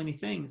into so many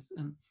things.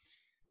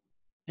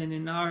 And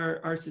in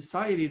our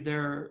society,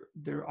 there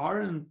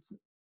aren't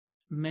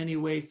many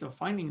ways of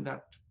finding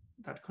that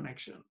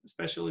connection,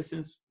 especially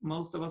since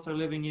most of us are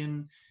living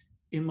in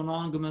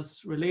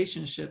monogamous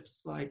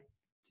relationships. Like,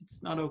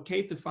 it's not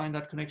okay to find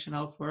that connection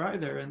elsewhere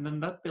either, and then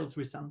that builds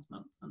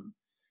resentment. And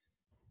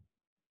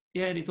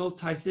and it all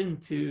ties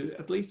into,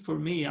 at least for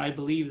me, I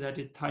believe that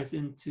it ties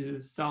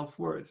into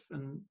self-worth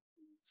and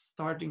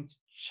starting to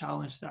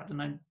challenge that,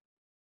 and I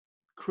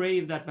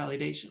crave that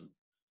validation.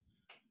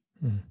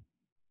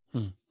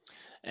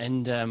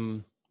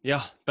 And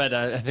yeah, but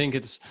I think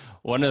it's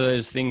one of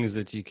those things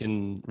that you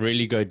can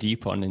really go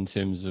deep on in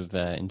terms of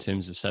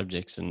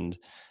subjects, and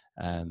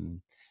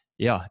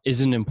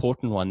is an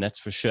important one, that's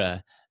for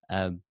sure.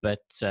 But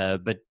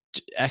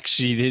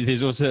actually,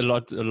 there's also a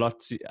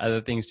lot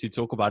other things to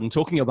talk about. And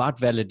talking about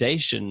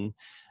validation,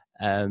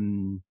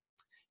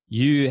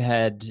 you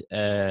had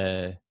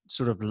a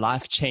sort of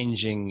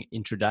life-changing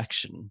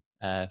introduction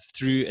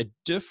through a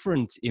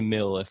different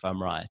Emil, if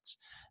I'm right.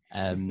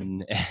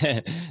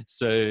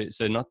 So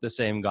not the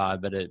same guy,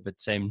 but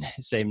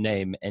same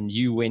name. And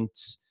you were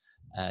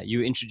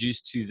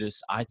introduced to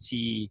this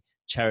IT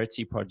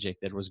charity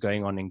project that was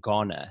going on in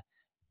Ghana,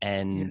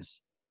 and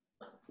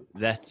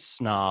that's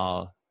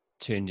now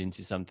turned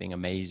into something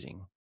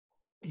amazing.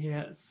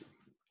 Yes.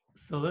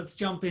 So let's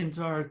jump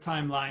into our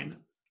timeline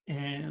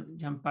and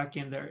jump back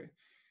in there.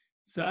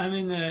 So I'm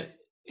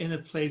in a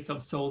place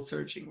of soul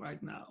searching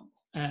right now,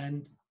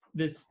 and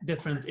this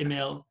different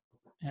Emil,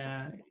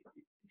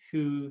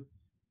 who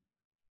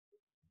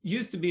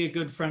used to be a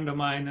good friend of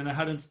mine, and I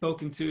hadn't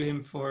spoken to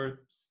him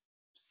for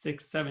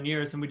 6-7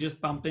 years, and we just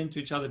bumped into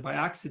each other by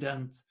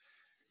accident.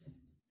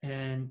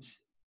 And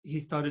he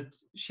started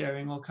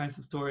sharing all kinds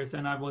of stories,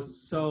 and I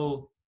was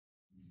so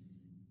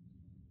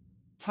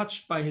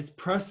touched by his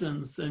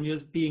presence and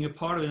just being a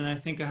part of it. And I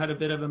think I had a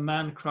bit of a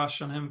man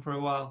crush on him for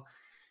a while.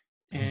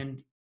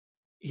 And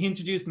he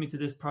introduced me to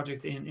this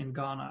project in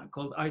Ghana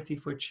called IT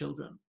for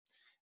Children,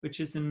 which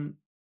is a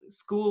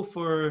school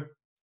for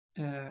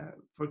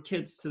for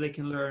kids so they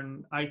can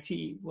learn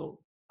IT. Well,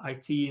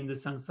 IT in the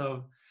sense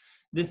of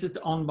this is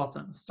the on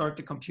button, start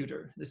the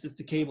computer. This is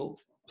the cable,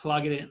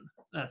 plug it in.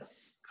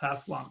 That's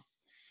class 1.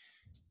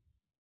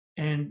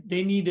 And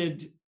they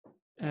needed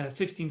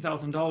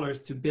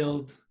 $15,000 to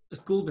build a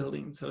school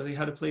building, so they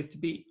had a place to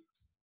be.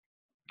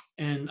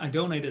 And I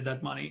donated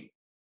that money,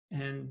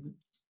 and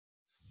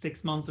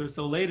 6 months or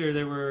so later,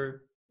 they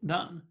were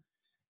done.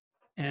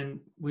 And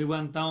we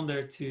went down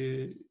there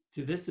to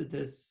visit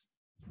this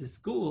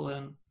school,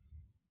 and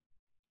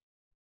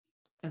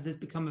this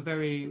became a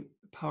very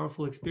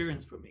powerful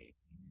experience for me.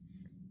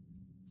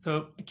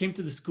 So I came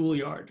to the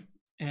schoolyard,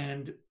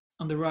 and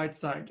on the right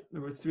side,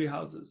 there were 3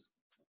 houses.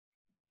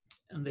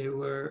 And they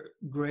were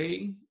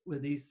gray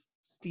with these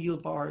steel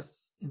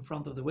bars in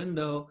front of the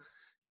window,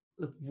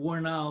 looked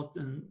worn out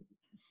and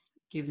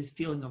gave this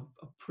feeling of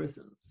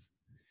prisons.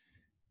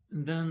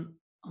 And then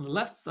on the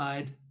left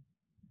side,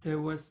 there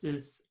was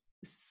this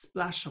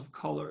splash of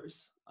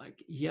colors,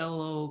 like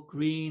yellow,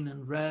 green,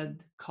 and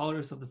red,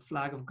 colors of the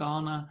flag of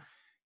Ghana.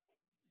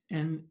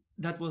 And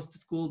that was the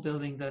school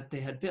building that they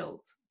had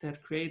built, they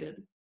had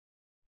created.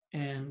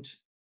 And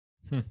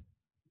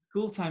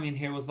school time in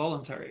here was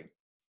voluntary.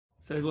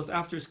 So it was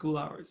after school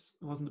hours.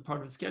 It wasn't a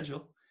part of the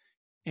schedule.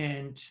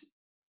 And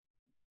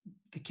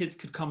the kids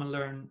could come and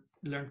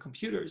learn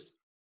computers.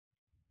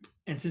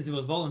 And since it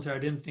was voluntary, I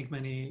didn't think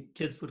many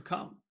kids would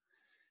come.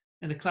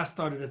 And the class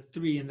started at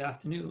 3 in the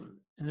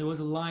afternoon. And there was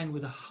a line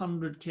with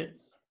 100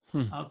 kids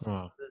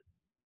outside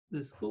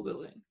the school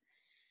building.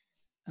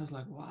 I was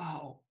like,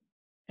 wow.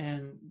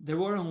 And there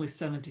were only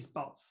 70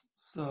 spots.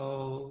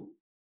 So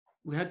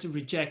we had to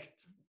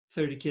reject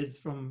 30 kids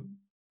from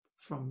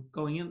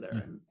going in there.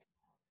 And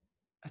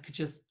I could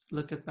just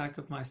look back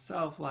at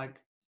myself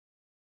like,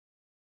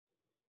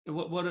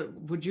 what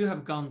would you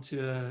have gone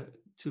to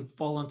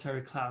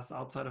voluntary class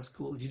outside of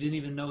school? You didn't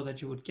even know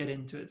that you would get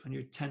into it when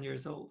you're 10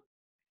 years old.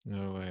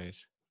 No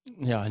ways.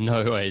 Yeah,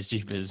 no ways,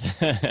 jeepers.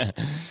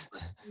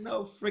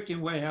 No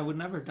freaking way. I would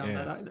never have done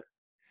that either.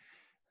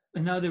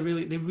 And now they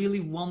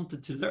really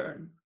wanted to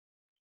learn.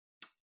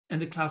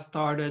 And the class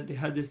started. They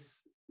had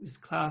this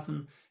class,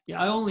 and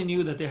I only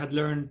knew that they had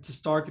learned to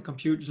start the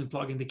computers and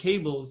plug in the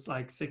cables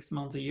like 6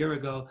 months, a year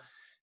ago.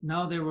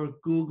 Now they were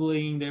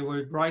Googling, they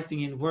were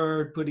writing in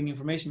Word, putting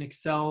information in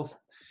Excel,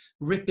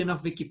 ripping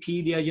off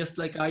Wikipedia just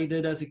like I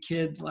did as a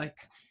kid. Like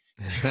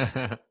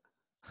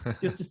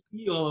just to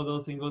see all of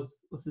those things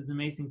was this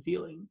amazing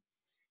feeling.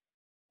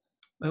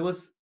 But it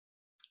was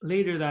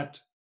later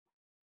that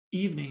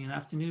evening and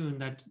afternoon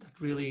that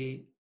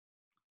really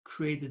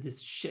created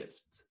this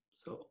shift.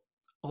 So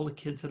all the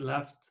kids had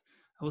left.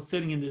 I was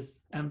sitting in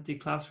this empty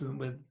classroom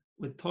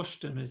with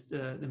Torsten, who's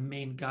the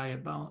main guy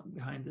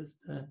behind this.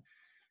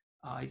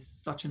 He's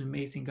such an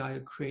amazing guy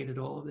who created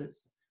all of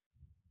this.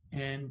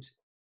 And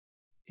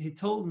he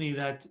told me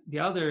that the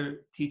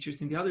other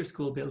teachers in the other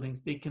school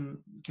buildings, they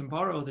can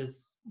borrow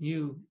this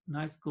new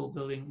nice school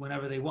building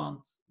whenever they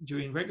want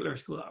during regular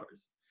school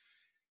hours.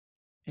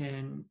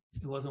 And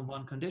it was on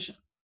one condition.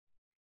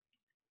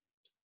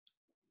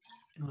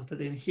 It was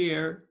that in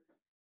here,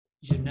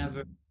 you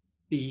never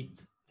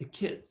beat the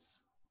kids.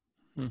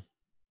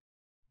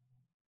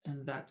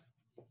 And that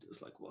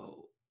was like,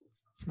 whoa,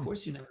 of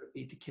course you never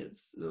beat the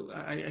kids. So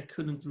I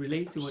couldn't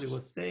relate to what he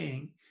was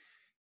saying.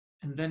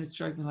 And then it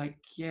struck me like,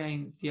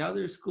 in the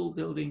other school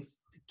buildings,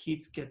 the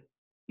kids get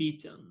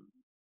beaten.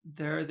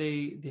 There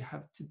they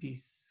have to be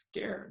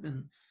scared.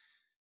 And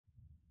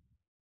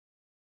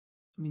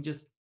I mean,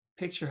 just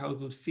picture how it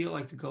would feel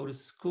like to go to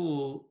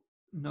school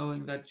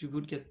knowing that you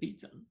would get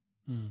beaten.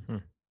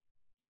 And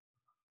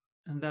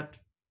that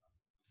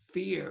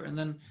fear, and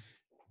then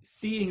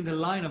seeing the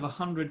line of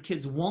 100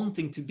 kids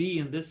wanting to be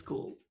in this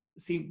school,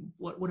 see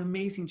what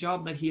amazing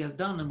job that he has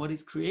done and what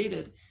he's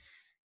created.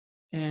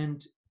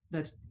 And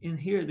that in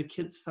here, the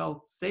kids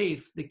felt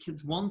safe. The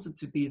kids wanted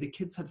to be, the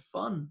kids had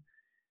fun.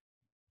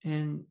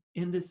 And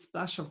in this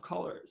splash of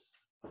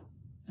colors,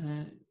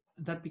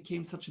 that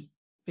became such a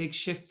big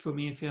shift for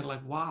me. I feel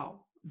like,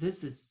 wow,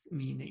 this is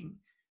meaning.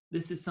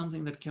 This is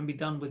something that can be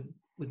done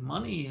with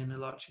money in a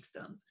large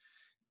extent.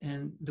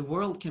 And the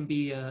world can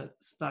be a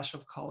splash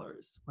of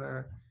colors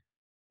where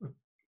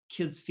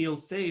kids feel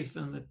safe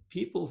and that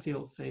people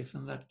feel safe,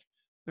 and that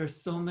there's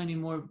so many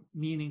more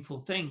meaningful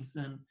things.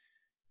 And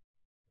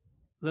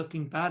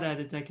looking back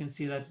at it, I can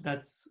see that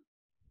that's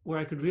where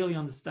I could really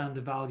understand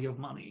the value of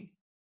money.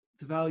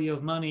 The value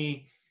of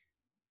money,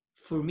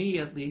 for me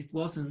at least,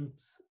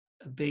 wasn't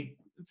a big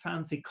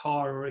fancy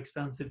car or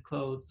expensive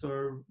clothes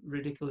or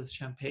ridiculous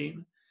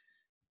champagne.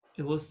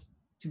 It was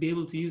to be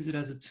able to use it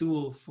as a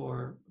tool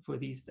for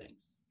these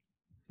things.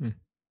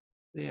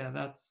 It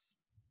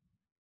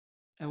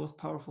was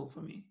powerful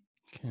for me.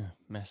 Yeah,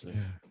 massive.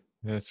 Yeah,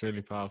 that's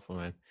really powerful,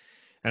 man.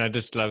 And I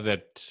just love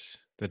that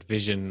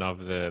vision of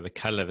the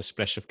color, the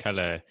splash of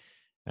color.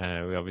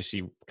 We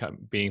obviously,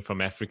 being from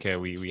Africa,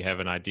 we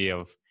have an idea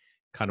of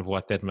kind of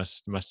what that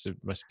must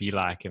be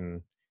like,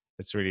 and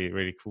it's really,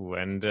 really cool.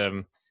 And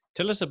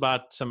tell us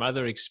about some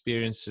other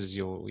experiences,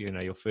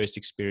 your first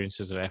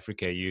experiences of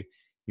Africa. You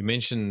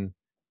mentioned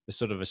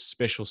sort of a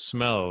special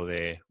smell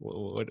there.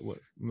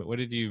 What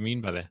did you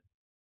mean by that?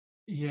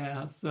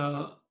 Yeah,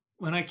 so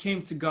when I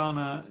came to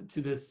Ghana,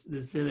 to this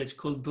village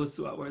called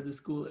Busua, where the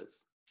school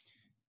is,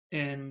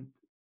 and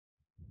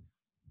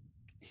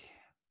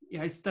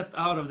yeah, I stepped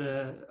out of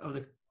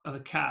a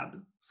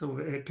cab. So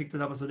I picked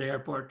it up at the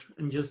airport,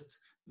 and just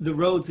the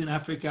roads in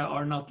Africa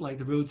are not like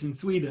the roads in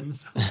Sweden.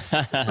 So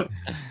it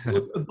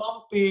was a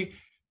bumpy,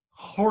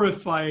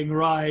 horrifying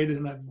ride,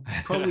 and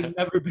I've probably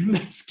never been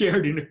that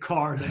scared in a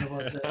car than I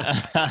was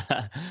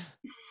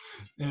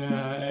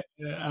there.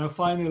 And I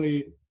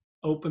finally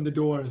opened the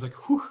door. I was like,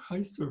 whew,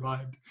 I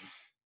survived.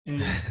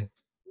 And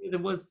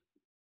it was,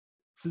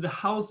 so the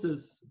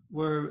houses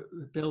were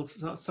built,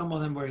 some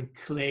of them were in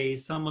clay,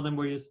 some of them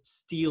were just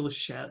steel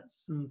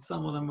sheds, and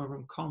some of them were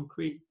from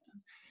concrete.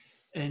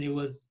 And it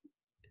was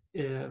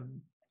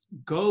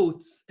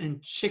goats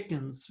and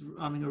chickens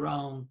running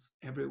around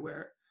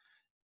everywhere,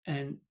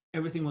 and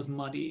everything was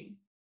muddy.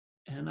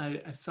 And I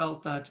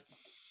felt that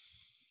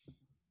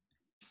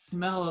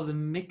smell of the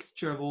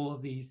mixture of all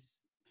of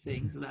these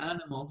things, the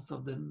animals,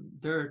 of the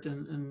dirt,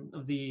 and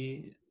of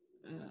the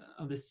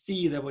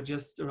sea that were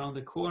just around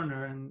the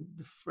corner, and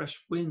the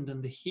fresh wind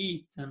and the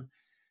heat, and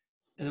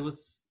there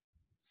was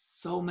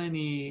so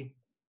many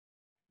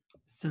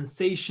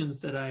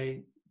sensations that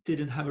I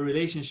didn't have a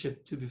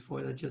relationship to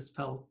before, that just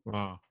felt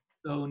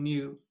so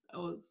new. It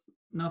was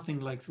nothing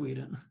like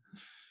Sweden.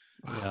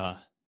 Yeah,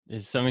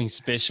 there's something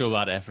special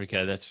about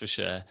Africa, that's for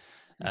sure.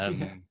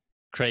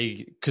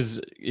 Craig, because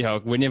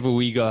whenever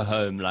we go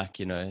home, like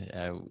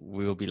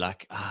we'll be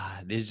like,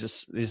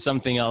 there's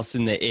something else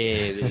in the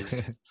air. There's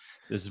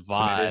this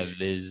vibe.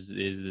 There's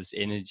this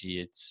energy.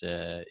 It's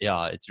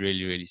it's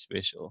really, really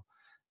special.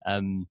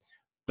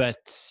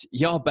 But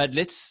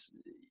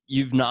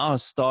you've now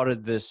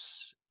started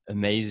this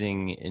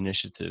amazing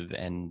initiative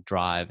and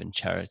drive and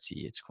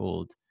charity. It's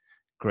called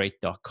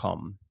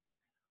Great.com.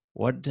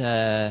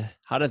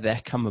 How did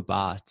that come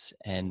about,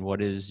 and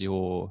what is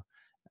your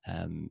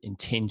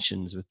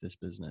intentions with this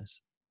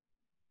business?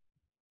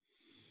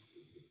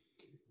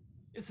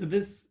 So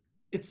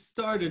it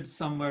started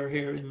somewhere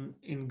here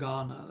in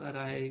Ghana, that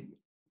I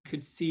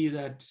could see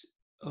that,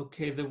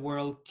 okay, the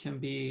world can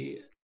be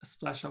a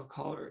splash of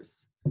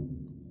colors.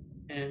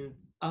 And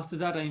after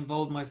that, I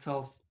involved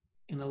myself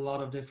in a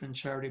lot of different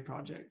charity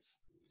projects,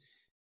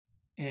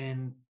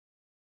 and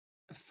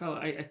I felt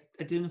I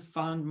didn't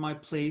find my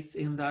place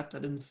in that. I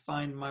didn't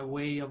find my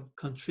way of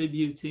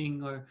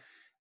contributing, or,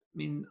 I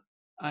mean,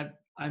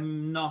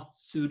 I'm not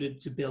suited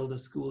to build a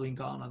school in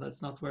Ghana.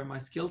 That's not where my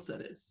skill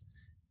set is,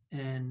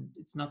 and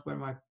it's not where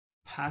my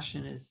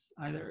passion is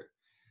either.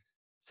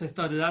 So I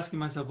started asking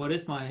myself, what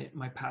is my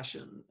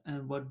passion,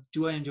 and what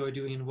do I enjoy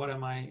doing, and what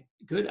am I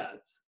good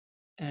at?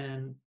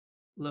 And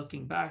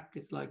looking back,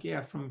 it's like,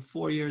 from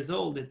 4 years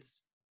old,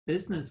 it's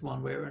business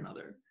one way or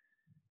another.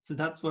 So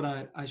that's what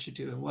I should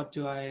do. And what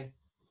do I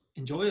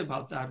enjoy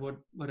about that?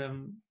 What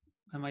am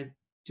I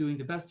doing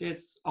the best?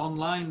 It's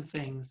online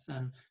things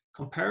and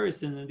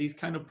comparison, and these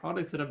kind of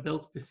products that I've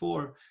built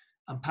before.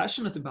 I'm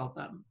passionate about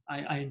them.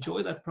 I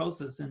enjoy that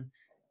process,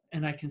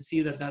 and I can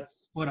see that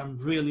that's what I'm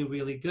really,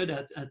 really good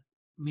at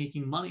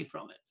making money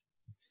from it.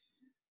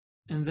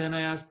 And then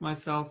I asked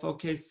myself,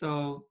 okay,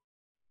 so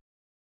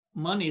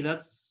money,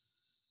 that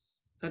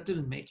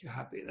didn't make you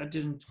happy. That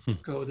didn't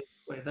go this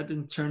way. That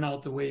didn't turn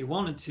out the way you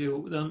wanted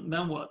to.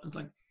 Then what? It's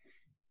like,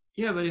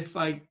 but if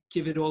I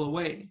give it all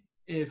away,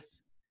 if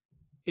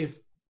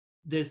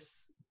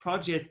this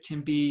project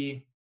can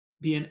be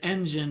an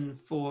engine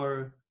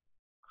for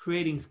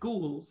creating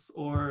schools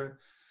or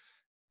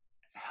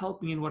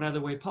helping in whatever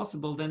way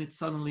possible, then it's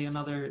suddenly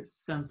another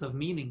sense of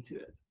meaning to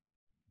it.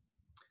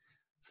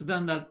 So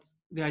then that's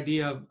the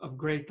idea of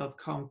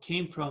Great.com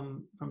came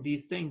from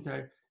these things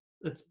that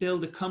let's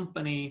build a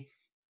company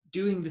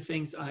doing the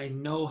things I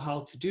know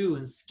how to do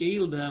and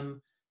scale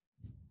them,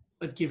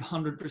 but give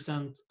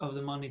 100% of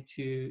the money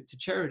to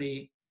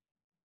charity,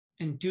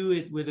 and do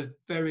it with a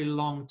very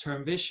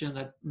long-term vision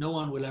that no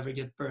one will ever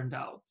get burned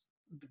out.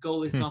 The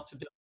goal is not to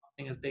build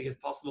something as big as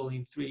possible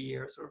in 3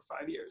 years or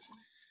 5 years.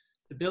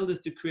 The build is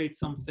to create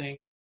something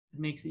that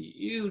makes a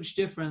huge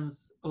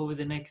difference over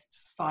the next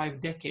 5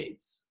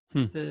 decades.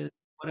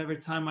 Whatever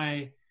time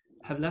I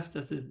have left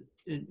us is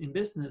in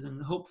business,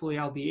 and hopefully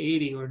I'll be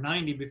 80 or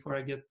 90 before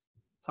I get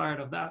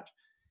tired of that.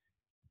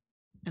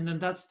 And then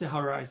that's the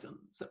horizon.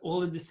 So all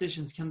the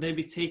decisions, can they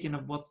be taken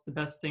of what's the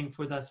best thing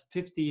for that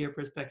 50-year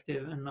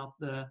perspective and not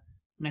the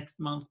next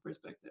month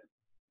perspective?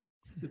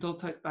 It all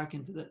ties back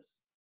into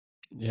this.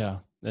 Yeah,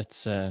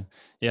 that's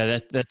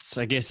that's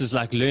I guess is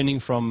like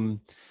learning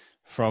from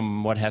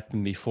what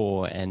happened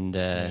before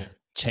and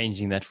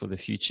changing that for the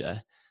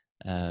future.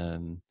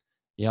 Man.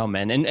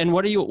 And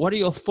what are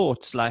your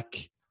thoughts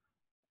like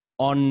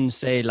on,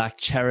 say, like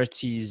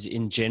charities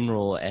in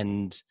general,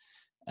 and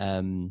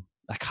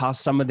like how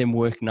some of them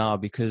work now?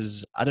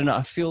 Because I don't know,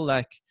 I feel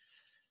like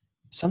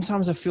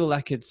sometimes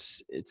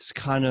it's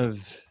kind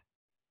of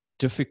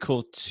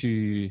difficult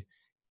to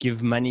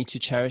give money to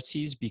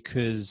charities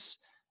because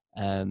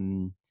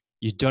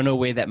you don't know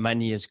where that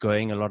money is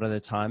going a lot of the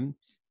time.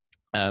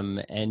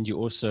 and you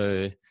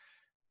also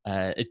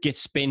it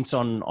gets spent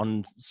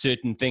on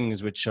certain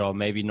things which are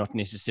maybe not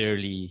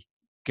necessarily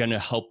going to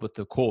help with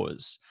the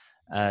cause.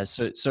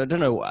 So I don't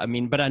know. I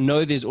mean, but I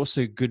know there's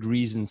also good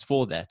reasons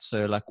for that.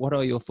 So, like, what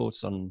are your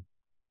thoughts on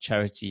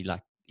charity,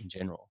 like, in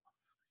general?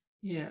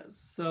 Yeah.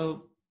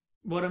 So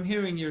what I'm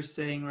hearing you're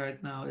saying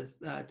right now is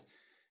that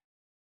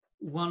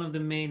one of the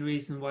main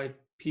reasons why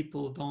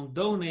people don't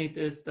donate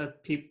is that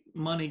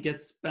money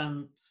gets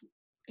spent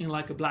in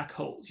like a black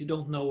hole. You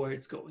don't know where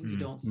it's going. You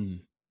don't,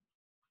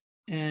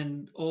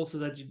 and also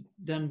that you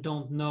then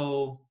don't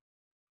know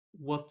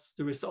what's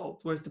the result,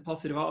 where's the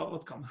positive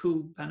outcome,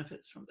 who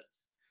benefits from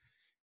this.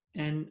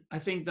 And I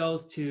think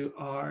those two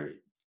are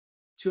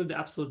two of the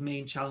absolute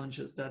main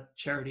challenges that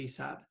charities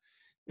have,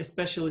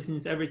 especially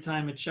since every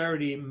time a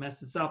charity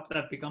messes up,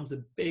 that becomes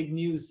a big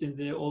news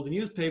in all the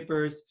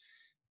newspapers.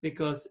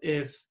 Because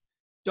if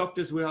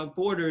Doctors Without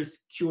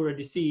Borders cure a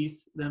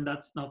disease, then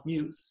that's not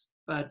news.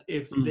 But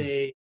if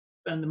they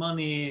spend the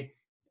money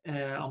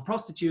on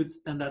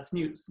prostitutes, then that's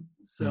news.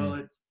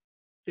 So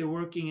they're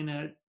working in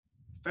a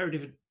very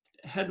different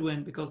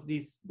headwind, because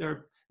there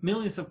are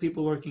millions of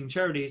people working in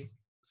charities.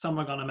 Some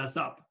are going to mess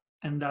up,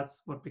 and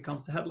that's what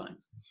becomes the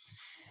headlines.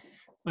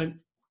 But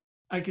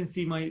I can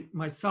see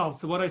myself.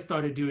 So what I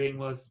started doing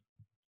was,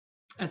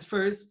 at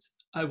first,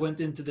 I went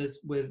into this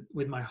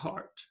with my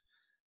heart.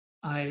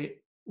 I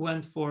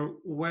went for,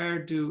 where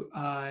do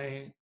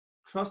I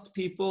trust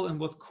people and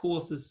what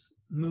causes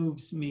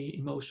moves me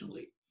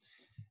emotionally.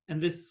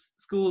 And this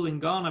school in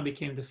Ghana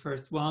became the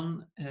first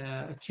one.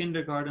 A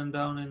kindergarten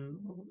down in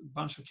a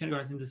bunch of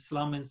kindergartens in the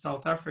slum in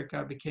South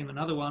Africa became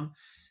another one.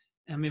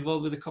 I'm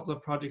involved with a couple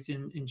of projects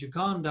in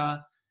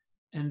Uganda.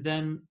 And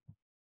then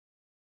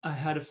I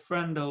had a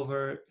friend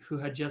over who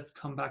had just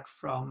come back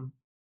from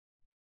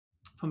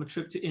a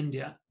trip to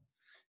India.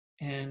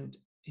 And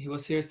he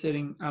was here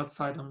sitting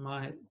outside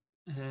on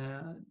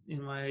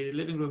in my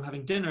living room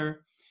having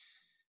dinner.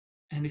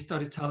 And he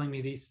started telling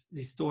me these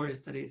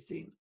stories that he'd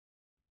seen.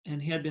 And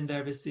he had been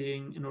there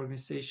visiting an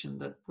organization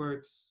that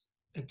works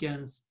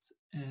against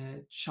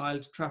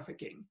child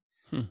trafficking.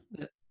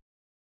 The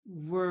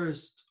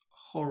worst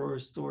horror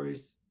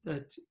stories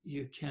that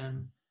you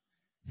can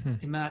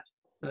imagine.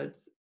 So it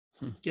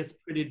gets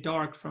pretty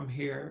dark from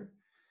here,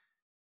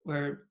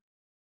 where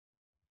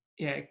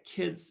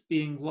kids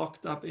being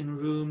locked up in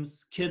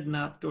rooms,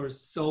 kidnapped or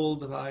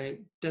sold by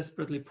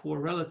desperately poor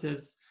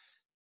relatives,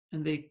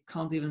 and they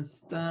can't even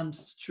stand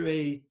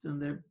straight,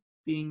 and they're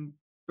being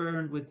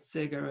burned with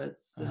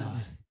cigarettes.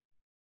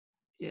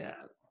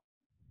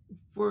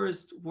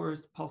 Worst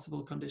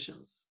possible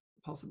conditions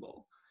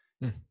possible.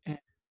 And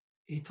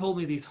he told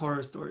me these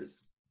horror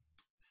stories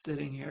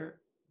sitting here.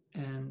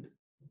 And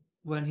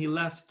when he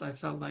left, I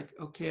felt like,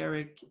 okay,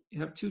 Erik, you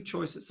have two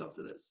choices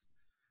after this.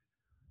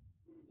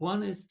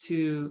 One is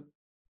to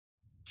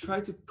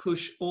try to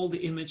push all the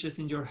images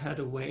in your head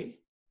away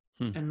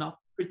and not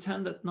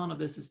pretend that none of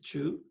this is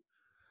true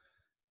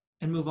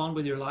and move on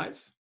with your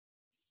life.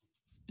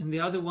 And the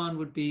other one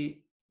would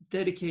be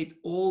dedicate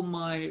all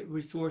my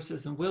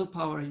resources and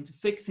willpower into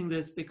fixing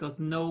this, because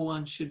no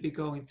one should be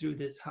going through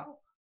this. How?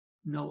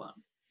 No one.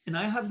 And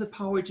I have the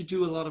power to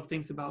do a lot of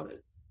things about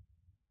it.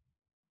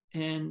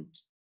 And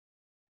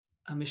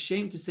I'm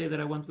ashamed to say that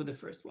I went with the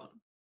first one.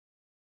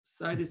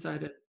 So I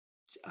decided,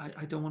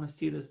 I don't want to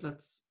see this.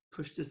 Let's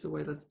push this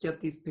away. Let's get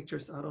these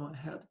pictures out of my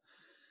head.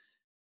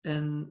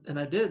 And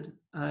I did.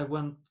 I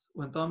went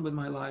on with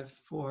my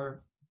life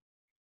for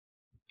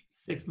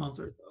 6 months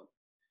or so.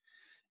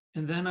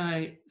 And then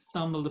I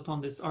stumbled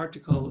upon this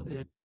article in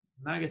a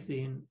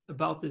magazine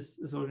about this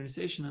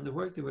organization and the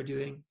work they were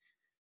doing.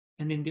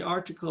 And in the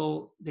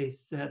article, they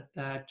said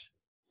that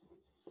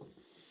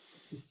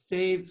to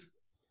save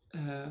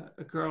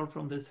a girl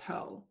from this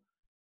hell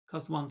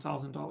cost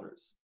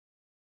 $1,000.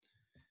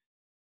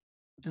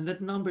 And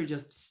that number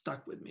just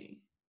stuck with me.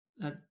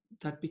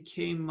 That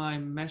became my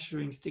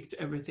measuring stick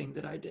to everything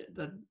that I did.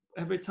 That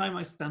every time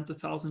I spent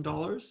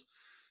 $1,000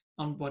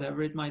 on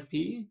whatever it might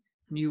be,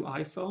 new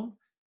iPhone,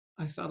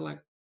 I felt like,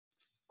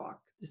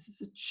 fuck, this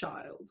is a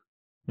child.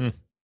 I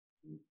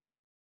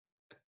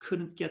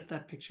couldn't get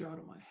that picture out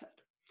of my head.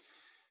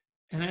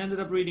 And I ended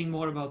up reading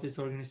more about this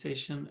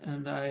organization,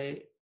 and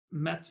I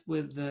met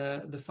with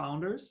the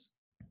founders.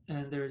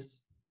 And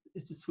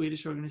it's a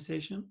Swedish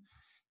organization,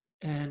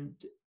 and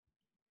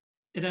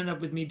it ended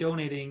up with me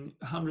donating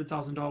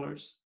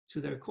 $100,000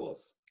 to their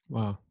cause.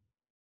 Wow.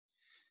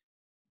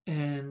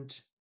 And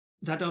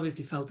that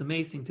obviously felt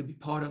amazing to be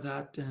part of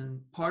that. And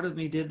part of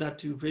me did that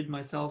to rid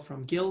myself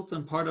from guilt,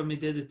 and part of me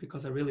did it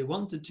because I really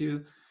wanted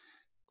to.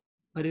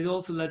 But it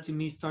also led to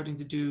me starting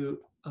to do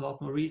a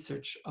lot more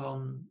research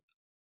on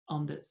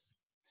this.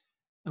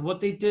 And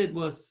what they did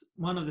was,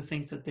 one of the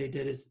things that they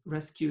did is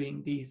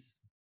rescuing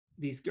these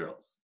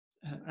girls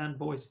and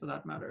boys for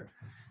that matter,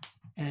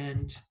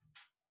 and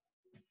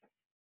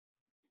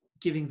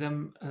giving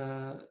them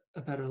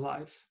a better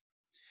life.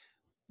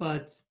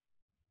 But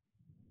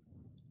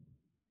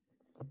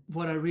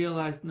what I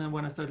realized now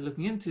when I started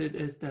looking into it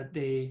is that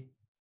they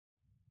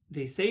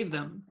save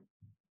them,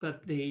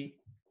 but they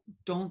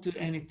don't do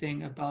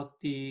anything about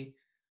the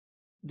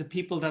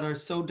people that are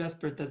so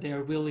desperate that they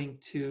are willing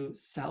to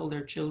sell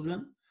their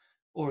children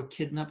or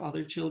kidnap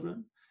other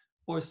children,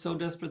 or so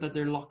desperate that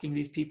they're locking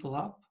these people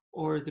up,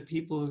 or the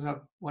people who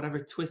have whatever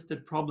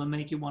twisted problem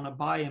make you want to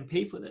buy and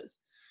pay for this.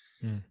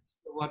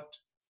 So what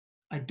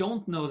I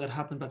don't know that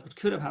happened, but what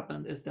could have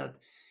happened is that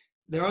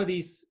there are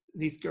these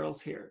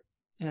girls here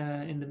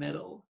in the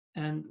middle,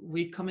 and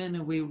we come in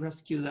and we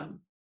rescue them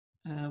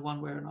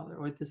one way or another,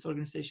 or this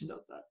organization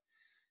does that.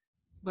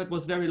 But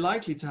what's very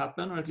likely to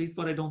happen, or at least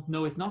what I don't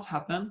know is not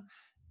happen,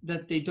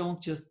 that they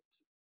don't just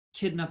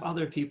kidnap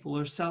other people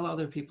or sell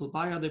other people,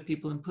 buy other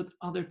people, and put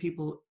other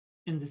people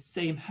in the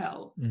same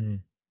hell.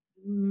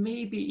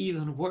 Maybe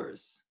even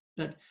worse,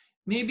 that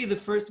maybe the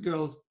first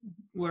girls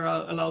were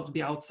allowed to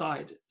be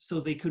outside so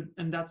they could,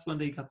 and that's when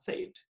they got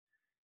saved.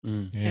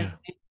 And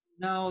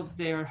now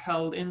they're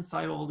held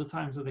inside all the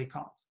time so they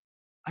can't.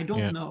 I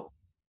don't know.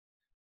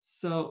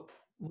 So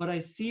what I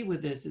see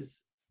with this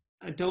is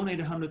I donate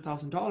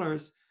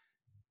 $100,000,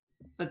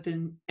 but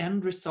then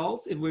end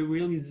results, if we're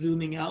really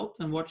zooming out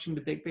and watching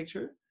the big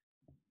picture,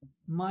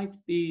 might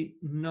be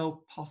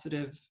no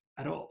positive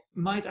at all.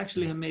 Might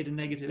actually have made a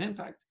negative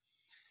impact.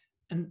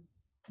 And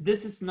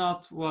this is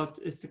not what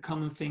is the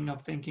common thing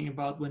of thinking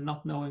about when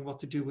not knowing what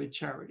to do with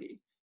charity.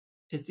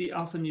 It's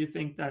often you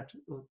think that,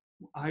 well,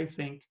 I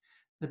think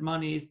that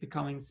money is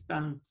becoming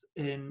spent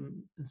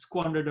in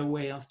squandered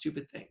away on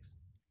stupid things.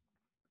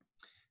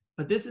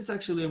 But this is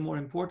actually a more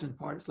important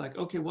part. It's like,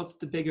 okay, what's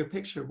the bigger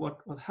picture?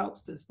 What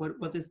helps this?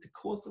 What is the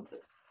cause of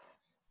this?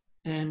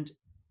 And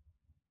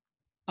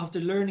after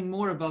learning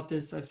more about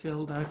this, I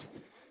feel that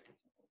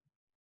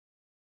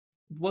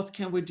what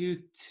can we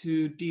do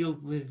to deal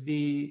with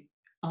the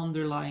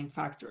underlying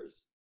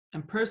factors?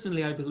 And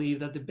personally, I believe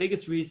that the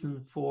biggest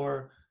reason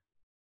for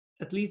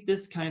at least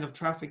this kind of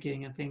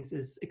trafficking and things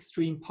is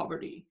extreme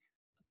poverty.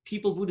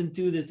 People wouldn't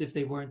do this if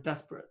they weren't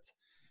desperate.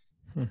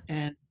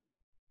 And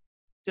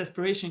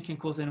desperation can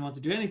cause anyone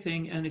to do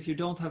anything. And if you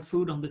don't have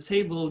food on the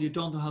table, you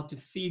don't know how to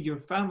feed your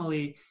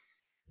family,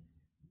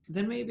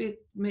 then maybe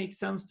it makes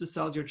sense to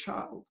sell your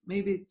child.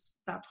 Maybe it's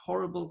that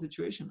horrible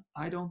situation.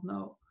 I don't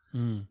know.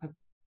 I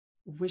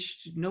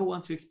wish no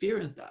one to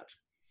experience that.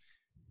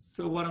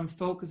 So what I'm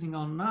focusing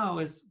on now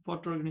is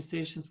what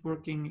organizations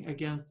working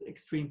against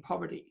extreme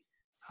poverty.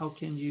 How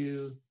can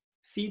you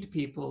feed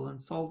people and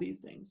solve these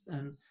things?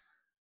 And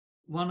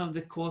one of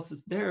the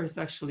causes there is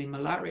actually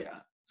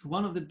malaria. So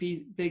one of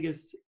the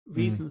biggest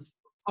reasons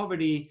for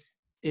poverty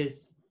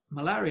is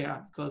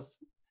malaria, because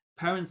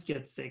parents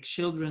get sick,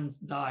 children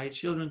die,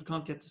 children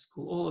can't get to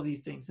school, all of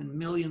these things, and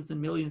millions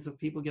of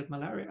people get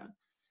malaria.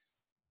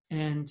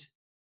 And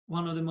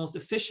one of the most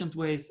efficient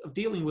ways of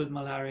dealing with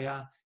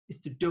malaria is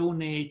to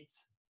donate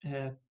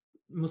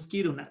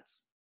mosquito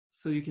nets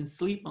so you can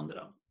sleep under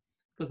them.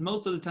 Because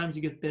most of the times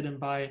you get bitten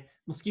by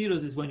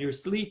mosquitoes is when you're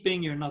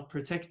sleeping, you're not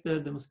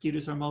protected, the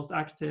mosquitoes are most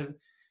active.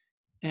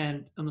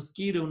 And a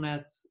mosquito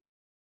net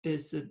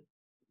is,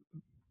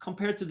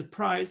 compared to the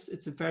price,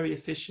 it's a very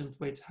efficient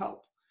way to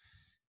help.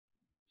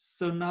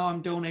 So now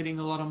I'm donating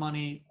a lot of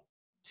money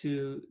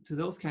to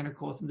those kind of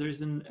causes. And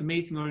there's an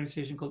amazing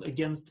organization called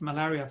Against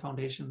Malaria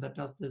Foundation that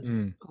does this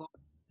in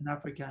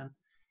Africa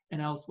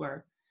and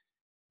elsewhere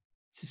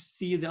to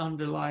see the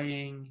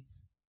underlying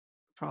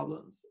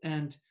problems.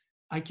 And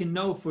I can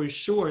know for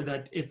sure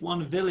that if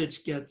one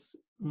village gets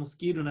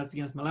mosquito nets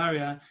against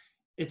malaria,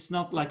 it's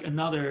not like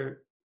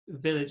another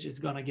village is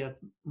going to get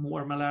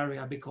more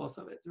malaria because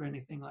of it or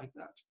anything like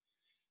that.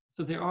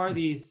 So there are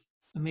these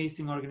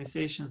amazing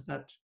organizations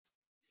that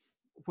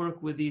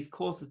work with these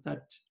causes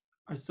that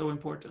are so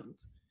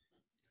important.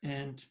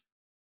 And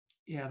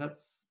yeah,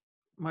 that's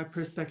my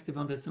perspective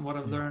on this and what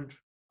I've learned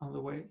on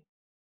the way.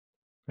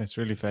 That's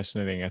really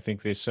fascinating. I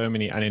think there's so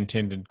many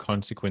unintended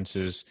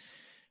consequences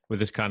with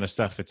this kind of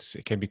stuff.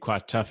 It can be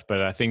quite tough,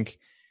 but I think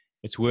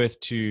it's worth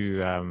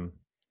to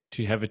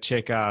have a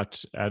check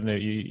out. I don't know,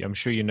 I'm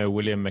sure you know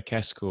William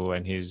McCaskill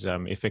and his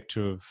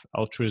effective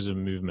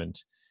altruism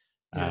movement.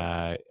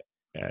 Yes.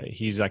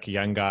 He's like a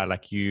young guy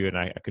like you, and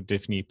I could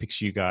definitely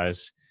picture you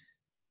guys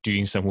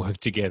doing some work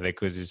together,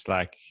 because it's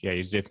like, yeah,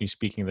 you're definitely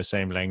speaking the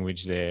same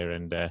language there,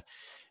 and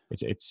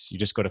it's you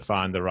just got to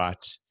find the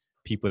right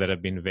people that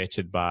have been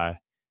vetted by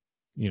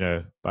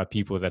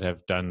people that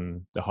have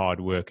done the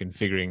hard work and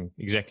figuring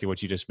exactly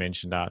what you just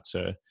mentioned out.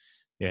 So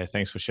yeah,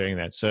 thanks for sharing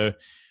that. So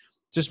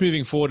just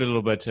moving forward a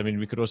little bit, I mean,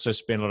 we could also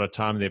spend a lot of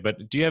time there,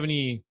 but do you have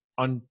any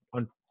on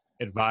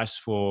advice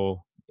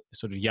for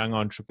sort of young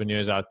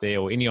entrepreneurs out there,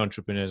 or any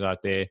entrepreneurs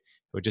out there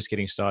who are just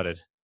getting started?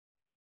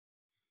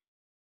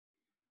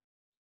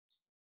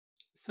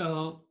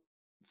 So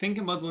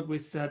thinking about what we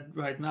said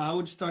right now, I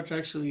would start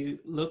actually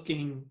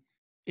looking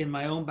in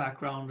my own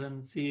background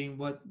and seeing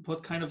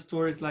what kind of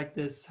stories like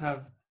this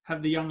have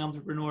the young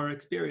entrepreneur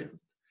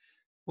experienced.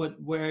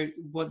 Their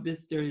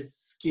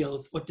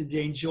skills, what did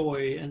they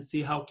enjoy, and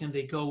see how can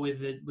they go with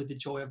the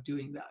joy of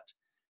doing that.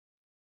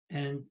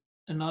 And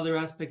another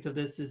aspect of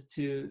this is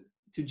to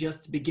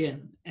just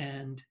begin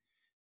and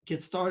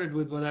get started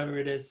with whatever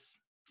it is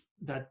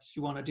that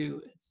you want to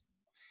do.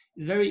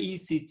 it's very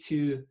easy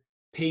to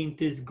paint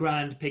this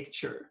grand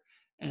picture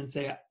and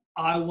say,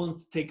 I want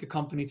to take a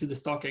company to the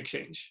stock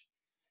exchange.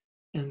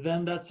 And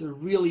then that's a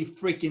really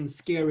freaking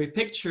scary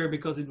picture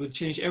because it will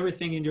change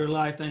everything in your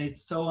life, and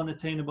it's so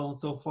unattainable and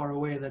so far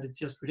away that it's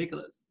just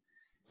ridiculous.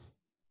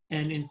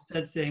 And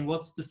instead saying,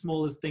 what's the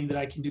smallest thing that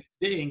I can do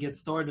today and get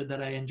started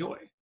that I enjoy?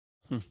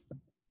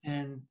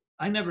 And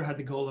I never had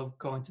the goal of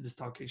going to the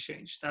stock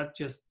exchange. That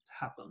just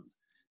happened.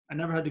 I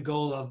never had the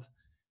goal of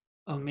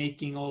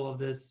making all of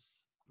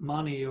this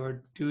money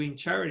or doing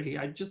charity.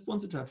 I just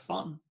wanted to have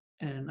fun,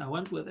 and I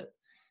went with it.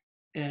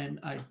 And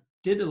I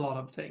did a lot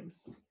of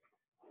things.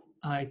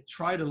 I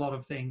tried a lot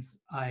of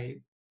things. I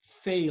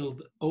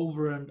failed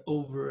over and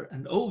over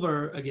and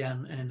over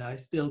again, and I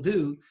still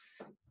do.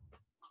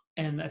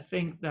 And I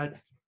think that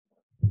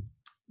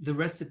the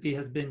recipe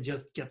has been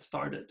just get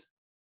started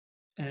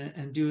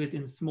and do it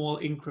in small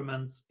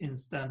increments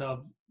instead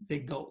of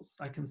big goals.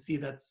 I can see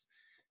that's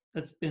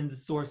been the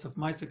source of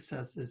my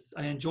success. Is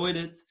I enjoyed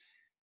it.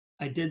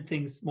 I did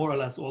things more or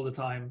less all the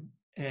time,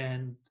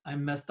 and I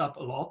messed up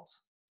a lot.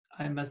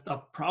 I messed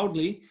up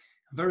proudly.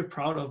 I'm very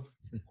proud of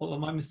all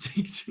of my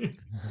mistakes.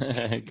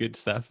 Good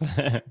stuff.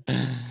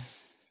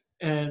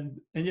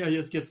 and yeah,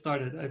 just get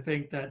started. I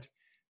think that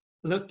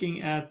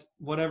looking at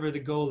whatever the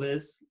goal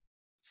is,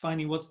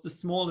 finding what's the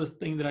smallest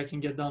thing that I can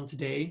get done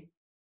today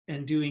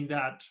and doing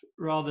that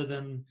rather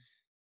than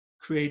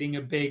creating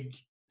a big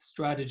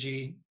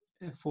strategy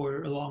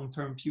for a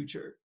long-term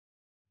future.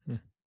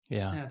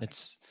 Yeah,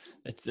 it's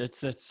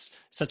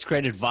such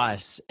great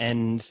advice.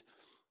 And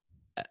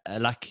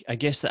like, I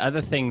guess the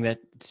other thing that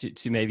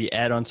to maybe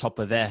add on top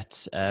of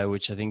that,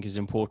 which I think is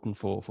important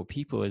for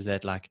people, is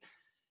that like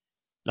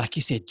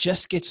you said,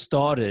 just get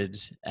started.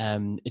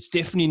 It's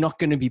definitely not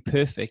going to be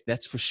perfect,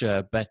 that's for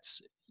sure, but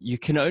you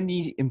can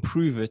only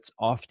improve it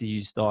after you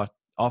start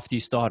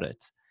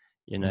it,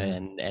 you know.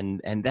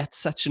 And that's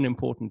such an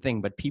important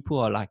thing. But people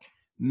are like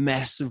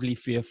massively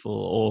fearful,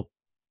 or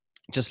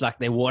just like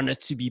they want it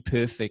to be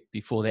perfect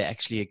before they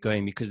actually get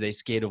going because they're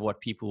scared of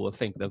what people will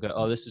think. They'll go,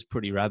 oh, this is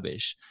pretty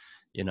rubbish,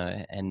 you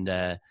know. And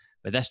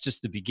but that's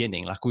just the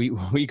beginning. Like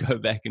we go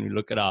back and we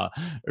look at our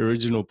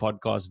original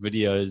podcast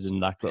videos and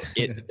like the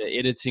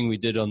editing we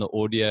did on the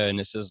audio, and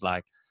it's just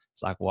like,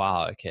 it's like,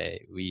 wow,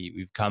 okay,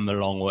 we've come a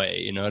long way,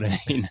 you know what I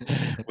mean?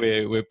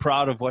 we're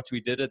proud of what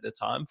we did at the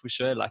time, for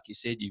sure. Like you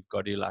said, you've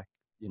got to, like,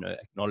 you know,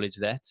 acknowledge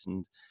that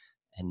and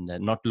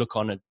not look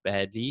on it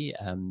badly.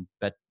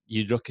 But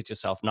you look at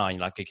yourself now and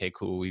you're like, okay,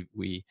 cool.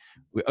 We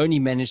only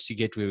managed to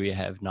get where we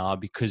have now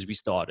because we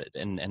started,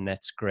 and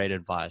that's great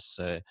advice.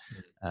 So,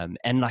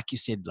 and like you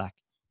said, like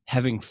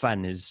having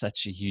fun is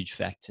such a huge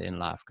factor in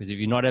life, because if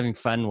you're not having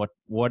fun,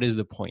 what is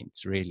the point,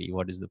 really?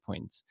 What is the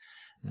point?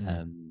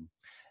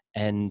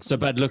 And so,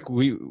 but look,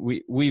 we've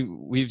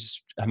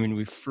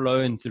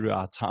flown through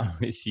our time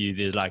with you.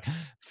 There's like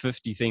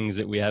 50 things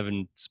that we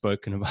haven't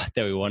spoken about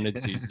that we wanted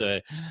to.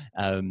 So,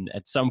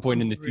 at some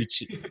point in the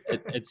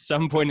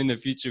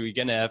future, we're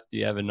going to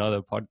have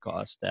another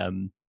podcast.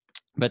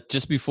 But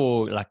just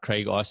before, like,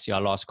 Craig asks you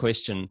our last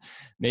question,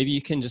 maybe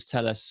you can just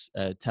tell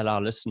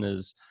our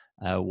listeners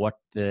what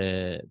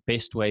the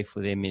best way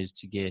for them is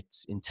to get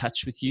in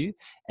touch with you.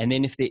 And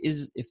then if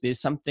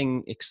there's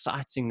something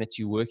exciting that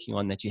you're working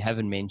on that you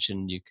haven't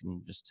mentioned, you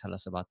can just tell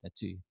us about that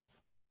too.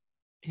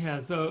 Yeah,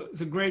 so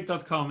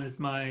great.com is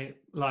my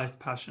life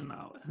passion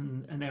now,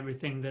 and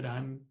everything that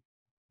I'm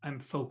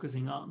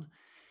focusing on.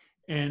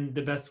 And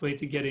the best way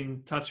to get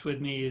in touch with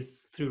me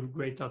is through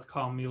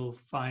great.com. You'll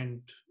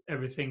find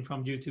everything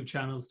from YouTube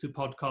channels to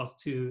podcasts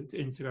to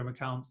Instagram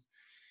accounts.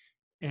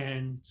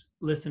 And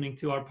listening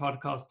to our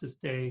podcast to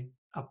stay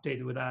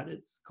updated with that.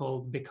 It's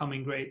called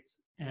Becoming Great.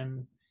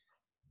 And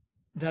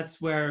that's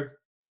where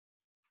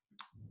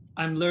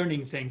I'm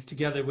learning things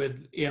together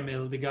with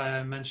Emil, the guy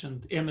I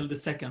mentioned, Emil the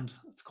Second,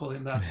 let's call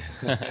him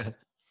that,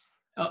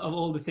 of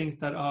all the things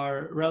that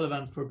are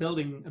relevant for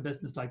building a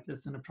business like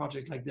this and a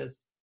project like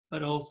this,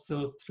 but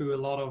also through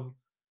a lot of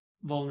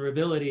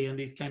vulnerability and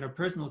these kind of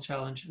personal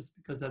challenges,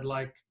 because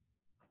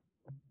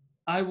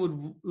I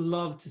would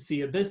love to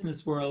see a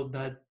business world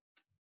that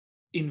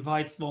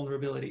invites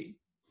vulnerability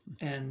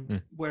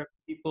and where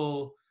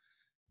people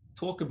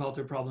talk about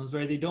their problems,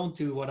 where they don't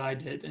do what I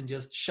did and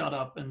just shut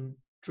up and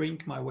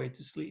drink my way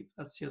to sleep.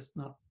 That's just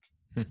not,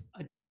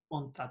 I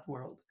want that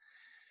world.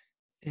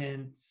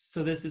 And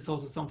so this is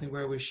also something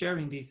where we're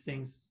sharing these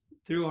things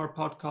through our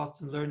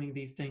podcasts and learning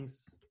these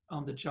things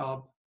on the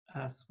job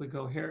as we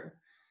go here,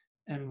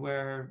 and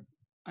where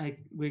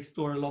we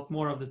explore a lot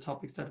more of the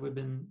topics that we've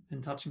been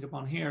touching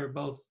upon here,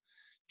 both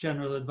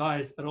general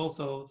advice, but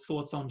also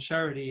thoughts on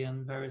charity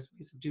and various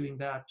ways of doing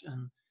that,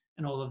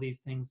 and all of these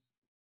things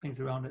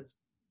around it.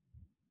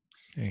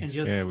 Thanks. And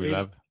just we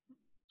love.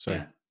 Sorry.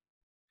 Yeah.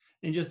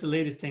 And just the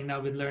latest thing now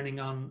with learning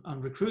on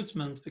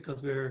recruitment,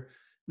 because we're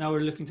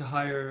looking to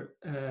hire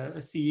a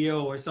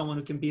CEO or someone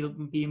who can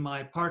be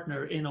my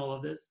partner in all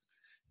of this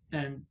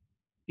and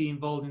be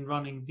involved in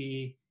running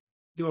the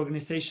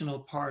organizational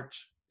part,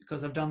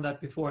 because I've done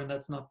that before and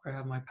that's not where I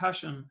have my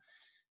passion,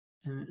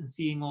 and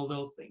seeing all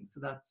those things. So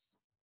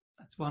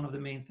That's one of the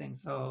main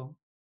things. So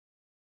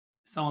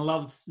someone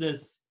loves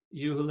this,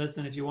 you who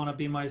listen, if you want to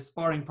be my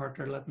sparring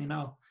partner, let me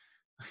know.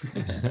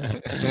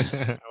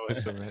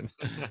 Awesome, man.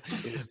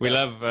 We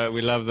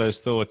love those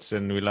thoughts,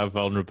 and we love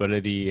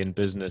vulnerability in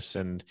business.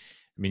 And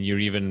I mean, you're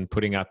even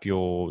putting up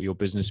your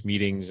business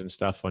meetings and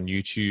stuff on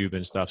YouTube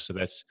and stuff. So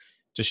that's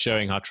just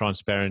showing how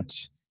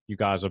transparent you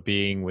guys are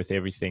being with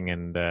everything.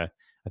 And I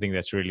think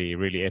that's really,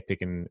 really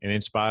epic and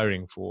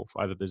inspiring for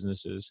other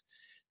businesses.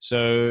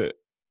 So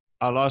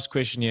our last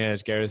question here,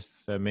 as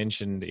Gareth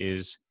mentioned,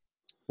 is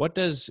what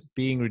does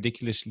being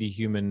ridiculously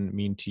human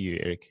mean to you,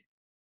 Erik?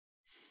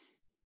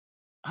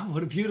 Oh,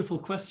 what a beautiful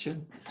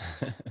question.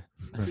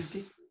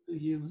 Ridiculously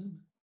human.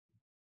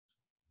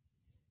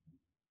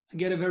 I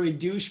get a very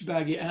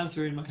douchebaggy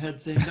answer in my head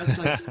saying that's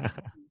like,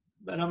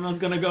 but I'm not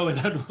going to go with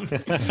that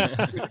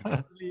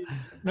one.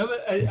 No,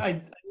 but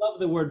I love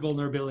the word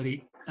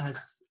vulnerability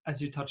as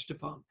you touched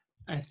upon.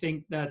 I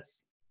think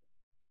that's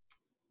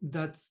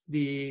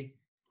the,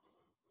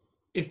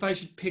 if I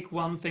should pick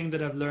one thing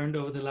that I've learned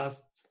over the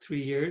last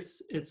 3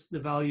 years, it's the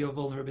value of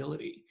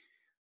vulnerability.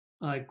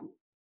 Like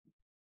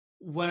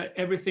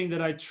everything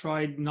that I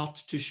tried not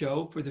to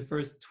show for the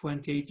first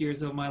 28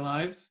 years of my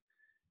life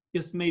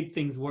just made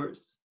things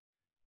worse.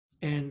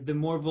 And the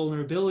more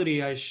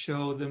vulnerability I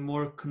show, the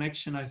more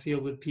connection I feel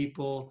with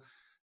people,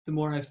 the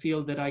more I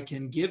feel that I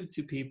can give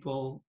to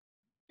people,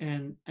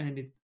 and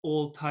it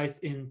all ties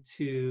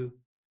into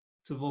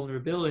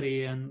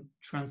vulnerability and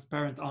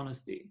transparent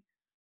honesty.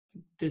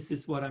 This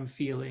is what I'm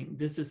feeling.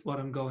 This is what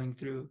I'm going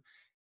through.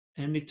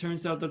 And it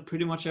turns out that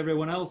pretty much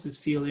everyone else is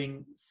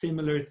feeling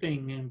similar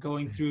thing and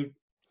going through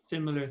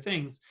similar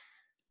things,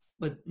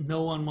 but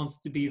no one wants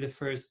to be the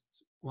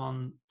first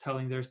one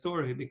telling their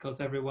story because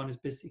everyone is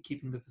busy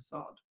keeping the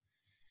facade.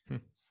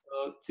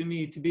 So to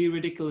me, to be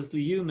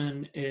ridiculously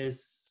human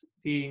is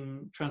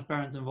being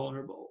transparent and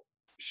vulnerable,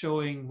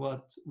 showing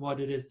what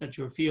it is that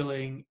you're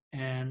feeling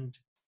and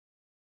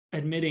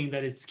admitting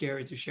that it's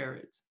scary to share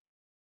it.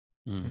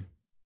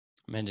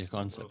 Magic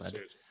answer, bud.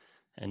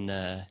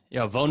 And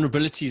yeah,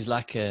 vulnerability is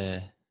like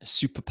a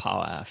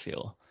superpower, I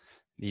feel,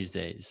 these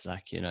days.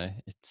 Like, you know,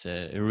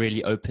 it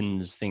really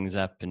opens things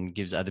up and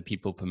gives other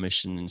people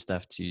permission and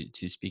stuff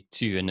to speak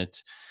to, and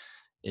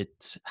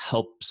it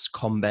helps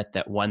combat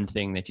that one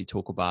thing that you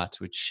talk about,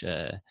 which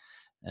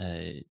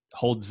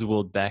holds the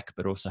world back,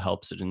 but also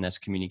helps it, and that's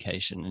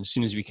communication. And as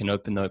soon as we can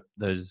open up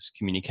those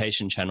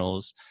communication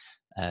channels,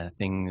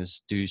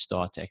 things do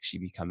start actually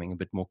becoming a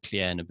bit more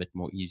clear and a bit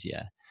more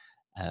easier.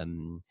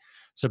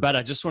 But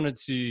I just wanted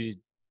to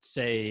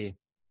say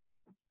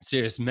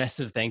serious,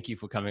 massive thank you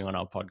for coming on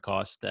our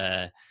podcast.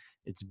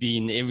 It's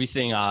been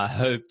everything I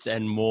hoped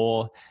and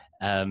more.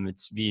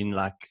 It's been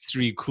like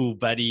 3 cool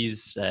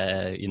buddies,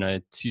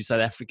 2 South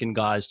African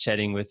guys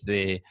chatting with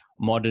their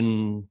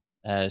modern,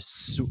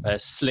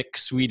 slick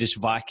Swedish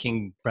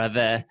Viking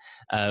brother.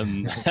 But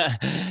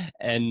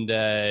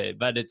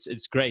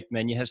it's great,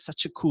 man. You have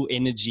such a cool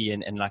energy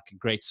and like a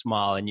great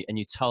smile, and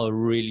you tell a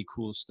really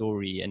cool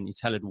story, and you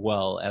tell it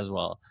well as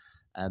well.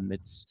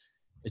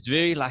 It's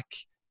very like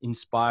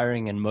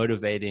inspiring and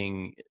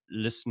motivating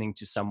listening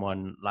to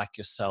someone like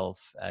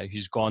yourself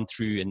who's gone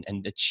through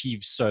and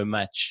achieved so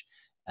much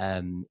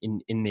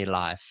in their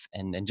life,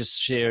 and just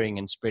sharing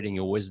and spreading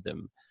your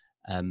wisdom.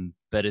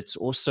 But it's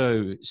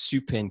also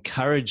super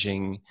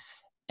encouraging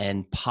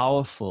and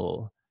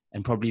powerful,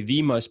 and probably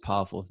the most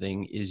powerful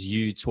thing is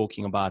you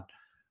talking about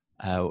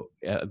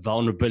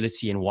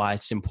vulnerability and why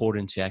it's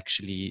important to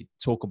actually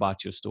talk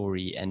about your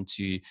story and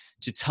to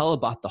tell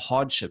about the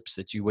hardships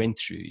that you went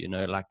through. You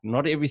know, like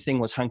not everything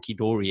was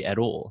hunky-dory at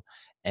all.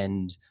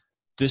 And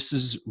this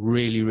is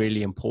really,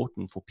 really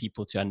important for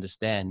people to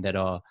understand that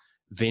are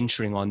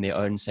venturing on their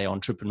own, say,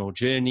 entrepreneurial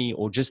journey,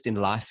 or just in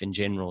life in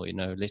general. You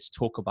know, let's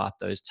talk about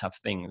those tough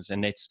things,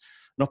 and let's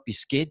not be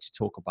scared to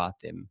talk about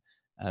them,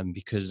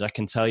 because I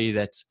can tell you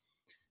that,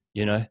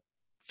 you know,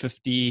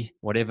 50,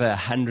 whatever,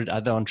 100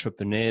 other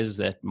entrepreneurs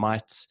that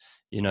might,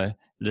 you know,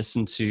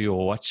 listen to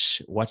or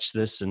watch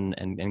this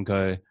and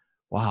go,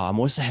 wow, I'm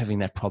also having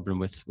that problem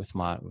with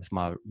my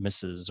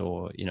missus,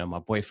 or, you know, my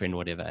boyfriend, or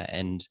whatever.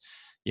 And,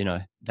 you know,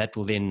 that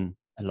will then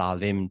allow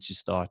them to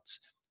start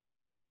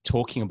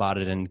talking about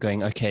it and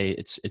going, okay,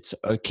 it's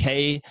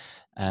okay.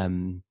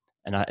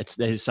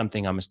 There's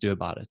something I must do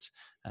about it.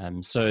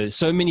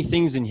 So many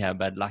things in here,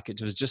 but like, it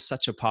was just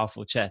such a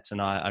powerful chat,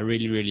 and I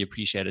really, really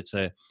appreciate it.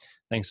 So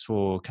thanks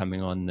for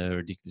coming on the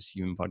Ridiculous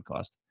Human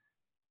podcast.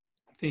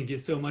 Thank you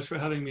so much for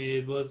having me.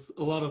 It was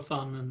a lot of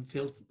fun and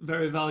feels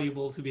very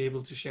valuable to be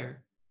able to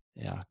share.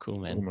 Yeah, cool,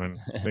 man. Cool,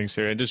 man. Thanks,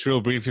 Erik. And just real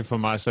briefly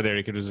from my side,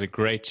 Erik, it was a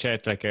great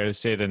chat, like Erik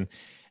said.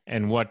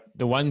 And what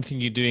the one thing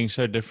you're doing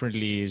so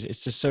differently is,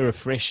 it's just so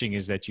refreshing,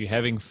 is that you're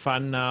having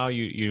fun now.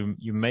 You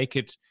make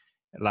it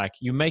like,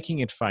 you're making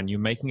it fun. You're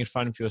making it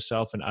fun for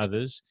yourself and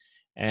others.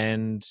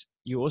 And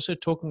you're also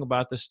talking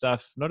about the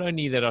stuff, not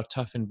only that are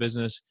tough in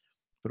business,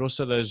 but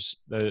also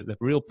the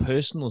real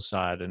personal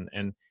side.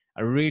 And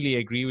I really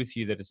agree with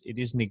you that it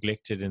is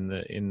neglected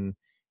in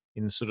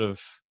sort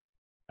of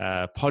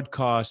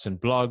podcasts and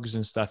blogs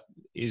and stuff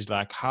is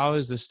like, how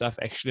is this stuff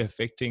actually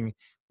affecting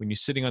when you're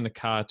sitting on the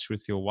couch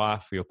with your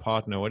wife or your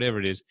partner, whatever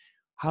it is?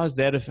 How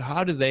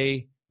do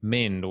they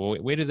mend, or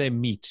where do they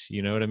meet?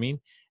 You know what I mean?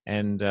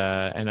 And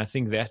I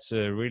think that's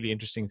a really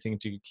interesting thing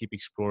to keep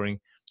exploring.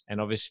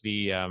 And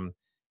obviously,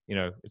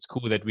 it's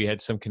cool that we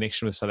had some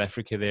connection with South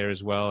Africa there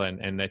as well,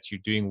 and that you're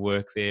doing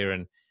work there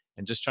and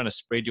just trying to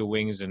spread your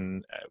wings.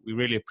 And we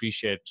really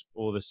appreciate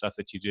all the stuff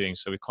that you're doing.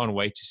 So we can't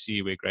wait to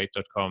see where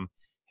great.com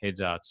heads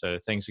out. So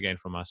thanks again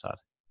from my side.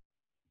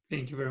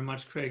 Thank you very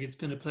much, Craig. It's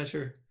been a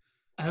pleasure.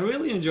 I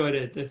really enjoyed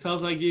it. It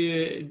felt like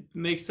it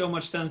makes so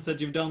much sense that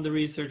you've done the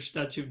research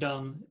that you've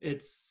done.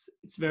 It's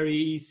very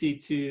easy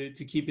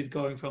to keep it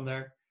going from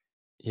there.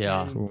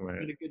 Yeah,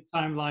 and a good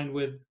timeline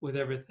with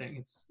everything.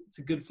 It's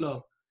a good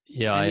flow.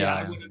 Yeah.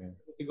 I would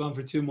have to go on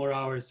for 2 more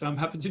hours, so I'm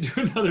happy to do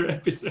another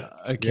episode.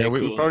 Okay,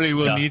 we probably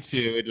will need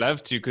to. We'd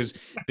love to, because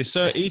there's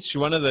each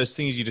one of those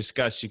things you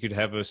discuss, you could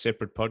have a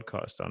separate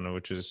podcast on,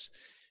 which is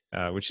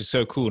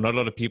so cool. Not a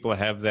lot of people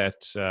have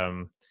that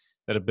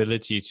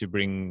ability to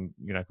bring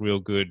real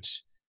good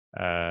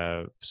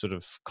sort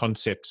of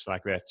concepts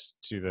like that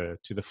to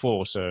the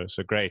fore. So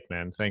great,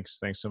 man. Thanks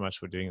so much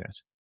for doing that.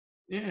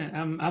 Yeah,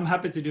 I'm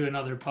happy to do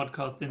another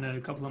podcast in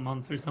a couple of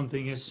months or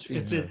something if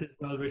this is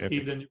well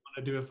received and you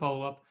want to do a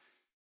follow-up.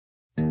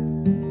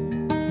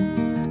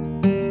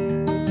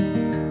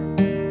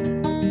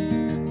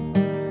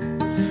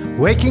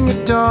 Waking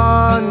at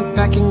dawn,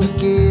 packing the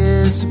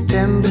gear,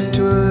 September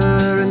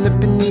tour and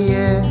up in the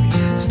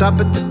air. Stop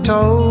at the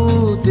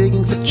toll,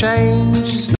 digging for change.